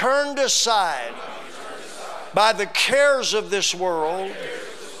be turned aside by the cares of this world,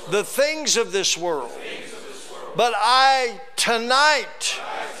 the things of this world. But tonight,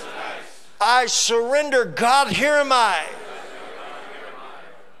 I surrender. God, here am I.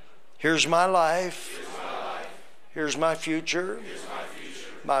 Here's my life. Here's my future.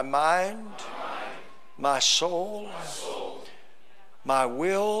 My mind. My soul. My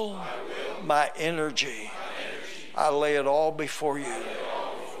will. My energy. I lay it all before you.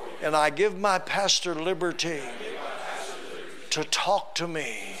 And I give my pastor liberty to talk to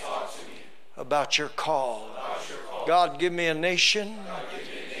me about your call. God, give me a nation.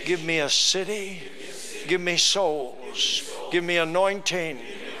 Give me a city. Give me souls. Give me anointing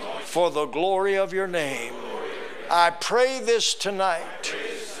for the glory of your name. I pray this tonight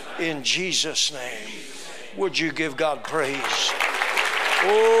in Jesus' name. Would you give God praise?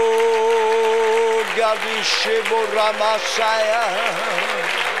 Oh, God, Shebo Ramasaya.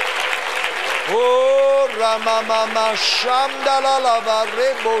 Oh, Ramamama Shamdalalava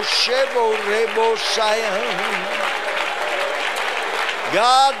Rebo Shebo Rebo Saya.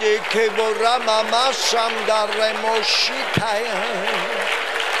 God, Kebo Ramama Samdaremo Shikaya.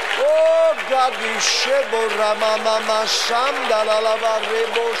 Oh, God, Shebo Ramamama Samdalalava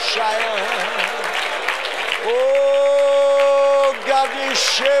Rebo Shaya. Oh, God,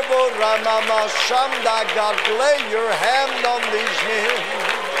 Shebo Ramama Samda. God, lay your hand on these men.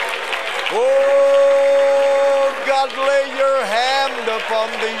 Oh, God, lay your hand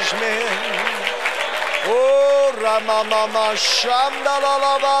upon these men. Oh, Ramamama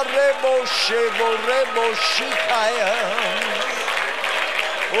Shamdalalava Rebo Shebo Rebo Shikaya.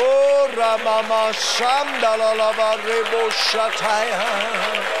 Oh, Ramama Sandala Lava Rebo Shataya.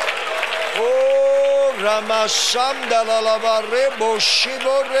 Oh, Rama Sandala Lava Rebo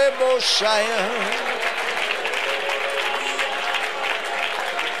Shivo Rebo Shaya.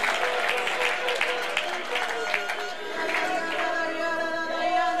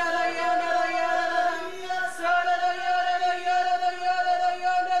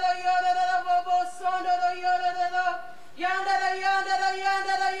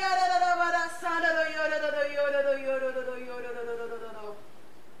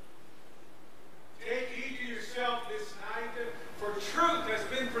 Take heed to yourself this night, for truth has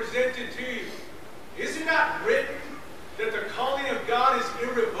been presented to you. Is it not written that the calling of God is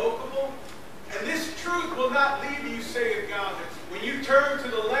irrevocable? And this truth will not leave you, saith God. When you turn to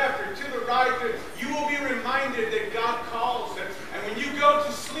the left or to the right, you will be reminded that God calls. And when you go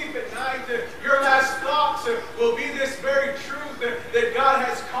to sleep at night, your last thoughts will be this very truth that God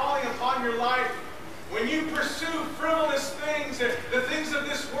has calling upon your life. When you pursue frivolous things, the things of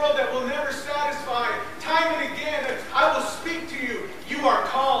this world that will never satisfy, time and again, I will speak to you. You are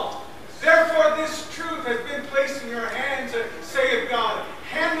called. Therefore, this truth has been placed in your hands, saith God.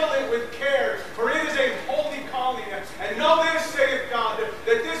 Handle it with care, for it is a holy calling. And know this, saith God,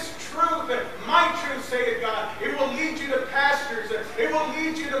 that this truth, my truth, saith God, it will lead you to pastures. It will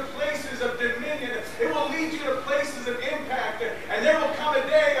lead you to places of dominion. It will lead you to places of impact. And there will come a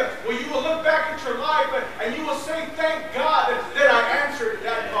day where you will look back at your life and you will say, thank God that I answered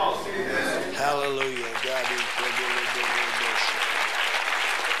that call. Hallelujah.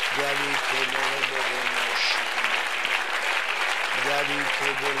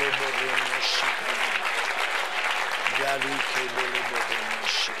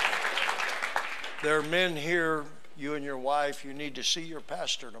 There are men here, you and your wife, you need to see your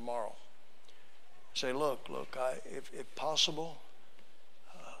pastor tomorrow. Say, look, if possible,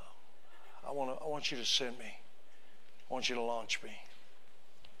 I want you to send me. I want you to launch me.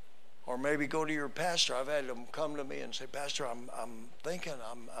 Or maybe go to your pastor. I've had them come to me and say, Pastor, I'm thinking,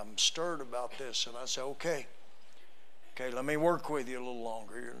 I'm stirred about this. And I say, okay, let me work with you a little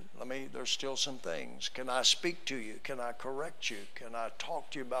longer. There's still some things. Can I speak to you? Can I correct you? Can I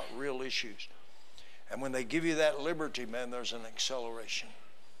talk to you about real issues? And when they give you that liberty, man, there's an acceleration.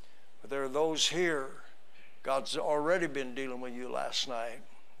 But there are those here, God's already been dealing with you last night,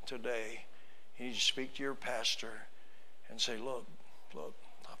 today. You need to speak to your pastor and say, look,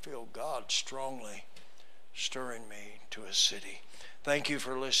 I feel God strongly stirring me to a city. Thank you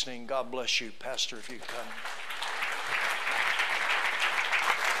for listening. God bless you. Pastor, if you come.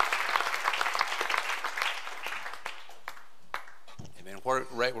 Amen.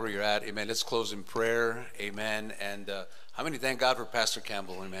 Right where you're at. Amen. Let's close in prayer. Amen. And how many thank God for Pastor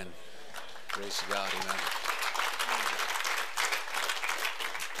Campbell? Amen. Praise to God. Amen.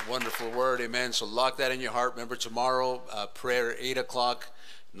 Wonderful word. Amen. So lock that in your heart. Remember tomorrow, prayer 8 o'clock,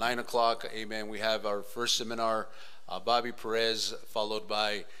 9 o'clock. Amen. We have our first seminar, Bobby Perez, followed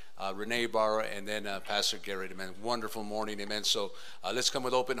by Renee Barra, and then Pastor Garrett. Amen. Wonderful morning. Amen. So let's come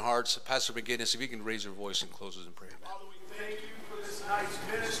with open hearts. Pastor McGinnis, if you can raise your voice and close us in prayer. Amen. Father, we thank you for this night's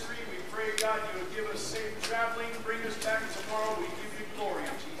ministry. We pray, God, you would give us safe traveling. Bring us back tomorrow. We give you glory.